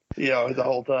 the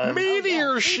whole time.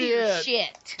 Meteor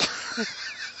shit.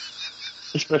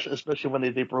 Especially when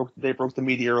they broke the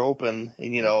meteor open,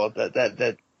 and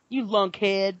that you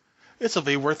lunkhead. This will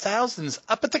be worth thousands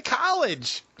up at the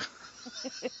college.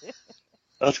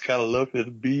 That's kind of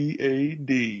looking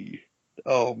BAD.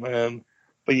 Oh man,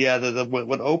 but yeah,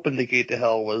 what opened the gate to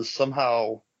hell was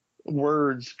somehow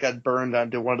words got burned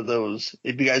onto one of those.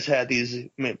 If you guys had these,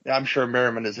 I'm sure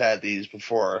Merriman has had these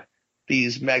before.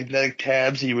 These magnetic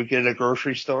tabs that you would get at a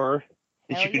grocery store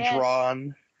that you could draw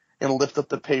on and lift up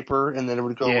the paper, and then it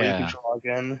would go away. You could draw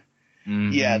again.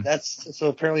 Mm-hmm. Yeah, so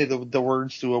apparently the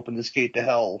words to open this gate to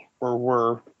hell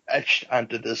were etched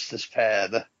onto this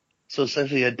pad. So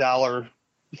essentially a $1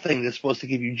 thing that's supposed to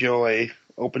give you joy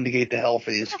opened the gate to hell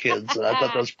for these kids. And I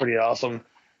thought that was pretty awesome.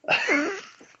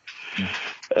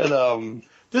 And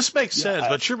this makes sense,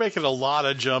 but you're making a lot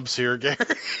of jumps here, Gary.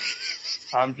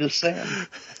 I'm just saying.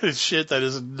 It's shit that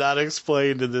is not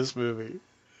explained in this movie.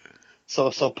 So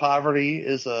poverty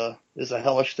is a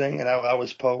hellish thing, and I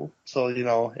was Poe, so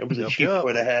it was a cheap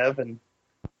toy to have, and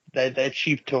that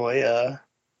cheap toy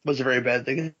was a very bad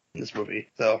thing in this movie.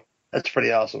 So that's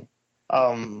pretty awesome.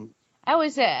 I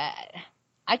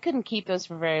couldn't keep those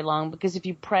for very long because if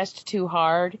you pressed too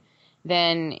hard,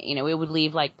 then it would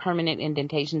leave like permanent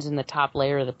indentations in the top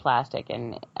layer of the plastic,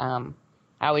 and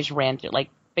I always ran through, like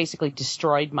basically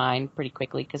destroyed mine pretty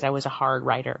quickly because I was a hard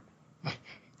writer.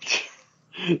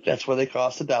 That's why they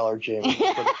cost $1, Jamie.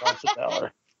 That's why they cost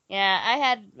 $1. Yeah, I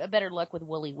had a better luck with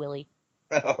Wooly Willy.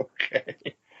 Okay.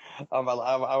 I'm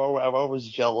always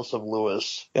jealous of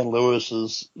Lewis and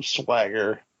Lewis's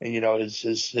swagger, and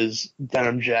his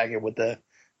denim jacket with the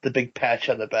big patch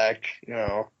on the back.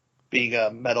 Being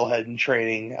a metalhead in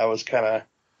training, I was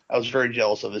very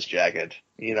jealous of his jacket.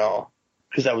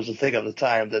 Because that was the thing at the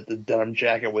time, that the denim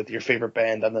jacket with your favorite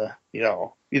band on the,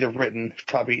 either written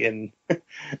probably in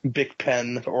Bic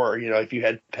pen or, if you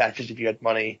had patches, if you had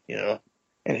money,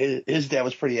 And his dad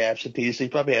was pretty absentee, so he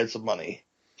probably had some money.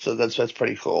 So that's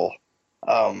pretty cool.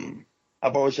 I've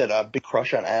always had a big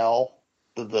crush on Al,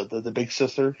 the big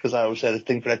sister, because I always had a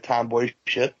thing for that tomboy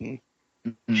shit, and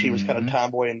she was kind of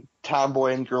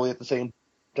tomboy and girly at the same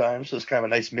time, so it's kind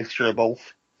of a nice mixture of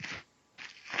both.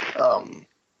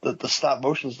 The stop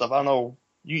motion stuff, I don't know.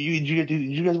 Did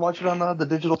you guys watch it on the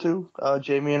digital too,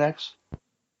 Jamie and X?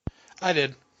 I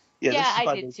did. Yeah,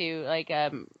 I did too. Like,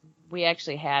 we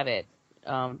actually have it,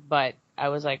 but I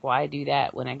was like, why do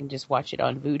that when I can just watch it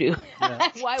on Vudu?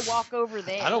 Yeah. Why walk over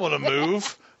there? I don't want to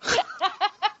move.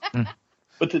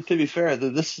 But to be fair,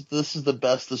 this is the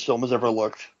best this film has ever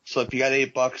looked. So if you got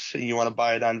 $8 and you want to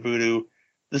buy it on Vudu,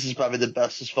 this is probably the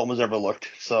best this film has ever looked.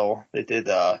 So they did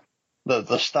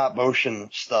the stop motion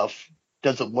stuff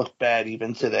doesn't look bad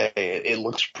even today. It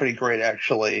looks pretty great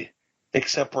actually,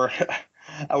 except for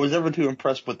I was never too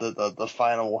impressed with the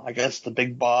final, I guess the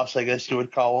big boss, I guess you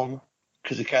would call him,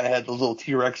 because he kind of had those little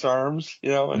T-Rex arms,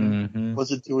 and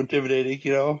wasn't too intimidating,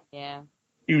 Yeah.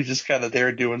 He was just kind of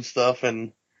there doing stuff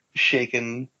and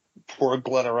shaking poor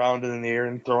Glenn around in the air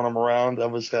and throwing him around.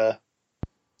 That was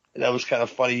kind of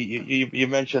funny. You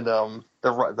mentioned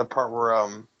the part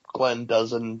where Glenn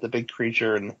does in the big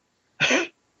creature, and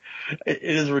it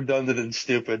is redundant and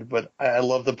stupid, but I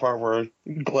love the part where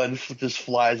Glenn just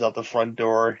flies out the front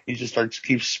door. He just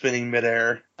keeps spinning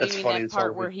midair. That's funny. funny. That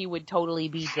part where he would totally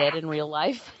be dead in real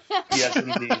life. Yes,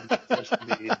 indeed. Yes,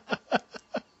 indeed.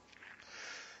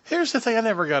 Here's the thing I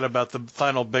never got about the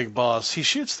final big boss. He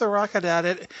shoots the rocket at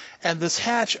it, and this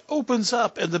hatch opens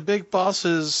up in the big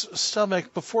boss's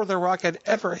stomach before the rocket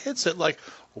ever hits it. Like,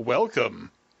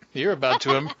 welcome. You're about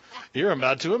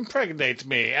to impregnate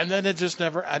me. And then I just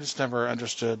never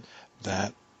understood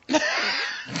that.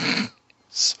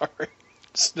 Sorry.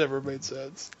 Just never made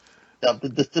sense.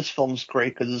 This film's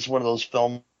great because it's one of those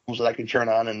films that I can turn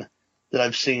on and that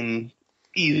I've seen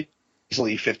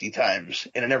easily 50 times,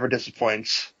 and it never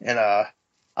disappoints. And I'm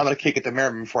going to kick it to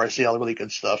Merriman before I see all the really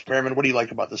good stuff. Merriman, what do you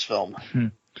like about this film?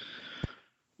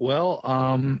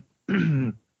 Well,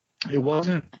 it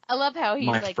wasn't. I love how he's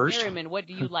like, Merriman, what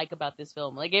do you like about this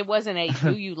film? Like, it wasn't a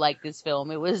do you like this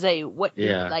film? It was a what do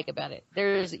you like about it?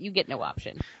 You get no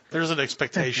option. There's an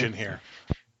expectation here.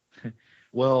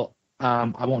 Well,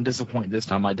 I won't disappoint this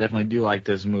time. I definitely do like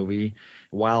this movie.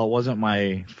 While it wasn't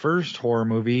my first horror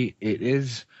movie, it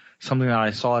is something that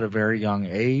I saw at a very young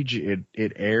age.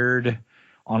 It aired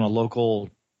on a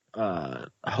local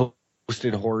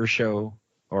hosted horror show,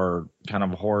 or kind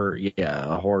of horror.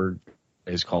 Yeah, a horror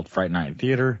is called Fright Night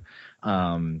Theater.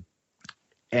 And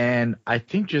I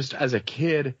think just as a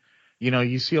kid, you know,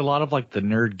 you see a lot of like the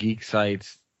nerd geek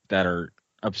sites that are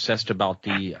obsessed about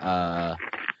what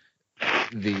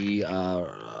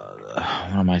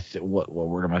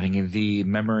word am I thinking? The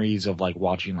memories of like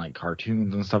watching like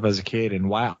cartoons and stuff as a kid, and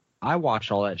why I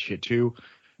watched all that shit too.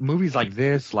 Movies like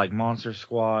this, like Monster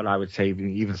Squad, I would say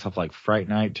even stuff like Fright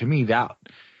Night. To me, that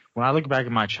when I look back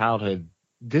at my childhood,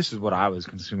 this is what I was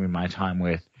consuming my time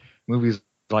with. Movies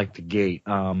like The Gate.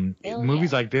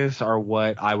 Movies like this are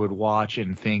what I would watch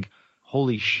and think,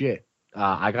 holy shit,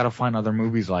 I gotta find other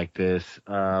movies like this.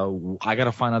 I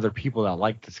gotta find other people that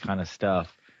like this kind of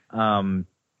stuff.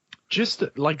 Just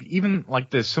like even like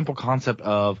the simple concept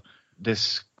of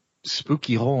this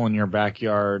spooky hole in your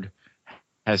backyard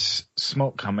has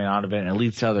smoke coming out of it and it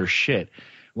leads to other shit.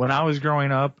 When I was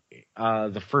growing up,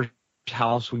 the first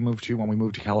house we moved to when we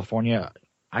moved to California,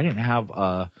 I didn't have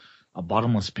a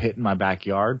bottomless pit in my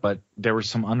backyard, but there were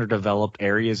some underdeveloped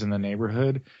areas in the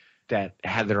neighborhood that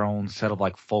had their own set of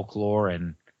like folklore,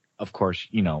 and of course,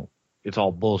 you know, it's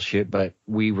all bullshit, but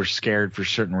we were scared for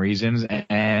certain reasons,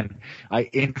 and I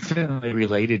instantly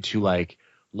related to like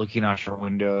looking out your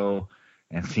window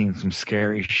and seeing some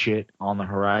scary shit on the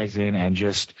horizon, and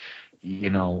just, you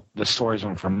know, the stories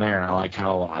went from there. I like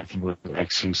how, I think what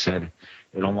XU said,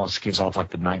 it almost gives off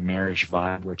like the nightmarish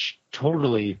vibe, which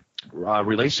totally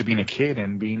relates to being a kid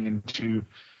and being into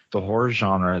the horror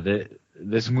genre. That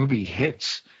this movie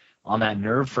hits on that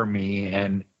nerve for me,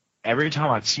 and every time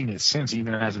I've seen it since,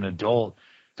 even as an adult,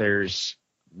 there's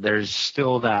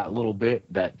still that little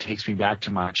bit that takes me back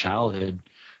to my childhood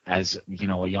as, you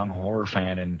know, a young horror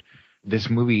fan. And this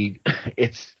movie,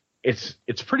 it's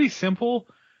pretty simple.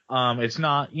 It's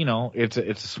not, you know, it's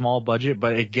a small budget,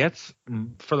 but it gets,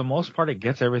 for the most part, it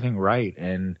gets everything right.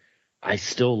 And I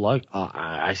still love it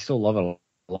a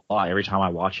lot every time I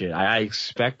watch it. I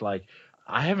expect, like,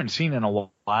 I haven't seen it in a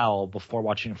while before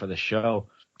watching it for the show,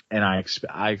 and I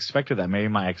expected that maybe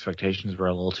my expectations were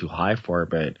a little too high for it,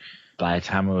 but by the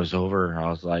time it was over, I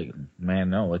was like, man,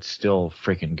 no, it's still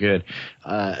freaking good.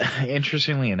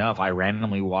 Interestingly enough, I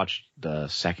randomly watched the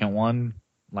second one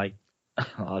like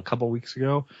a couple weeks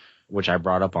ago, which I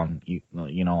brought up on, you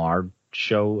know, our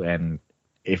show, and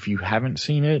if you haven't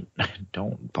seen it,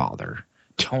 don't bother.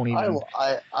 Don't even.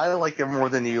 I like it more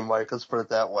than you, Mike. Let's put it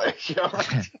that way.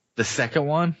 The second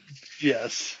one?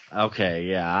 Yes. Okay,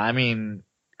 yeah. I mean,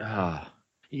 the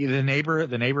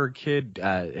neighbor kid,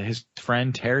 his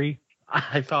friend Terry,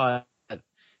 I thought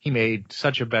he made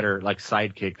such a better like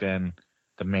sidekick than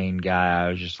the main guy. I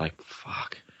was just like,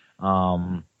 fuck.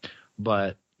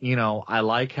 But you know, I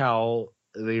like how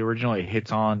the original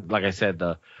hits on, like I said,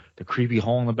 the creepy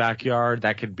hole in the backyard.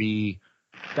 That could be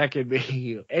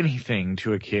anything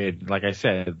to a kid. Like I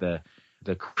said,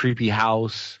 the creepy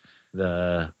house,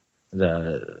 the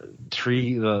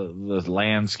tree, the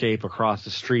landscape across the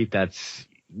street.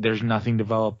 There's nothing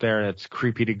developed there. That's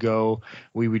creepy to go.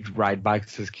 We would ride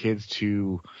bikes as kids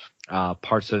to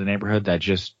parts of the neighborhood that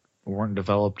just weren't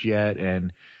developed yet,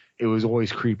 and it was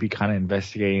always creepy, kind of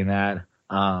investigating that.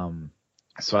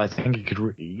 So I think it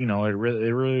could, you know, it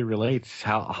really relates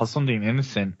how something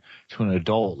innocent to an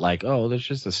adult, like, oh, there's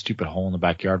just a stupid hole in the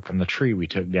backyard from the tree we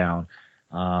took down.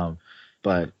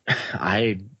 But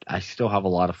I still have a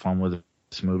lot of fun with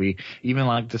this movie. Even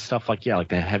like the stuff like, yeah, like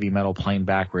the heavy metal playing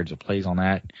backwards, it plays on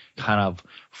that kind of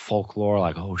folklore,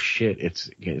 like, oh shit, it's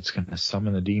gonna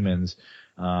summon the demons.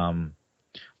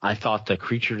 I thought the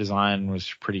creature design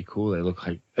was pretty cool. They look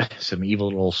like some evil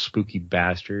little spooky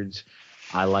bastards.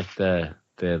 I like the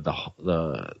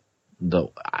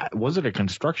was it a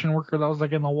construction worker that was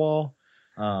like in the wall?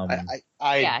 Oh God,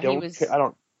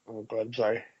 I'm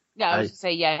sorry. Yeah, I was to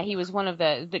say, yeah, he was one of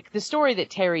the story that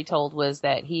Terry told was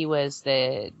that he was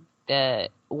and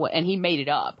he made it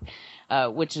up,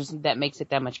 that makes it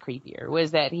that much creepier,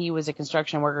 was that he was a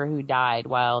construction worker who died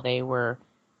while they were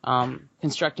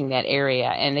constructing that area,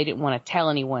 and they didn't want to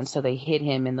tell anyone, so they hid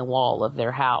him in the wall of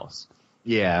their house.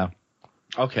 Yeah.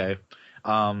 Okay.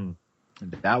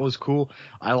 That was cool.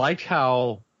 I liked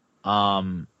how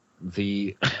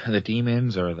the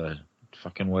demons, or the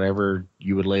fucking whatever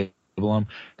you would label them,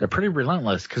 they're pretty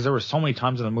relentless, because there were so many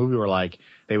times in the movie where like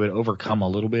they would overcome a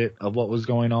little bit of what was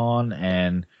going on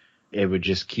and it would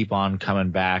just keep on coming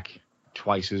back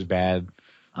twice as bad.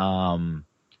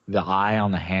 The eye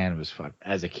on the hand was fun.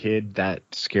 As a kid, that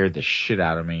scared the shit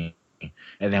out of me.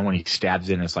 And then when he stabs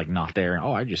it and it's like not there,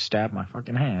 oh, I just stabbed my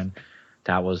fucking hand.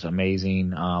 That was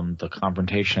amazing. The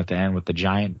confrontation at the end with the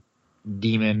giant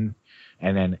demon,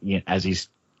 and then, you know, as he's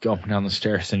going down the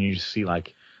stairs, and you just see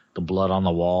like the blood on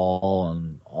the wall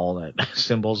and all that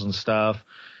symbols and stuff.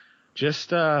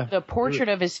 Just the portrait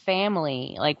of his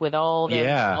family, like with all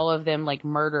of them like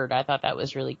murdered. I thought that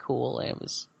was really cool. And it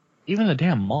was even the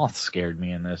damn moth scared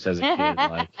me in this as a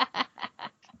kid.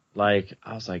 like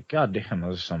I was like, God damn,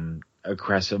 those are some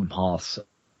aggressive moths.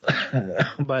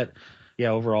 But yeah,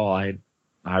 overall,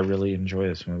 I really enjoy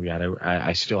this movie.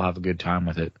 I still have a good time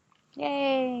with it.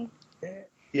 Yay!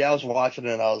 Yeah, I was watching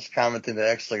it and I was commenting to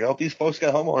X like, I hope these folks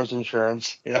got homeowners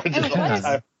insurance. You know, just all the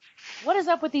time. What is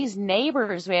up with these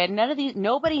neighbors, man?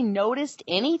 Nobody noticed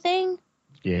anything?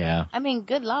 Yeah. I mean,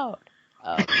 good Lord.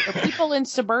 The people in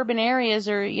suburban areas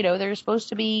are, they're supposed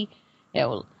to be,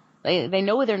 they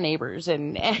know their neighbors,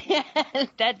 and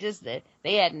that just,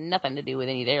 they had nothing to do with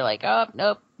any. They're like, oh,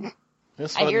 nope,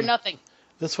 I hear nothing.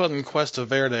 This wasn't Cuesta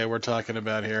Verde we're talking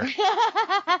about here.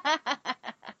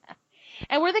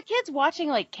 And were the kids watching,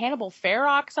 like, Cannibal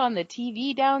Ferox on the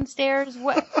TV downstairs?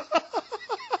 What?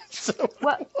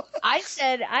 Well, I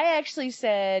actually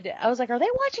said, I was like, are they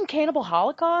watching Cannibal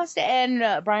Holocaust?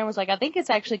 And Brian was like, I think it's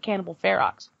actually Cannibal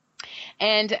Ferox.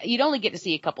 And you'd only get to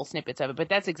see a couple snippets of it, but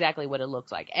that's exactly what it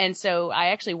looks like. And so I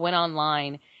actually went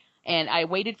online and I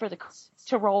waited for the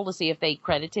to roll to see if they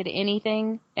credited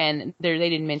anything, and they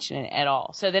didn't mention it at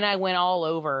all. So then I went all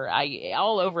over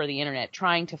the internet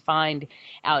trying to find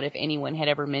out if anyone had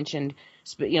ever mentioned,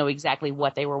 exactly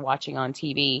what they were watching on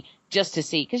TV, just to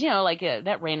see, because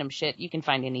that random shit, you can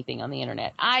find anything on the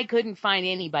internet. I couldn't find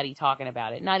anybody talking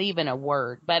about it, not even a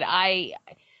word. But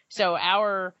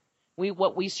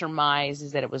what we surmise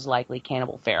is that it was likely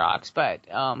Cannibal Ferox, but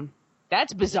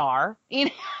that's bizarre,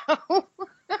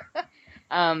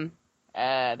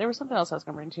 There was something else I was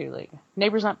going to bring too, like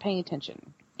neighbors not paying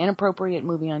attention, inappropriate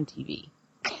movie on TV.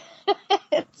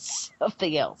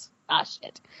 Something else.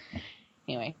 Shit.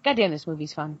 Anyway, goddamn, this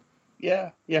movie's fun. Yeah.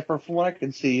 From what I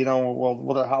can see,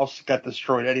 well, their house got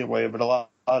destroyed anyway, but a lot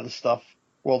of the stuff.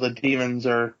 Well, the demons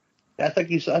are. I thought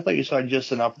you saw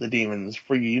just enough of the demons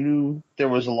for you. You knew there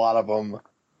was a lot of them,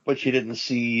 but you didn't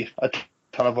see a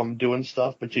ton of them doing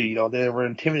stuff. But they were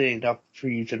intimidating enough for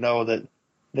you to know that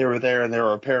they were there and they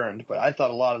were apparent. But I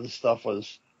thought a lot of the stuff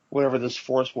was whatever this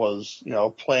force was,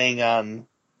 playing on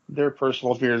their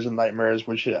personal fears and nightmares,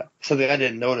 which something I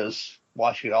didn't notice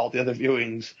watching all the other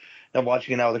viewings and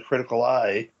watching it now with a critical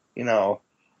eye.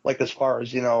 Like as far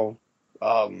as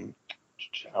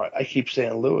I keep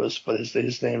saying Lewis, but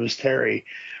his name is Terry.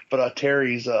 But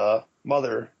Terry's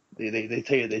mother, they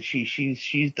tell you that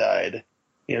she's died.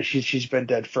 She's been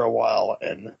dead for a while,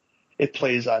 and it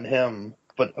plays on him.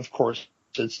 But of course,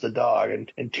 it's the dog,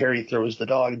 and Terry throws the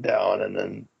dog down, and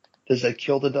then does that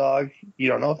kill the dog? You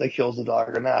don't know if that kills the dog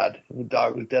or not. The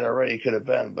dog was dead already, could have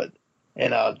been, but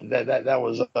that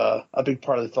was a big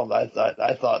part of the film that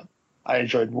I thought I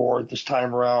enjoyed more this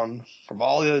time around from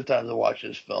all the other times I watched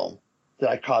this film. That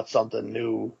I caught something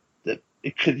new that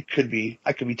it could be.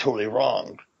 I could be totally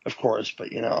wrong, of course, but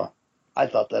I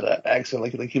thought that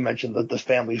accident, like you mentioned, the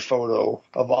family photo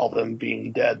of all of them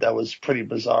being dead, that was pretty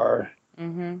bizarre.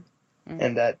 Mm-hmm.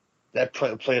 And that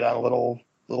played on a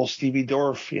little Stevie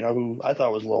Dorff, who I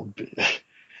thought was a little bit.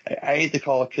 I hate to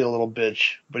call a kid a little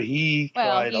bitch, but he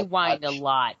cried. He whined a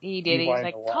lot. He did. He's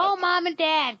like, call mom and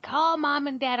dad. Call mom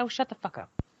and dad. Oh, shut the fuck up.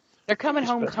 They're coming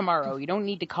home tomorrow. You don't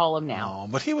need to call them now. Oh,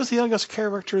 but he was the youngest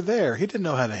character there. He didn't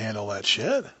know how to handle that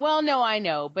shit. Well, no, I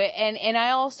know. But and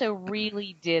I also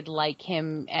really did like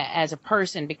him as a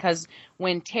person, because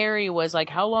when Terry was like,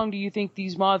 how long do you think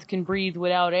these moths can breathe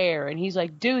without air? And he's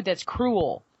like, dude, that's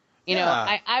cruel.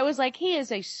 I was like, he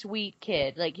is a sweet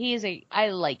kid. Like, I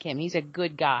like him. He's a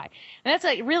good guy. And that's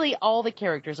like really all the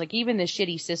characters, like even the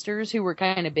shitty sisters who were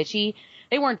kind of bitchy.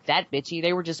 They weren't that bitchy.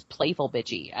 They were just playful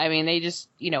bitchy. I mean, they just,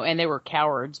 and they were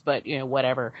cowards, but,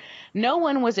 whatever. No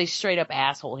one was a straight up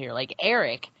asshole here. Like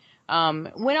Eric,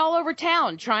 went all over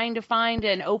town trying to find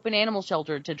an open animal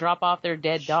shelter to drop off their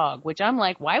dead dog, which I'm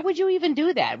like, why would you even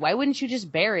do that? Why wouldn't you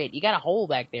just bury it? You got a hole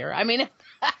back there. I mean,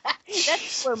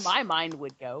 that's where my mind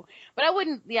would go. But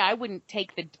I wouldn't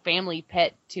take the family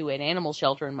pet to an animal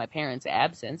shelter in my parents'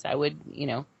 absence. I would,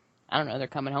 I don't know, they're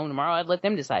coming home tomorrow. I'd let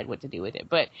them decide what to do with it.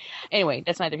 But anyway,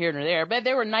 that's neither here nor there. But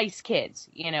they were nice kids,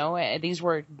 These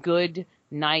were good,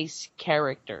 nice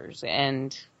characters.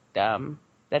 And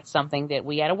that's something that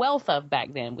we had a wealth of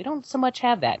back then. We don't so much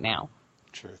have that now.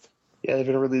 Truth. Yeah, they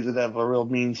really did have a real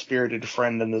mean-spirited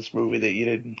friend in this movie that you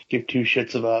didn't give two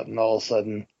shits about, and all of a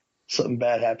sudden something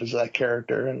bad happens to that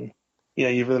character, and,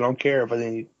 you really don't care. But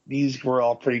then these were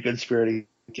all pretty good-spirited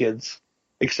kids,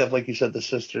 except, like you said, the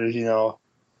sisters,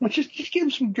 Well, just give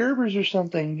them some Gerbers or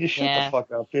something. Just shut the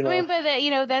fuck up, I mean,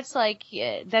 but that's like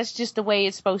that's just the way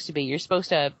it's supposed to be. You're supposed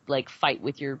to like fight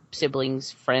with your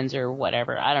siblings, friends, or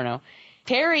whatever. I don't know.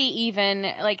 Terry even,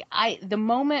 like, the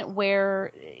moment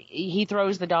where he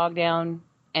throws the dog down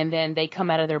and then they come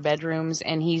out of their bedrooms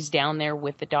and he's down there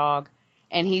with the dog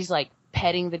and he's like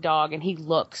petting the dog and he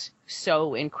looks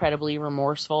so incredibly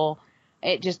remorseful.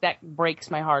 That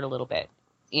breaks my heart a little bit,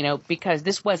 because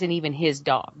this wasn't even his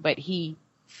dog, but he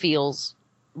feels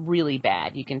really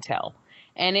bad, you can tell.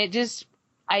 And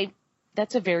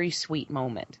that's a very sweet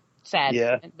moment. Sad,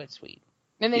 moment, but sweet.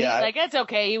 And then he's like, that's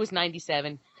okay, he was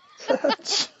 97.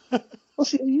 Well,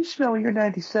 see, you smell your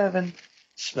 97.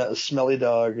 Smelly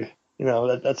dog.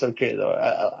 That's okay, though.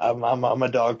 I'm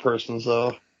a dog person,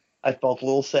 so I felt a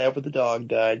little sad when the dog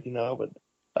died, but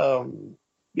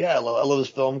I love this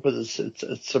film because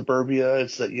it's suburbia.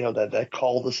 It's that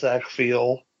cul-de-sac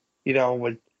feel,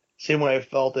 same way I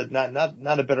felt it.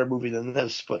 Not a better movie than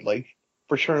this, but like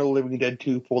Return of the Living Dead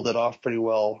 2 pulled it off pretty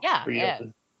well. Yeah,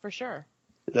 for sure.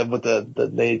 With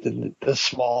the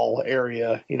small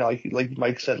area, like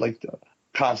Mike said, like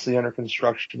constantly under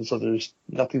construction, so there's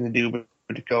nothing to do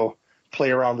but to go play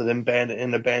around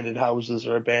in abandoned houses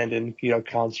or abandoned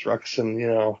constructs,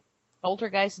 and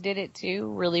Poltergeist did it too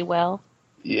really well.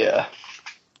 Yeah,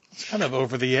 it's kind of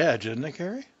over the edge, isn't it,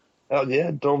 Gary? Oh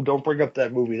yeah, don't bring up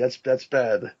that movie. That's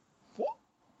bad.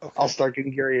 Okay. I'll start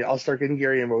getting Gary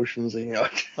emotions. I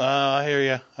hear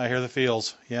you. I hear the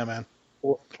feels. Yeah, man.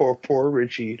 Poor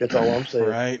Richie. That's all I'm saying.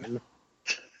 Right.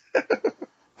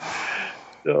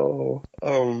 So,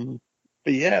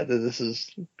 but yeah, this is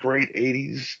great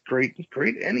 80s,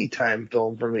 great anytime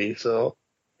film for me. So,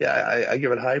 yeah, I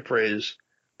give it high praise.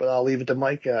 But I'll leave it to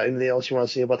Mike. Anything else you want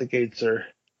to say about The Gate, sir?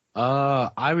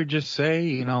 I would just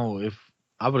say, if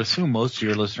I would assume most of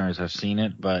your listeners have seen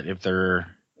it, but if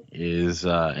there is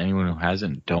anyone who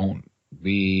hasn't, don't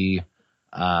be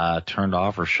turned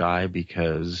off or shy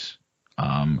because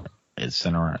it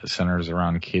centers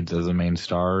around kids as the main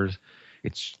stars.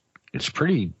 It's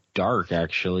pretty dark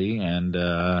actually, and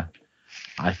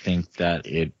I think that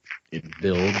it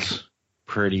builds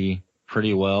pretty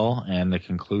well, and the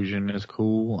conclusion is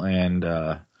cool, and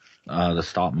the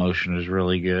stop motion is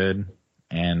really good,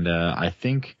 and I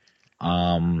think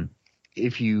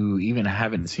if you even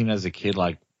haven't seen it as a kid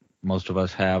like most of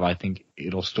us have, I think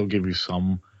it'll still give you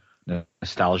some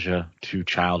nostalgia to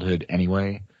childhood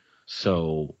anyway.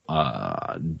 So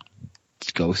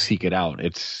go seek it out.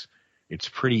 It's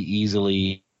pretty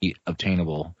easily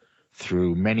obtainable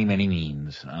through many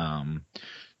means.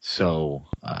 So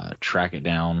track it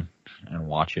down and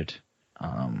watch it.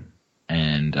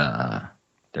 And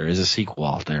there is a sequel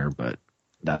out there, but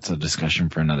that's a discussion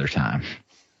for another time.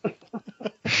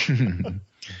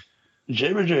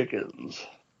 Jamie Jenkins.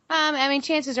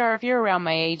 Chances are if you're around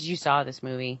my age, you saw this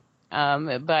movie.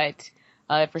 But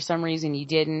if for some reason you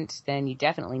didn't, then you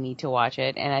definitely need to watch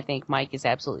it. And I think Mike is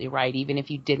absolutely right. Even if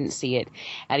you didn't see it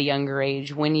at a younger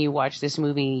age, when you watch this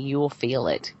movie, you will feel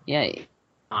it. Yeah,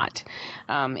 not.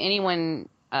 Anyone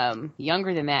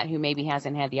younger than that who maybe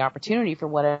hasn't had the opportunity for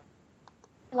whatever,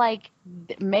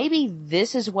 maybe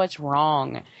this is what's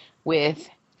wrong with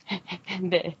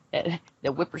the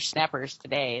whippersnappers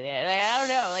today. I don't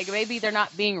know. Maybe they're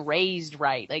not being raised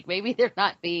right. Maybe they're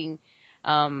not being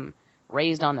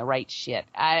raised on the right shit.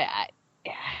 I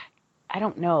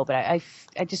don't know, but I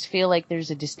just feel like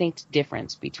there's a distinct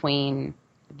difference between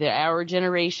our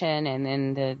generation and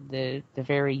then the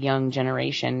very young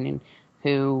generation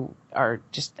who are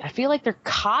just, I feel like they're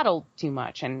coddled too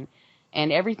much, and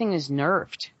everything is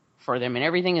nerfed for them, and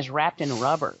everything is wrapped in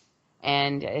rubber.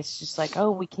 And it's just like, oh,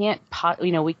 we can't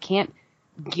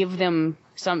give them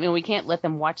something, we can't let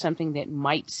them watch something that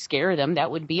might scare them. That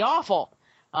would be awful.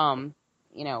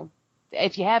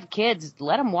 If you have kids,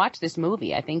 let them watch this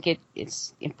movie. I think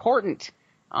it's important.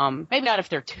 Maybe not if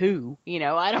they're 2,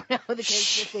 I don't know the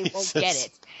kids if they won't get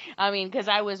it. Because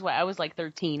I was like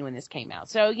 13 when this came out.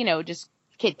 So, just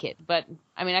kid. But,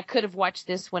 I could have watched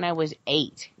this when I was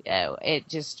 8. It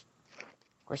just,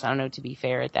 of course, I don't know, to be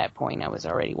fair, at that point I was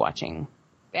already watching,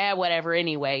 whatever.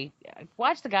 Anyway,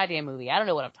 watch the goddamn movie. I don't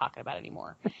know what I'm talking about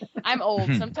anymore. I'm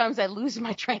old. Sometimes I lose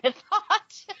my train of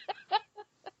thought.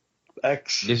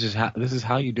 This is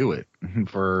how you do it.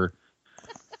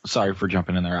 Sorry for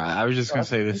jumping in there. I was just gonna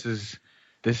say this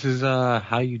is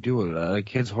how you do it.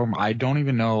 Kids horror. I don't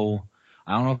know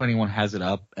if anyone has it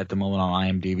up at the moment on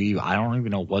IMDb. I don't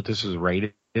even know what this is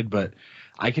rated, but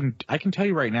I can tell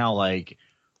you right now,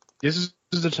 this is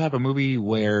the type of movie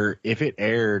where if it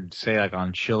aired, say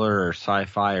on Chiller or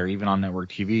Sci-Fi or even on network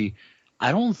TV,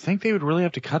 I don't think they would really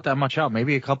have to cut that much out.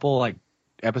 Maybe a couple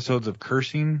episodes of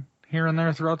cursing here and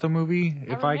there throughout the movie.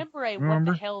 I remember what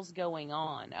the hell's going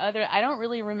on. I don't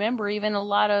really remember even a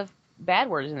lot of bad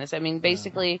words in this.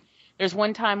 Basically, There's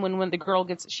one time when the girl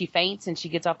she faints and she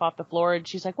gets up off the floor and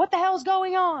she's like, "What the hell's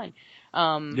going on?"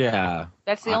 Yeah.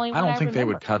 That's the only one I don't think they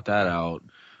remember. would cut that out.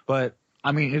 But,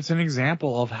 I mean, it's an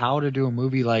example of how to do a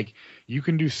movie. Like, you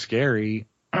can do scary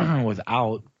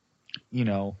without,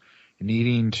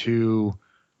 needing to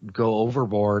go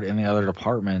overboard in the other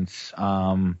departments.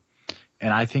 And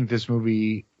I think this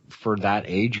movie, for that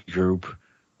age group,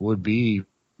 would be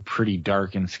pretty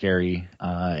dark and scary.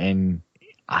 And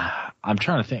I'm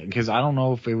trying to think, because I don't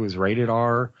know if it was rated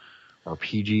R or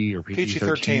PG or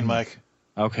PG-13, Mike.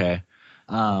 Okay.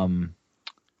 And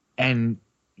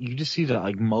you just see that,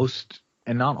 like, most,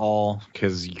 and not all,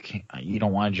 because you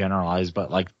don't want to generalize,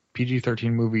 but like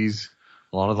PG-13 movies,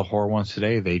 a lot of the horror ones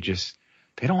today, they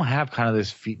don't have kind of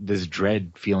this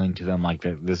dread feeling to them like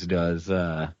that this does.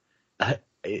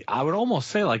 I would almost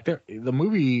say, like, the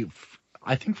movie,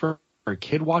 I think for a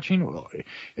kid watching,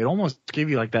 it almost gave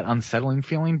you like that unsettling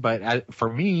feeling. But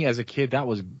for me as a kid, that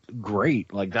was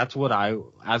great. Like, that's what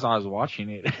as I was watching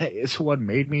it, it's what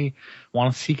made me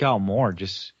want to seek out more,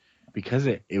 just because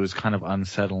it was kind of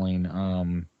unsettling.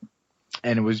 And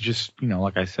it was just,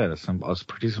 like I said, a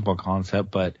pretty simple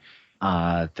concept, but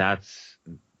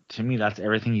to me, that's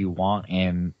everything you want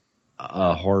in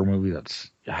a horror movie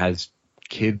has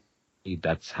kids.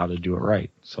 That's how to do it right.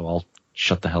 So I'll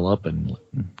shut the hell up and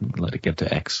let it get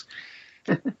to X.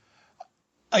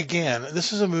 Again,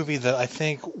 this is a movie that I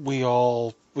think we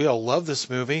all love this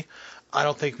movie. I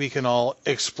don't think we can all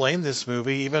explain this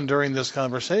movie. Even during this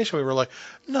conversation, we were like,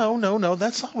 no,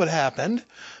 that's not what happened.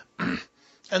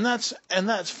 And that's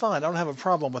fine. I don't have a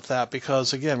problem with that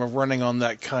because, again, we're running on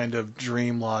that kind of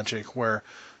dream logic where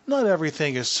not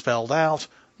everything is spelled out,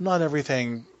 not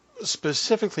everything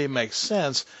specifically makes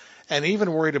sense, and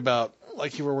even worried about,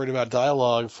 like you were worried about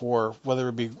dialogue for whether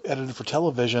it be edited for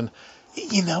television,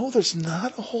 there's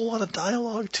not a whole lot of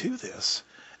dialogue to this.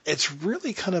 It's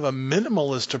really kind of a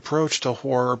minimalist approach to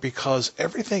horror because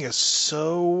everything is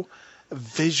so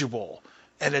visual.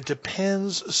 And it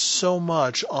depends so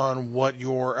much on what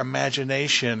your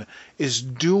imagination is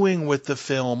doing with the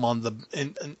film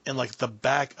in like the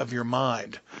back of your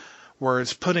mind, where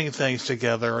it's putting things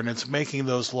together and it's making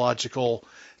those logical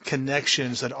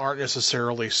connections that aren't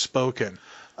necessarily spoken.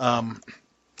 And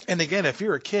again, if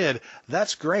you're a kid,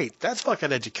 that's great. That's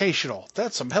fucking educational.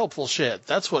 That's some helpful shit.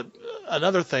 That's what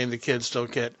another thing the kids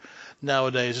don't get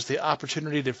nowadays is the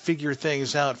opportunity to figure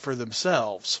things out for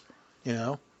themselves,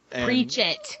 And, preach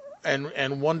it.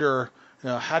 And wonder,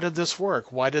 how did this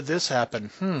work? Why did this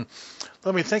happen?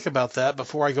 Let me think about that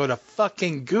before I go to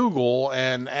fucking Google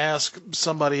and ask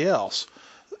somebody else.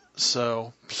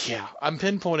 So, yeah, I'm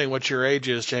pinpointing what your age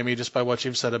is, Jamie, just by what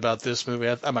you've said about this movie.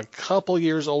 I'm a couple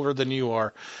years older than you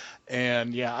are.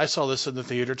 And, yeah, I saw this in the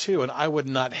theater, too, and I would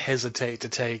not hesitate to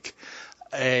take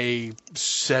a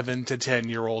 7 to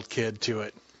 10-year-old kid to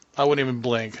it. I wouldn't even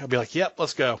blink. I'd be like, yep,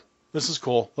 let's go. This is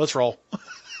cool. Let's roll.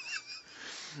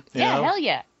 Hell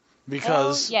yeah.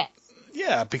 Because, yes.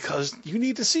 Yeah, because you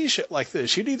need to see shit like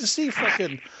this. You need to see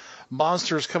fucking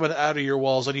monsters coming out of your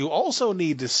walls, and you also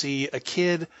need to see a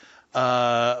kid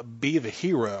be the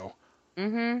hero.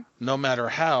 Mm-hmm. No matter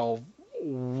how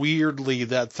weirdly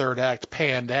that third act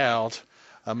panned out.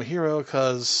 I'm a hero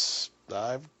because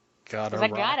I've got a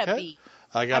rocket.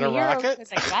 I got a rocket.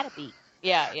 Because I gotta be.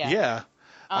 Yeah. Yeah.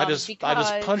 I just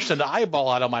punched an eyeball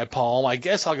out of my palm. I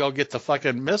guess I'll go get the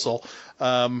fucking missile.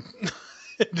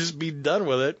 Just be done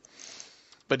with it.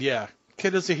 But yeah,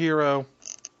 kid is a hero.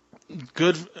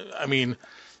 Good. I mean,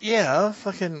 yeah,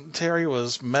 fucking Terry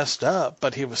was messed up,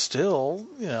 but he was still,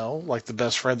 like the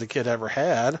best friend the kid ever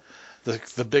had.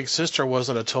 The big sister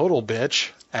wasn't a total bitch.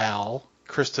 Al,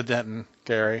 Krista Denton,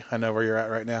 Gary, I know where you're at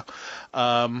right now.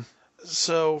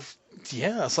 So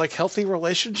yeah, it's like healthy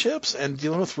relationships and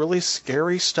dealing with really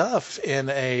scary stuff in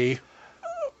a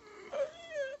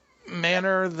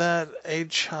manner that a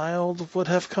child would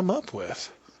have come up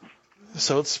with.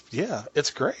 So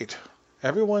it's great.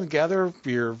 Everyone gather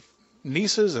your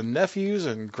nieces and nephews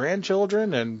and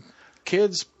grandchildren and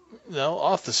kids,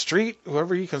 off the street,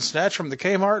 whoever you can snatch from the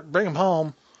Kmart, bring them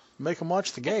home, make them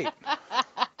watch The Gate.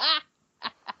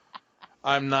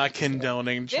 I'm not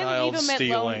condoning child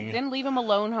stealing. Then leave them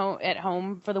alone at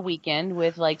home for the weekend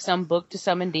with like some book to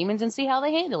summon demons and see how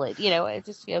they handle it. It's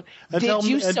just did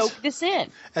you soak this in?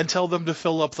 And tell them to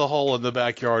fill up the hole in the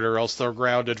backyard, or else they're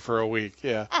grounded for a week.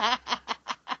 Yeah.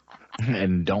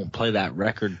 And don't play that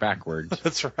record backwards.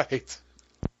 That's right.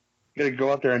 You gotta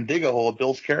go out there and dig a hole of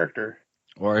Bill's character.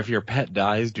 Or if your pet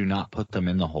dies, do not put them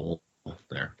in the hole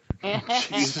there.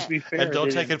 Jesus, be fair, and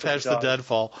don't take it past the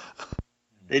deadfall.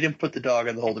 They didn't put the dog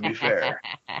in the hole, to be fair.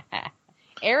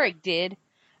 Eric did.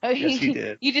 Yes, he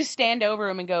did. You just stand over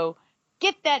him and go,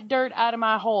 Get that dirt out of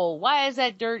my hole. Why is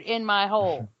that dirt in my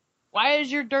hole? Why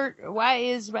is your dirt?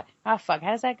 Fuck,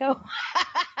 how does that go?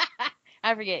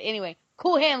 I forget. Anyway,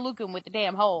 Cool Hand Luke with the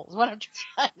damn holes. What I'm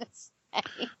trying to say.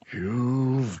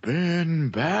 You've been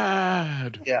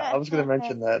bad. Yeah, I was going to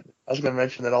mention that. I was going to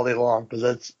mention that all day long because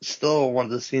that's still one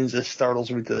of the scenes that startles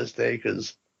me to this day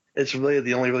because it's really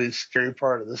the only really scary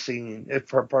part of the scene,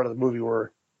 part of the movie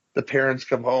where the parents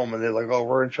come home and they're like, oh,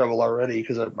 we're in trouble already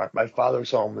because my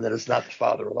father's home, and then it's not the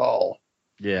father at all.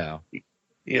 Yeah.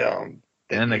 Yeah. And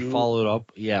then they followed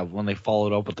up. Yeah, when they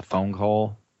followed up with the phone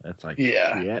call, it's like,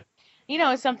 shit. You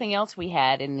know, it's something else we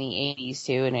had in the 80s,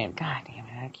 too, and God damn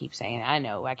it, I keep saying it. I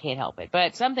know, I can't help it.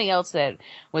 But something else that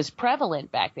was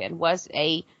prevalent back then was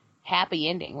a happy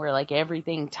ending where, like,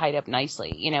 everything tied up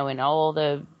nicely, you know, and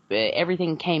all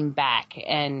everything came back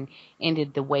and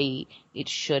ended the way it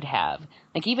should have.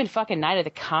 Like, even fucking Night of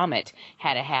the Comet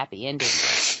had a happy ending.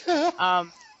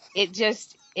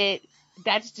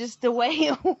 That's just the way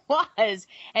it was.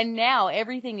 And now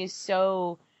everything is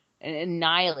so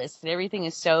nihilist. Everything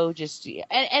is so just,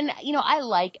 and you know, I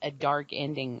like a dark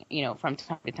ending, you know, from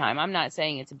time to time. I'm not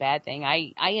saying it's a bad thing.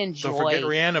 I enjoy. Don't forget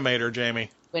Reanimator, Jamie.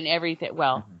 When everything,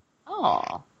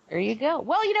 there you go.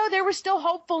 Well, you know, there was still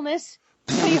hopefulness.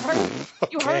 You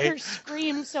heard her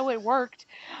scream, so it worked.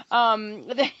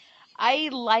 I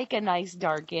like a nice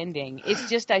dark ending. It's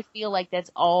just I feel like that's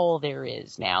all there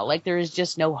is now. Like there is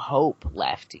just no hope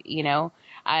left, you know?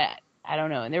 I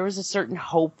don't know. And there was a certain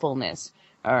hopefulness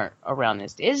around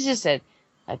this. It's just it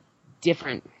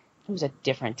was a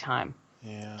different time.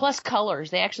 Yeah. Plus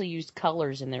colors. They actually used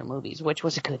colors in their movies, which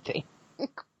was a good thing.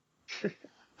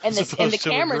 and the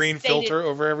camera a green filter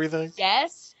over everything?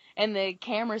 Yes. And the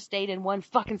camera stayed in one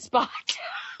fucking spot.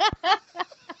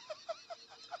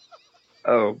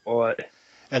 Oh, boy.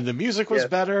 And the music was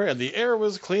better, and the air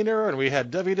was cleaner, and we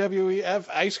had WWF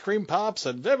ice cream pops,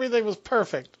 and everything was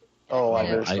perfect. Oh,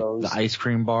 I miss those. The ice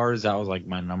cream bars, that was like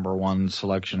my number one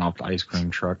selection off the ice cream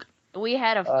truck. We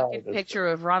had a fucking picture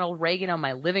of Ronald Reagan on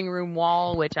my living room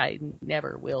wall, which I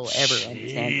never will ever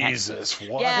understand. Jesus,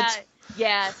 what?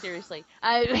 Yeah, seriously.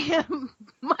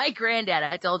 My granddad,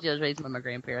 I told you I was raised by my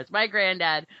grandparents. My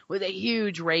granddad was a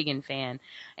huge Reagan fan,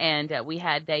 and we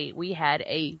had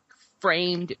a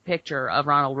framed picture of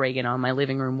Ronald Reagan on my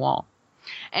living room wall.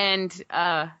 And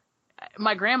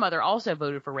my grandmother also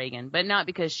voted for Reagan, but not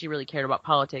because she really cared about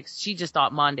politics. She just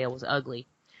thought Mondale was ugly.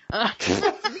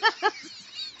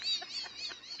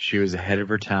 She was ahead of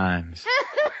her times.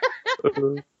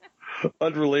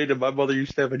 Unrelated, my mother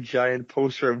used to have a giant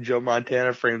poster of Joe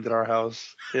Montana framed in our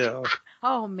house. Yeah.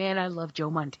 Oh, man, I love Joe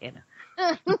Montana.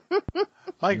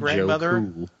 My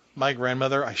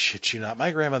grandmother, I shit you not,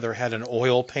 my grandmother had an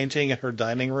oil painting in her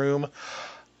dining room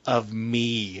of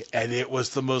me, and it was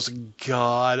the most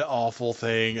god-awful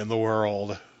thing in the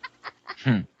world.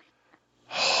 No,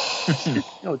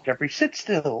 Jeffrey, sit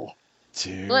still.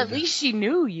 Dude. Well, at least she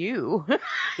knew you.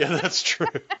 Yeah, that's true.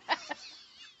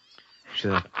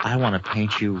 She's like, I want to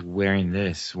paint you wearing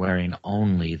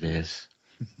only this.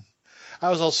 I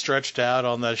was all stretched out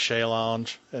on that Shea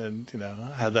Lounge, and, you know,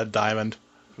 I had that diamond.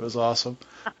 It was awesome.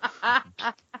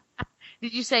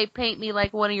 Did you say paint me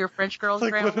like one of your French girls,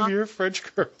 like Grandma? One of your French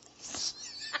girls.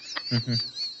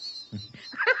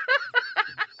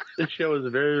 This show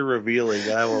is very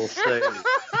revealing, I will say.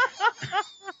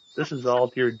 This is all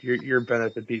to your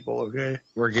benefit, people, okay?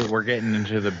 We're getting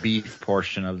into the beef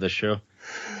portion of the show.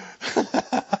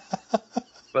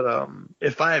 But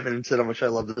if I haven't said how much I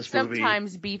love this movie...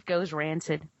 Sometimes beef goes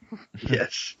rancid.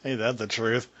 Yes. Ain't that the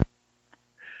truth?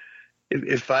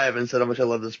 If I haven't said how much I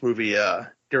love this movie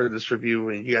during this review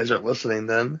and you guys aren't listening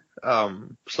then,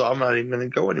 so I'm not even going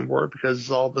to go anymore because it's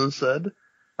all been said.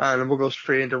 And we'll go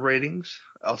straight into ratings.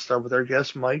 I'll start with our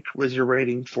guest, Mike. What's your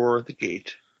rating for The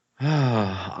Gate?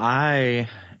 I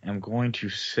am going to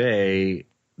say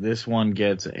this one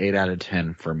gets 8 out of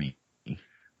 10 for me.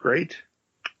 Great.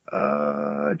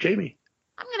 Jamie?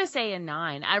 I'm going to say a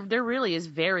 9. There really is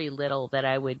very little that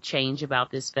I would change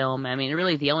about this film. I mean,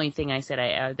 really the only thing I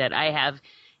said that I have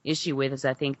issue with is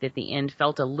I think that the end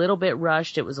felt a little bit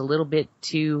rushed. It was a little bit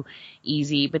too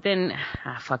easy. But then,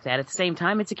 fuck that. At the same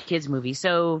time, it's a kid's movie.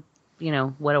 So, you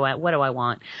know, what do I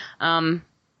want?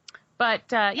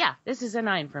 But yeah, this is a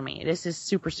 9 for me. This is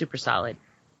super, super solid.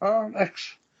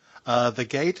 X. The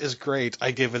Gate is great. I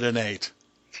give it an 8.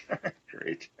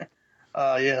 Great.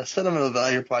 Yeah, sentimental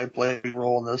value probably play a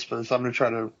role in this, but I'm going to try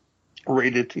to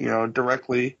rate it, you know,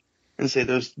 directly and say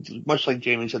there's, much like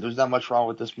Jamie said, there's not much wrong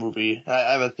with this movie.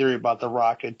 I have a theory about the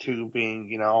rocket, too, being,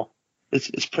 you know,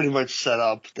 it's pretty much set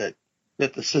up that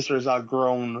the sister has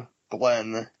outgrown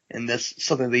Glenn And that's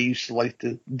something they used to like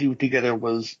to do together,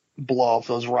 was blow off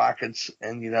those rockets.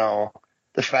 And,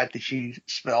 the fact that she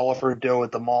spent all of her dough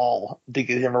at the mall to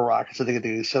get him a rocket so they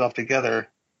could set off together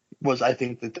was, I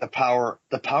think, that the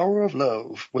power of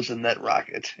love was in that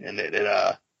rocket. And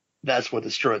that's what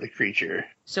destroyed the creature.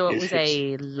 So it was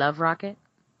a love rocket?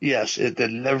 Yes, the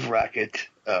love rocket.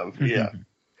 Yeah.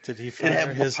 Did he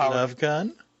fire his love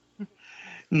gun?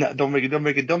 No, don't make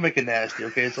it nasty.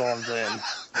 Okay, that's all I'm saying.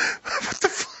 What the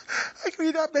fuck? How can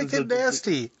you not make it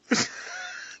nasty?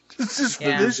 It's just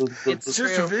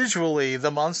visually, the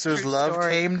monster's love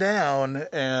came down,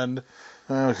 and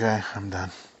okay, I'm done.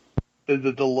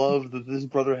 The love that this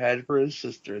brother had for his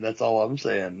sister. That's all I'm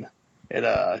saying. And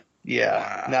not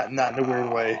in a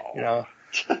weird way,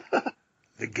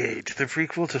 The Gate, the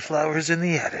prequel to Flowers in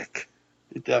the Attic.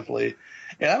 Definitely.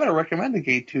 And I'm going to recommend The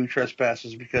Gate 2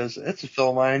 Trespassers because it's a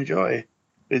film I enjoy.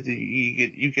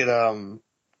 You get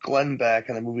Glenn back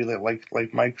in the movie,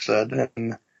 like Mike said,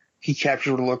 and he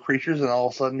captures little creatures, and all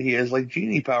of a sudden he has like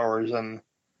genie powers, and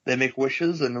they make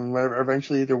wishes, and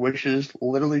eventually their wishes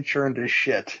literally turn to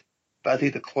shit. But I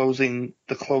think the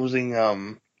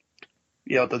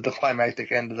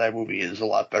climactic end of that movie is a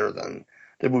lot better than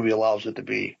the movie allows it to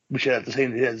be. Which it had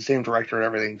the same director and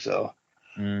everything, so.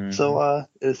 Mm-hmm. So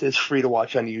it's free to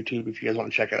watch on YouTube if you guys want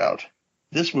to check it out.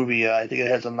 This movie, I think it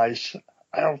has a nice,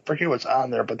 I don't forget what's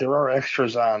on there, but there are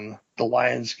extras on the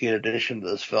Lionsgate edition to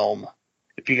this film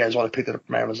if you guys want to pick it up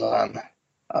from Amazon.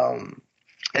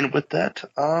 And with that,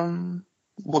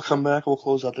 we'll come back, we'll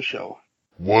close out the show.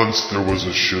 Once there was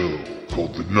a show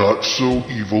called the Not So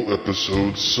Evil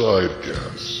Episodes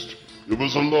Sidecast. It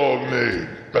was a long name,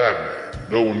 Batman.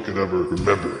 No one could ever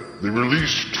remember. They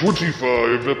released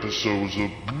 25 episodes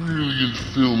of brilliant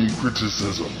film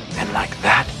criticism. And like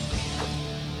that,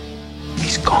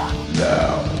 he's gone.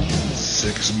 Now,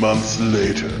 6 months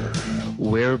later,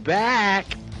 we're back.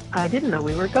 I didn't know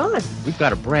we were gone. We've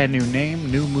got a brand new name,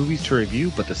 new movies to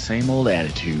review, but the same old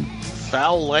attitude.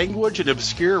 Foul language and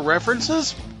obscure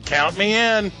references? Count me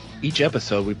in. Each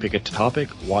episode, we pick a topic,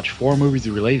 watch 4 movies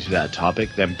related to that topic,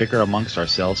 then bicker amongst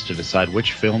ourselves to decide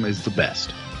which film is the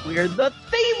best. We're the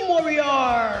Theme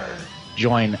Warriors!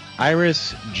 Join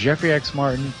Iris, Jeffrey X.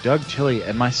 Martin, Doug Tilley,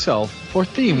 and myself for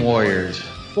Theme Warriors.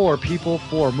 4 people,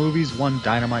 4 movies, 1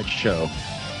 dynamite show.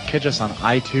 Catch us on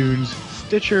iTunes,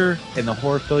 Stitcher, and the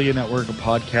Horrorphilia Network of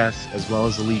podcasts, as well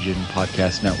as the Legion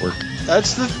Podcast Network.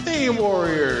 That's the Theme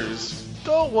Warriors.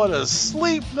 Don't want to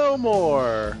sleep no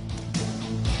more.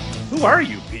 Who are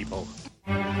you people?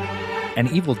 An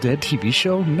Evil Dead TV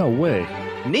show? No way.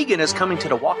 Negan is coming to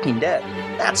The Walking Dead.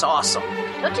 That's awesome.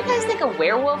 Don't you guys think a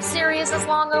werewolf series is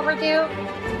long overdue?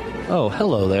 Oh,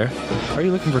 hello there. Are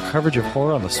you looking for coverage of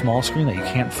horror on the small screen that you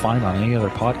can't find on any other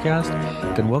podcast?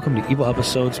 Then welcome to Evil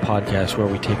Episodes Podcast, where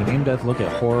we take an in-depth look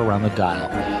at horror around the dial,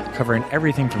 covering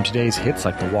everything from today's hits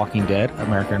like The Walking Dead,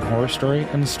 American Horror Story,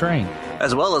 and The Strain.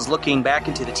 As well as looking back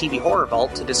into the TV horror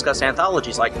vault to discuss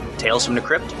anthologies like Tales from the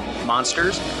Crypt,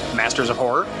 Monsters, Masters of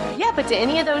Horror. Yeah, but do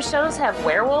any of those shows have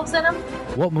werewolves in them?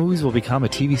 What movies will become a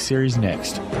TV series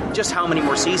next? Just how many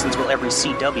more seasons will every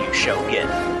CW show get?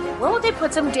 When will they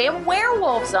put some damn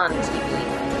werewolves on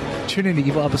TV? Tune in to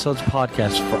Evil Episodes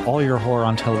Podcast for all your horror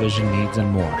on television needs and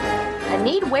more. I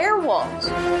need werewolves.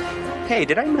 Hey,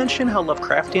 did I mention how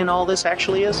Lovecraftian all this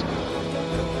actually is?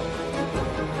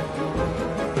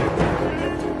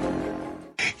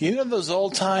 You know those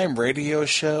old-time radio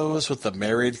shows with the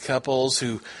married couples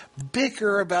who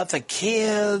bicker about the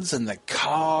kids and the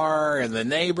car and the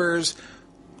neighbors?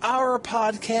 Our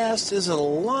podcast is a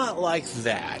lot like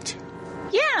that.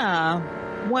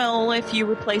 Yeah. Well, if you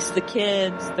replace the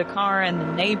kids, the car, and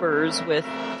the neighbors with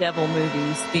devil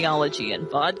movies, theology, and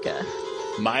vodka.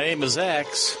 My name is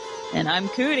X. And I'm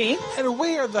Cootie. And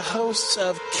we are the hosts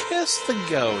of Kiss the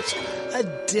Goat,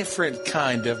 a different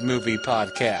kind of movie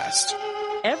podcast.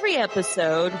 Every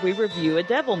episode, we review a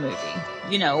devil movie.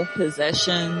 You know,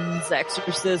 possessions,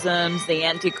 exorcisms, the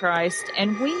Antichrist,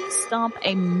 and we stomp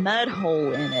a mud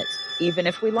hole in it, even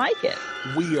if we like it.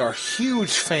 We are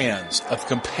huge fans of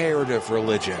comparative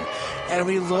religion, and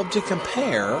we love to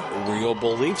compare real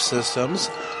belief systems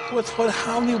with what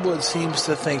Hollywood seems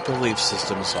to think belief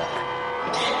systems are.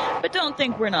 But don't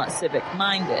think we're not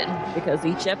civic-minded, because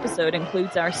each episode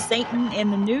includes our Satan in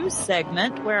the News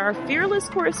segment, where our fearless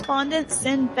correspondent,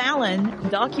 Sin Fallon,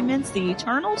 documents the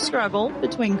eternal struggle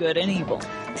between good and evil.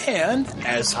 And,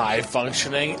 as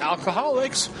high-functioning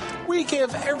alcoholics, we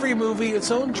give every movie its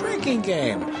own drinking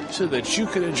game, so that you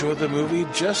can enjoy the movie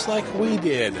just like we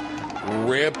did,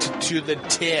 ripped to the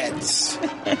tits.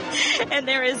 And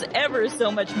there is ever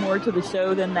so much more to the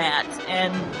show than that.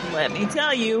 And let me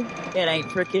tell you, it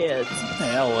ain't for kids.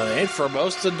 Hell, it ain't for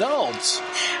most adults.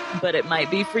 But it might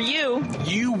be for you.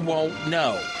 You won't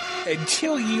know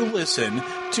until you listen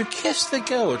to Kiss the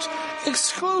Goat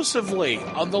exclusively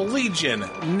on the Legion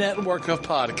network of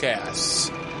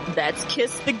podcasts. That's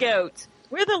Kiss the Goat.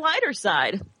 We're the lighter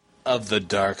side of the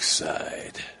dark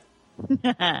side.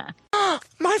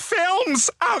 My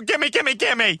films! Oh, gimme!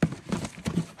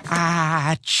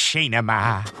 Ah,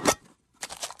 Chinema.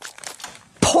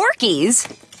 Porkies?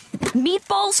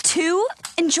 Meatballs too?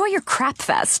 Enjoy your crap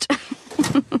fest.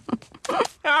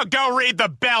 Oh, go read the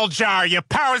bell jar, you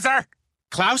poser!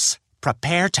 Klaus,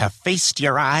 prepare to feast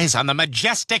your eyes on the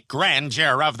majestic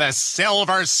grandeur of the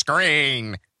silver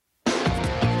screen.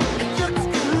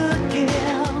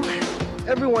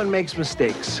 Everyone makes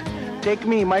mistakes. Take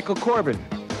me, Michael Corbin.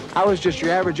 I was just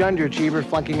your average underachiever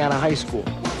flunking out of high school.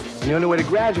 And the only way to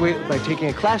graduate was by taking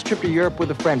a class trip to Europe with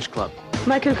a French club.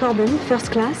 Michael Corbin,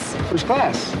 first class? First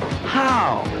class?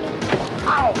 How?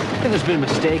 Ow! There's been a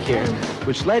mistake here,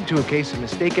 which led to a case of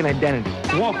mistaken identity.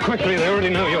 Walk quickly, they already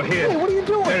know you're here. Hey, what are you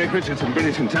doing? Eric Richardson,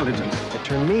 British intelligence. It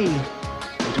turned me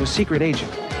into a secret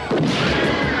agent.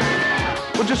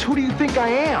 Well, just who do you think I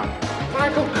am?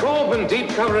 Michael Corbin, deep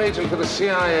cover agent for the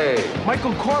CIA.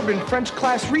 Michael Corbin, French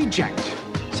class reject.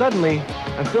 Suddenly,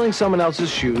 I'm filling someone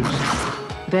else's shoes.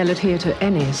 They'll adhere to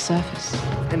any surface.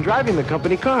 And driving the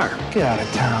company car. Get out of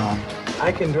town.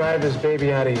 I can drive this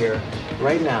baby out of here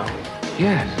right now.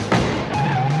 Yes.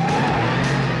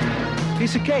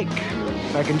 Piece of cake.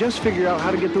 If I can just figure out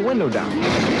how to get the window down.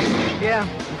 Yeah,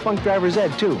 funk driver's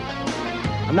ed, too.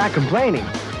 I'm not complaining.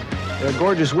 They're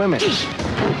gorgeous women.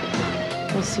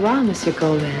 Bonsoir, Monsieur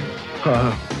Corbin.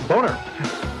 Boner.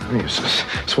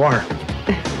 Soir.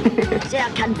 There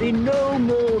can be no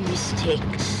more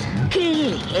mistakes.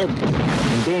 Kill him.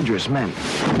 And dangerous men.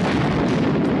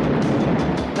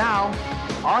 Now,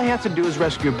 all I have to do is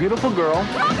rescue a beautiful girl.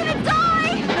 We're all gonna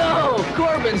die! No,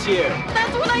 Corbin's here.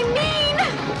 That's what I mean!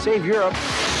 Save Europe.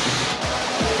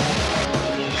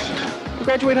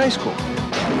 Graduate high school.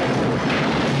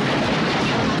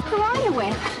 Who are you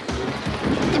with?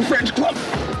 The French club.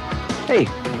 Hey,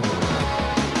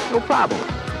 no problem.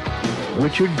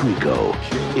 Richard Grieco,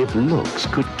 if looks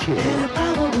could kill.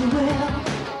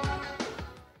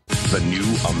 The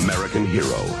new American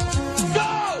hero.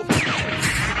 Go!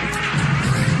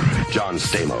 John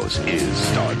Stamos is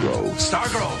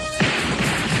Stargrove.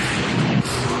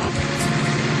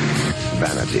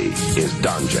 Vanity is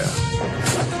Danja.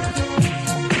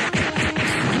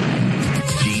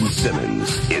 Gene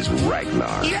Simmons is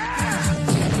Ragnar.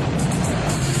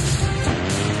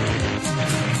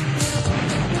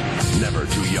 Never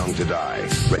Too Young to Die.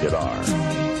 Rated R.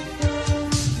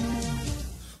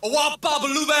 Wop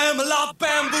babaloo bam a lop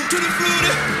bamboo to the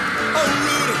fruity, oh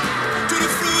Rudy, to the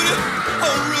fruity,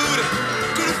 oh Rudy,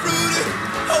 to the fruity,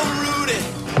 oh Rudy.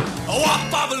 Wop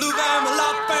babaloo bam a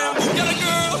lop bamboo. Got a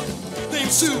girl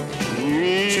named Sue.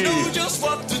 She knows just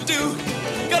what to do.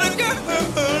 Got a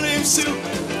girl named Sue.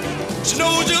 She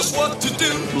knows just what to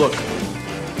do. Look,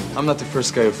 I'm not the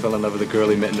first guy who fell in love with a girl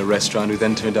he met in a restaurant who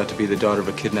then turned out to be the daughter of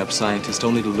a kidnapped scientist,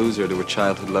 only to lose her to a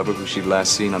childhood lover who she'd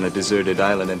last seen on a deserted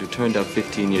island and who turned out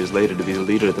 15 years later to be the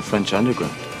leader of the French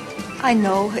underground. I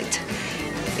know it.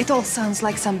 It all sounds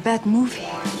like some bad movie.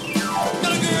 Got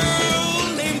a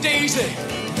girl named Daisy.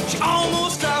 She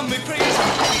almost drives me crazy.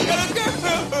 Got a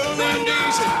girl named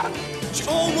Daisy. She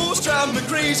almost drives me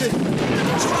crazy. She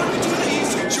rocked me to the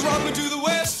east, she rocked me to the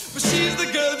west, but she's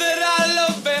the girl that I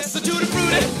love best. So to the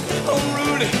fruity, oh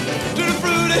Rudy, to the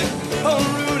fruity, oh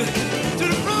Rudy, to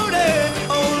the fruity,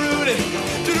 oh Rudy,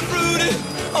 to the fruity,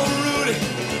 oh Rudy,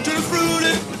 to the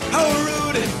fruity, oh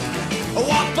Rudy. A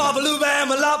wop babaloo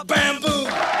bam a lop bamboo.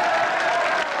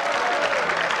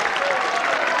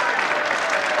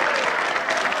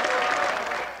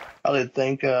 I'd like to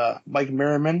thank Mike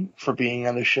Merriman for being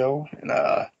on the show and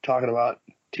talking about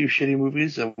 2 shitty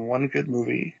movies and 1 good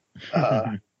movie.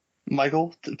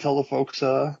 Michael, tell the folks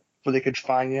where they could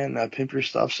find you and pimp your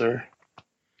stuff, sir.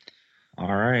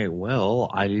 All right. Well,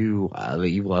 I do the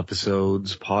Evil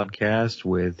Episodes podcast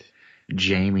with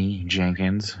Jamie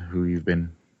Jenkins, who you've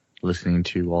been listening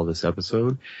to all this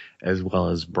episode, as well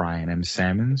as Brian M.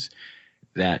 Sammons.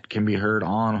 That can be heard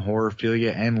on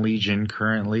Horrorphilia and Legion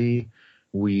currently.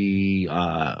 We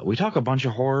talk a bunch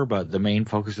of horror, but the main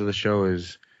focus of the show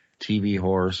is TV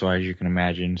horror. So as you can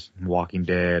imagine, Walking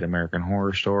Dead, American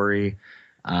Horror Story,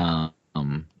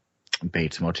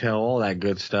 Bates Motel, all that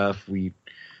good stuff. We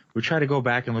try to go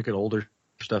back and look at older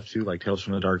stuff too, like Tales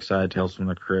from the Dark Side, Tales from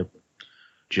the Crypt,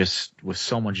 just with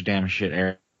so much damn shit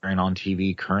airing on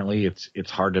TV currently, it's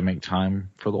hard to make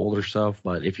time for the older stuff.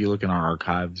 But if you look in our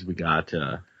archives, we got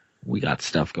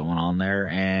stuff going on there,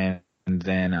 and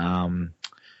then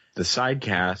the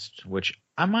sidecast, which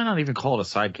I might not even call it a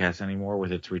sidecast anymore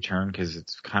with its return, because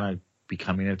it's kind of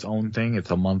becoming its own thing.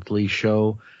 It's a monthly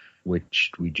show,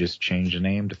 which we just changed the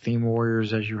name to Theme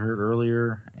Warriors, as you heard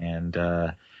earlier. And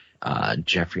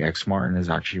Jeffrey X. Martin is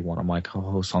actually one of my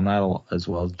co-hosts on that, as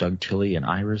well as Doug Tilley and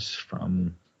Iris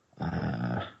from,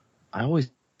 I always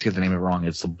get the name wrong.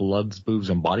 It's the Bloods, Boobs,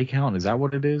 and Body Count. Is that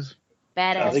what it is?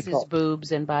 Badasses,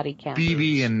 Boobs, and Body Count.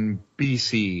 BB and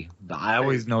BC. I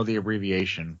always know the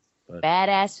abbreviation. But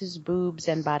Badasses, Boobs,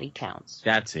 and Body Counts.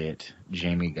 that's it.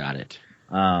 Jamie got it.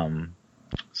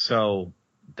 So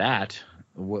that,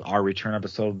 our return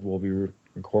episode, will be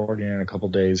recording in a couple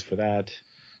days for that.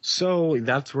 So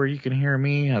that's where you can hear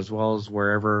me, as well as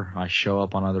wherever I show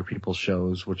up on other people's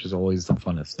shows, which is always the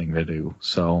funnest thing to do.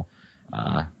 So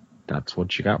that's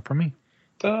what you got from me.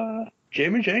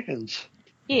 Jamie Jenkins.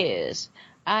 Yes.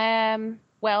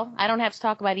 Well, I don't have to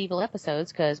talk about evil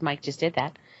episodes because Mike just did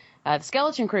that. The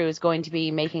Skeleton Crew is going to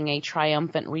be making a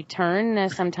triumphant return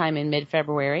sometime in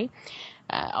mid-February.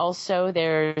 Also,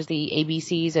 there's the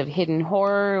ABCs of Hidden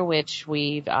Horror, which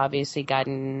we've obviously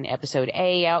gotten episode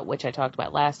A out, which I talked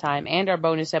about last time, and our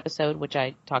bonus episode, which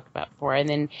I talked about before. And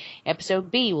then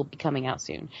episode B will be coming out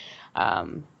soon.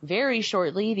 Very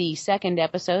shortly, the second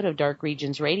episode of Dark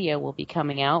Regions Radio will be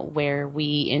coming out, where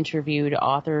we interviewed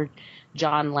author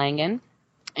John Langan.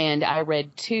 And I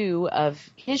read 2 of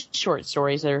his short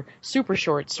stories. They're super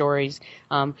short stories.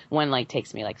 One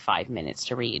takes me 5 minutes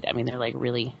to read. I mean, they're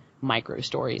really micro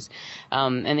stories.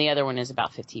 And the other one is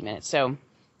about 15 minutes. So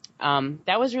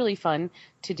that was really fun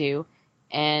to do.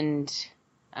 And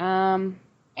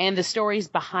the stories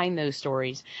behind those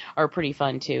stories are pretty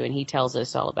fun too. And he tells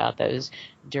us all about those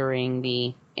during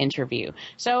the interview.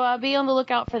 So be on the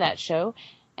lookout for that show.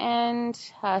 And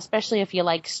especially if you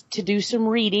like to do some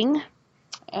reading.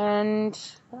 And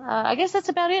I guess that's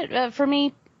about it for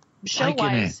me,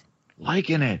 show-wise.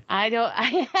 Liking it. I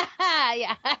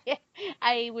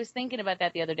was thinking about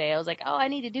that the other day. I was like, oh, I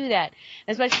need to do that.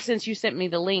 Especially since you sent me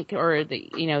the link, or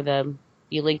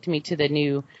you linked me to the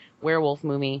new werewolf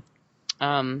movie.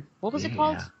 What was it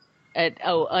called?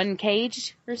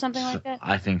 Uncaged or something like that?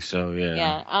 I think so, yeah.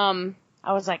 Yeah.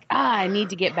 I was like, I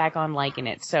need to get back on liking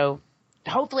it. So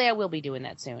hopefully I will be doing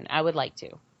that soon. I would like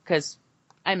to, because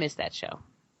I miss that show.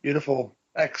 Beautiful.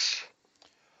 X.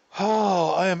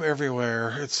 Oh, I am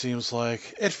everywhere, it seems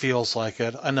like. It feels like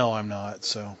it. I know I'm not,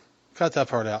 so cut that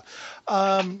part out.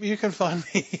 You can find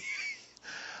me.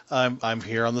 I'm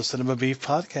here on the Cinema Beef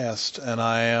podcast, and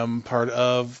I am part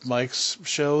of Mike's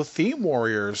show Theme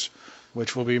Warriors,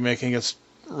 which will be making its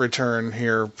return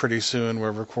here pretty soon.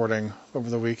 We're recording over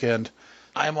the weekend.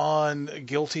 I'm on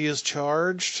Guilty as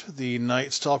Charged, the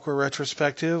Night Stalker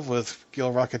retrospective with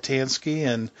Gil Rockatansky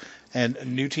and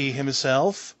Newty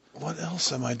himself. What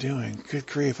else am I doing? Good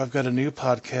grief, I've got a new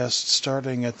podcast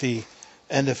starting at the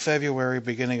end of February,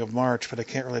 beginning of March, but I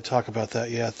can't really talk about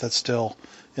that yet. That's still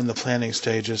in the planning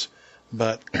stages,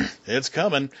 but it's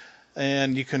coming.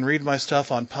 And you can read my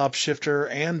stuff on Pop Shifter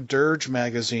and Dirge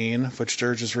magazine, which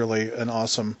Dirge is really an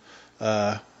awesome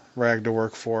rag to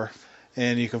work for.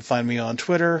 And you can find me on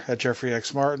Twitter at Jeffrey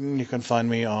X. Martin. You can find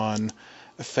me on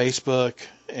Facebook,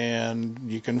 and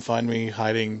you can find me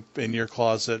hiding in your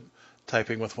closet,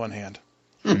 typing with one hand.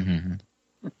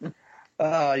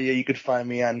 Yeah, you could find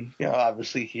me on,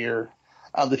 obviously here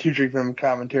on the Two Drink Minimum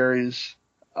Commentaries.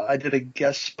 I did a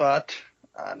guest spot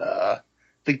on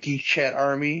the Geek Chat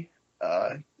Army.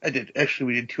 We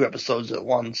did 2 episodes at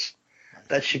once.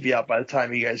 That should be out by the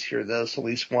time you guys hear this, at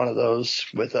least one of those,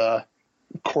 with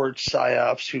Court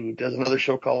Psyops, who does another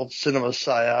show called Cinema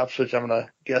Psyops, which I'm going to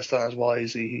guest on as well.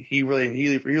 He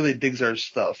really digs our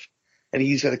stuff, and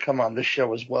he's going to come on this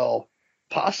show as well,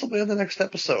 possibly on the next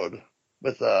episode.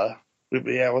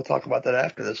 We'll talk about that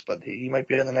after this, but he might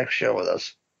be on the next show with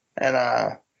us. And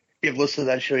if you've listened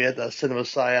to that show yet, the Cinema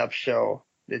Psyops show,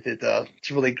 it's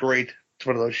really great. It's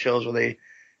one of those shows where they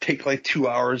take 2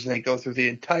 hours and they go through the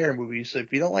entire movie. So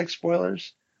if you don't like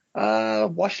spoilers,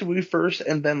 watch the movie first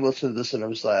and then listen to the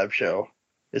Cinema Psyops show.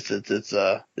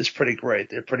 It's pretty great.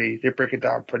 They break it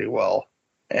down pretty well.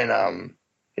 And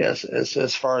yes,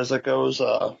 as far as it goes,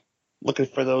 looking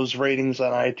for those ratings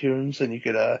on iTunes, and you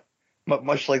could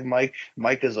much like Mike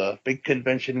is a big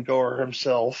convention goer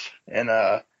himself, and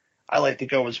I like to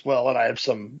go as well, and I have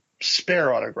some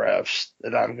spare autographs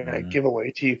that I'm going to give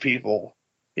away to you people.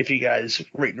 If you guys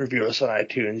rate and review us on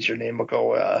iTunes, your name will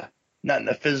go not in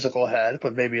a physical hat,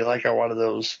 but maybe on one of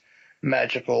those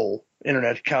magical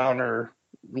internet counter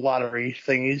lottery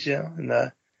thingies,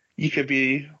 and you could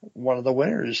be one of the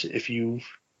winners if you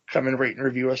come and rate and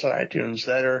review us on iTunes.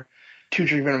 That or Two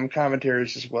Drink Minimum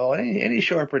commentaries as well. Any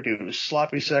show I produce.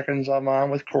 Sloppy Seconds I'm on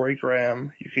with Corey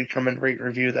Graham. You could come and rate and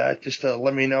review that. Just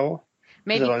let me know.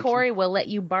 Maybe Corey will let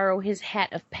you borrow his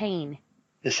hat of pain.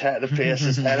 His hat of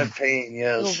pain,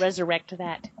 yes. We'll resurrect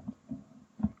that.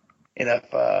 And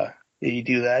if you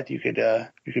do that, you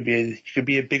could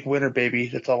be a big winner, baby.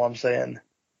 That's all I'm saying.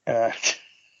 I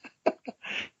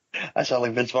sound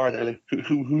like Vince Vaughn there. Like,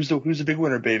 who's the big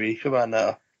winner, baby? Come on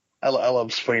now. I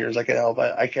love Swingers. I can help.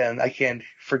 I can't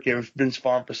forgive Vince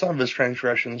Vaughn for some of his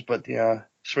transgressions, but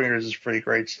Swingers is pretty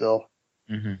great still.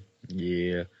 Mm-hmm.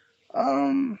 Yeah.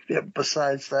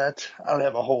 Besides that, I don't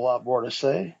have a whole lot more to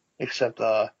say, except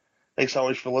thanks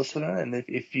always for listening. And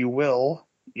if you will,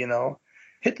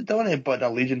 hit the donate button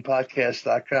on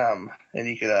legionpodcast.com, and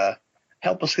you could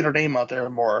help us get our name out there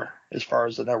more as far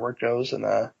as the network goes. And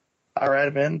our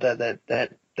admin,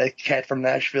 that cat from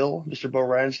Nashville, Mr. Bo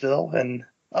Ransdell, and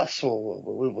us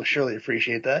will surely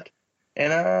appreciate that.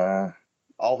 And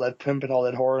all that pimp and all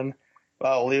that whoring,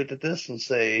 I'll leave it at this and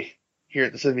say, here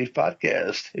at the City Beef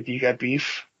Podcast, if you got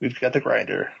beef, we've got the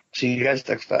grinder. See you guys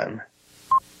next time.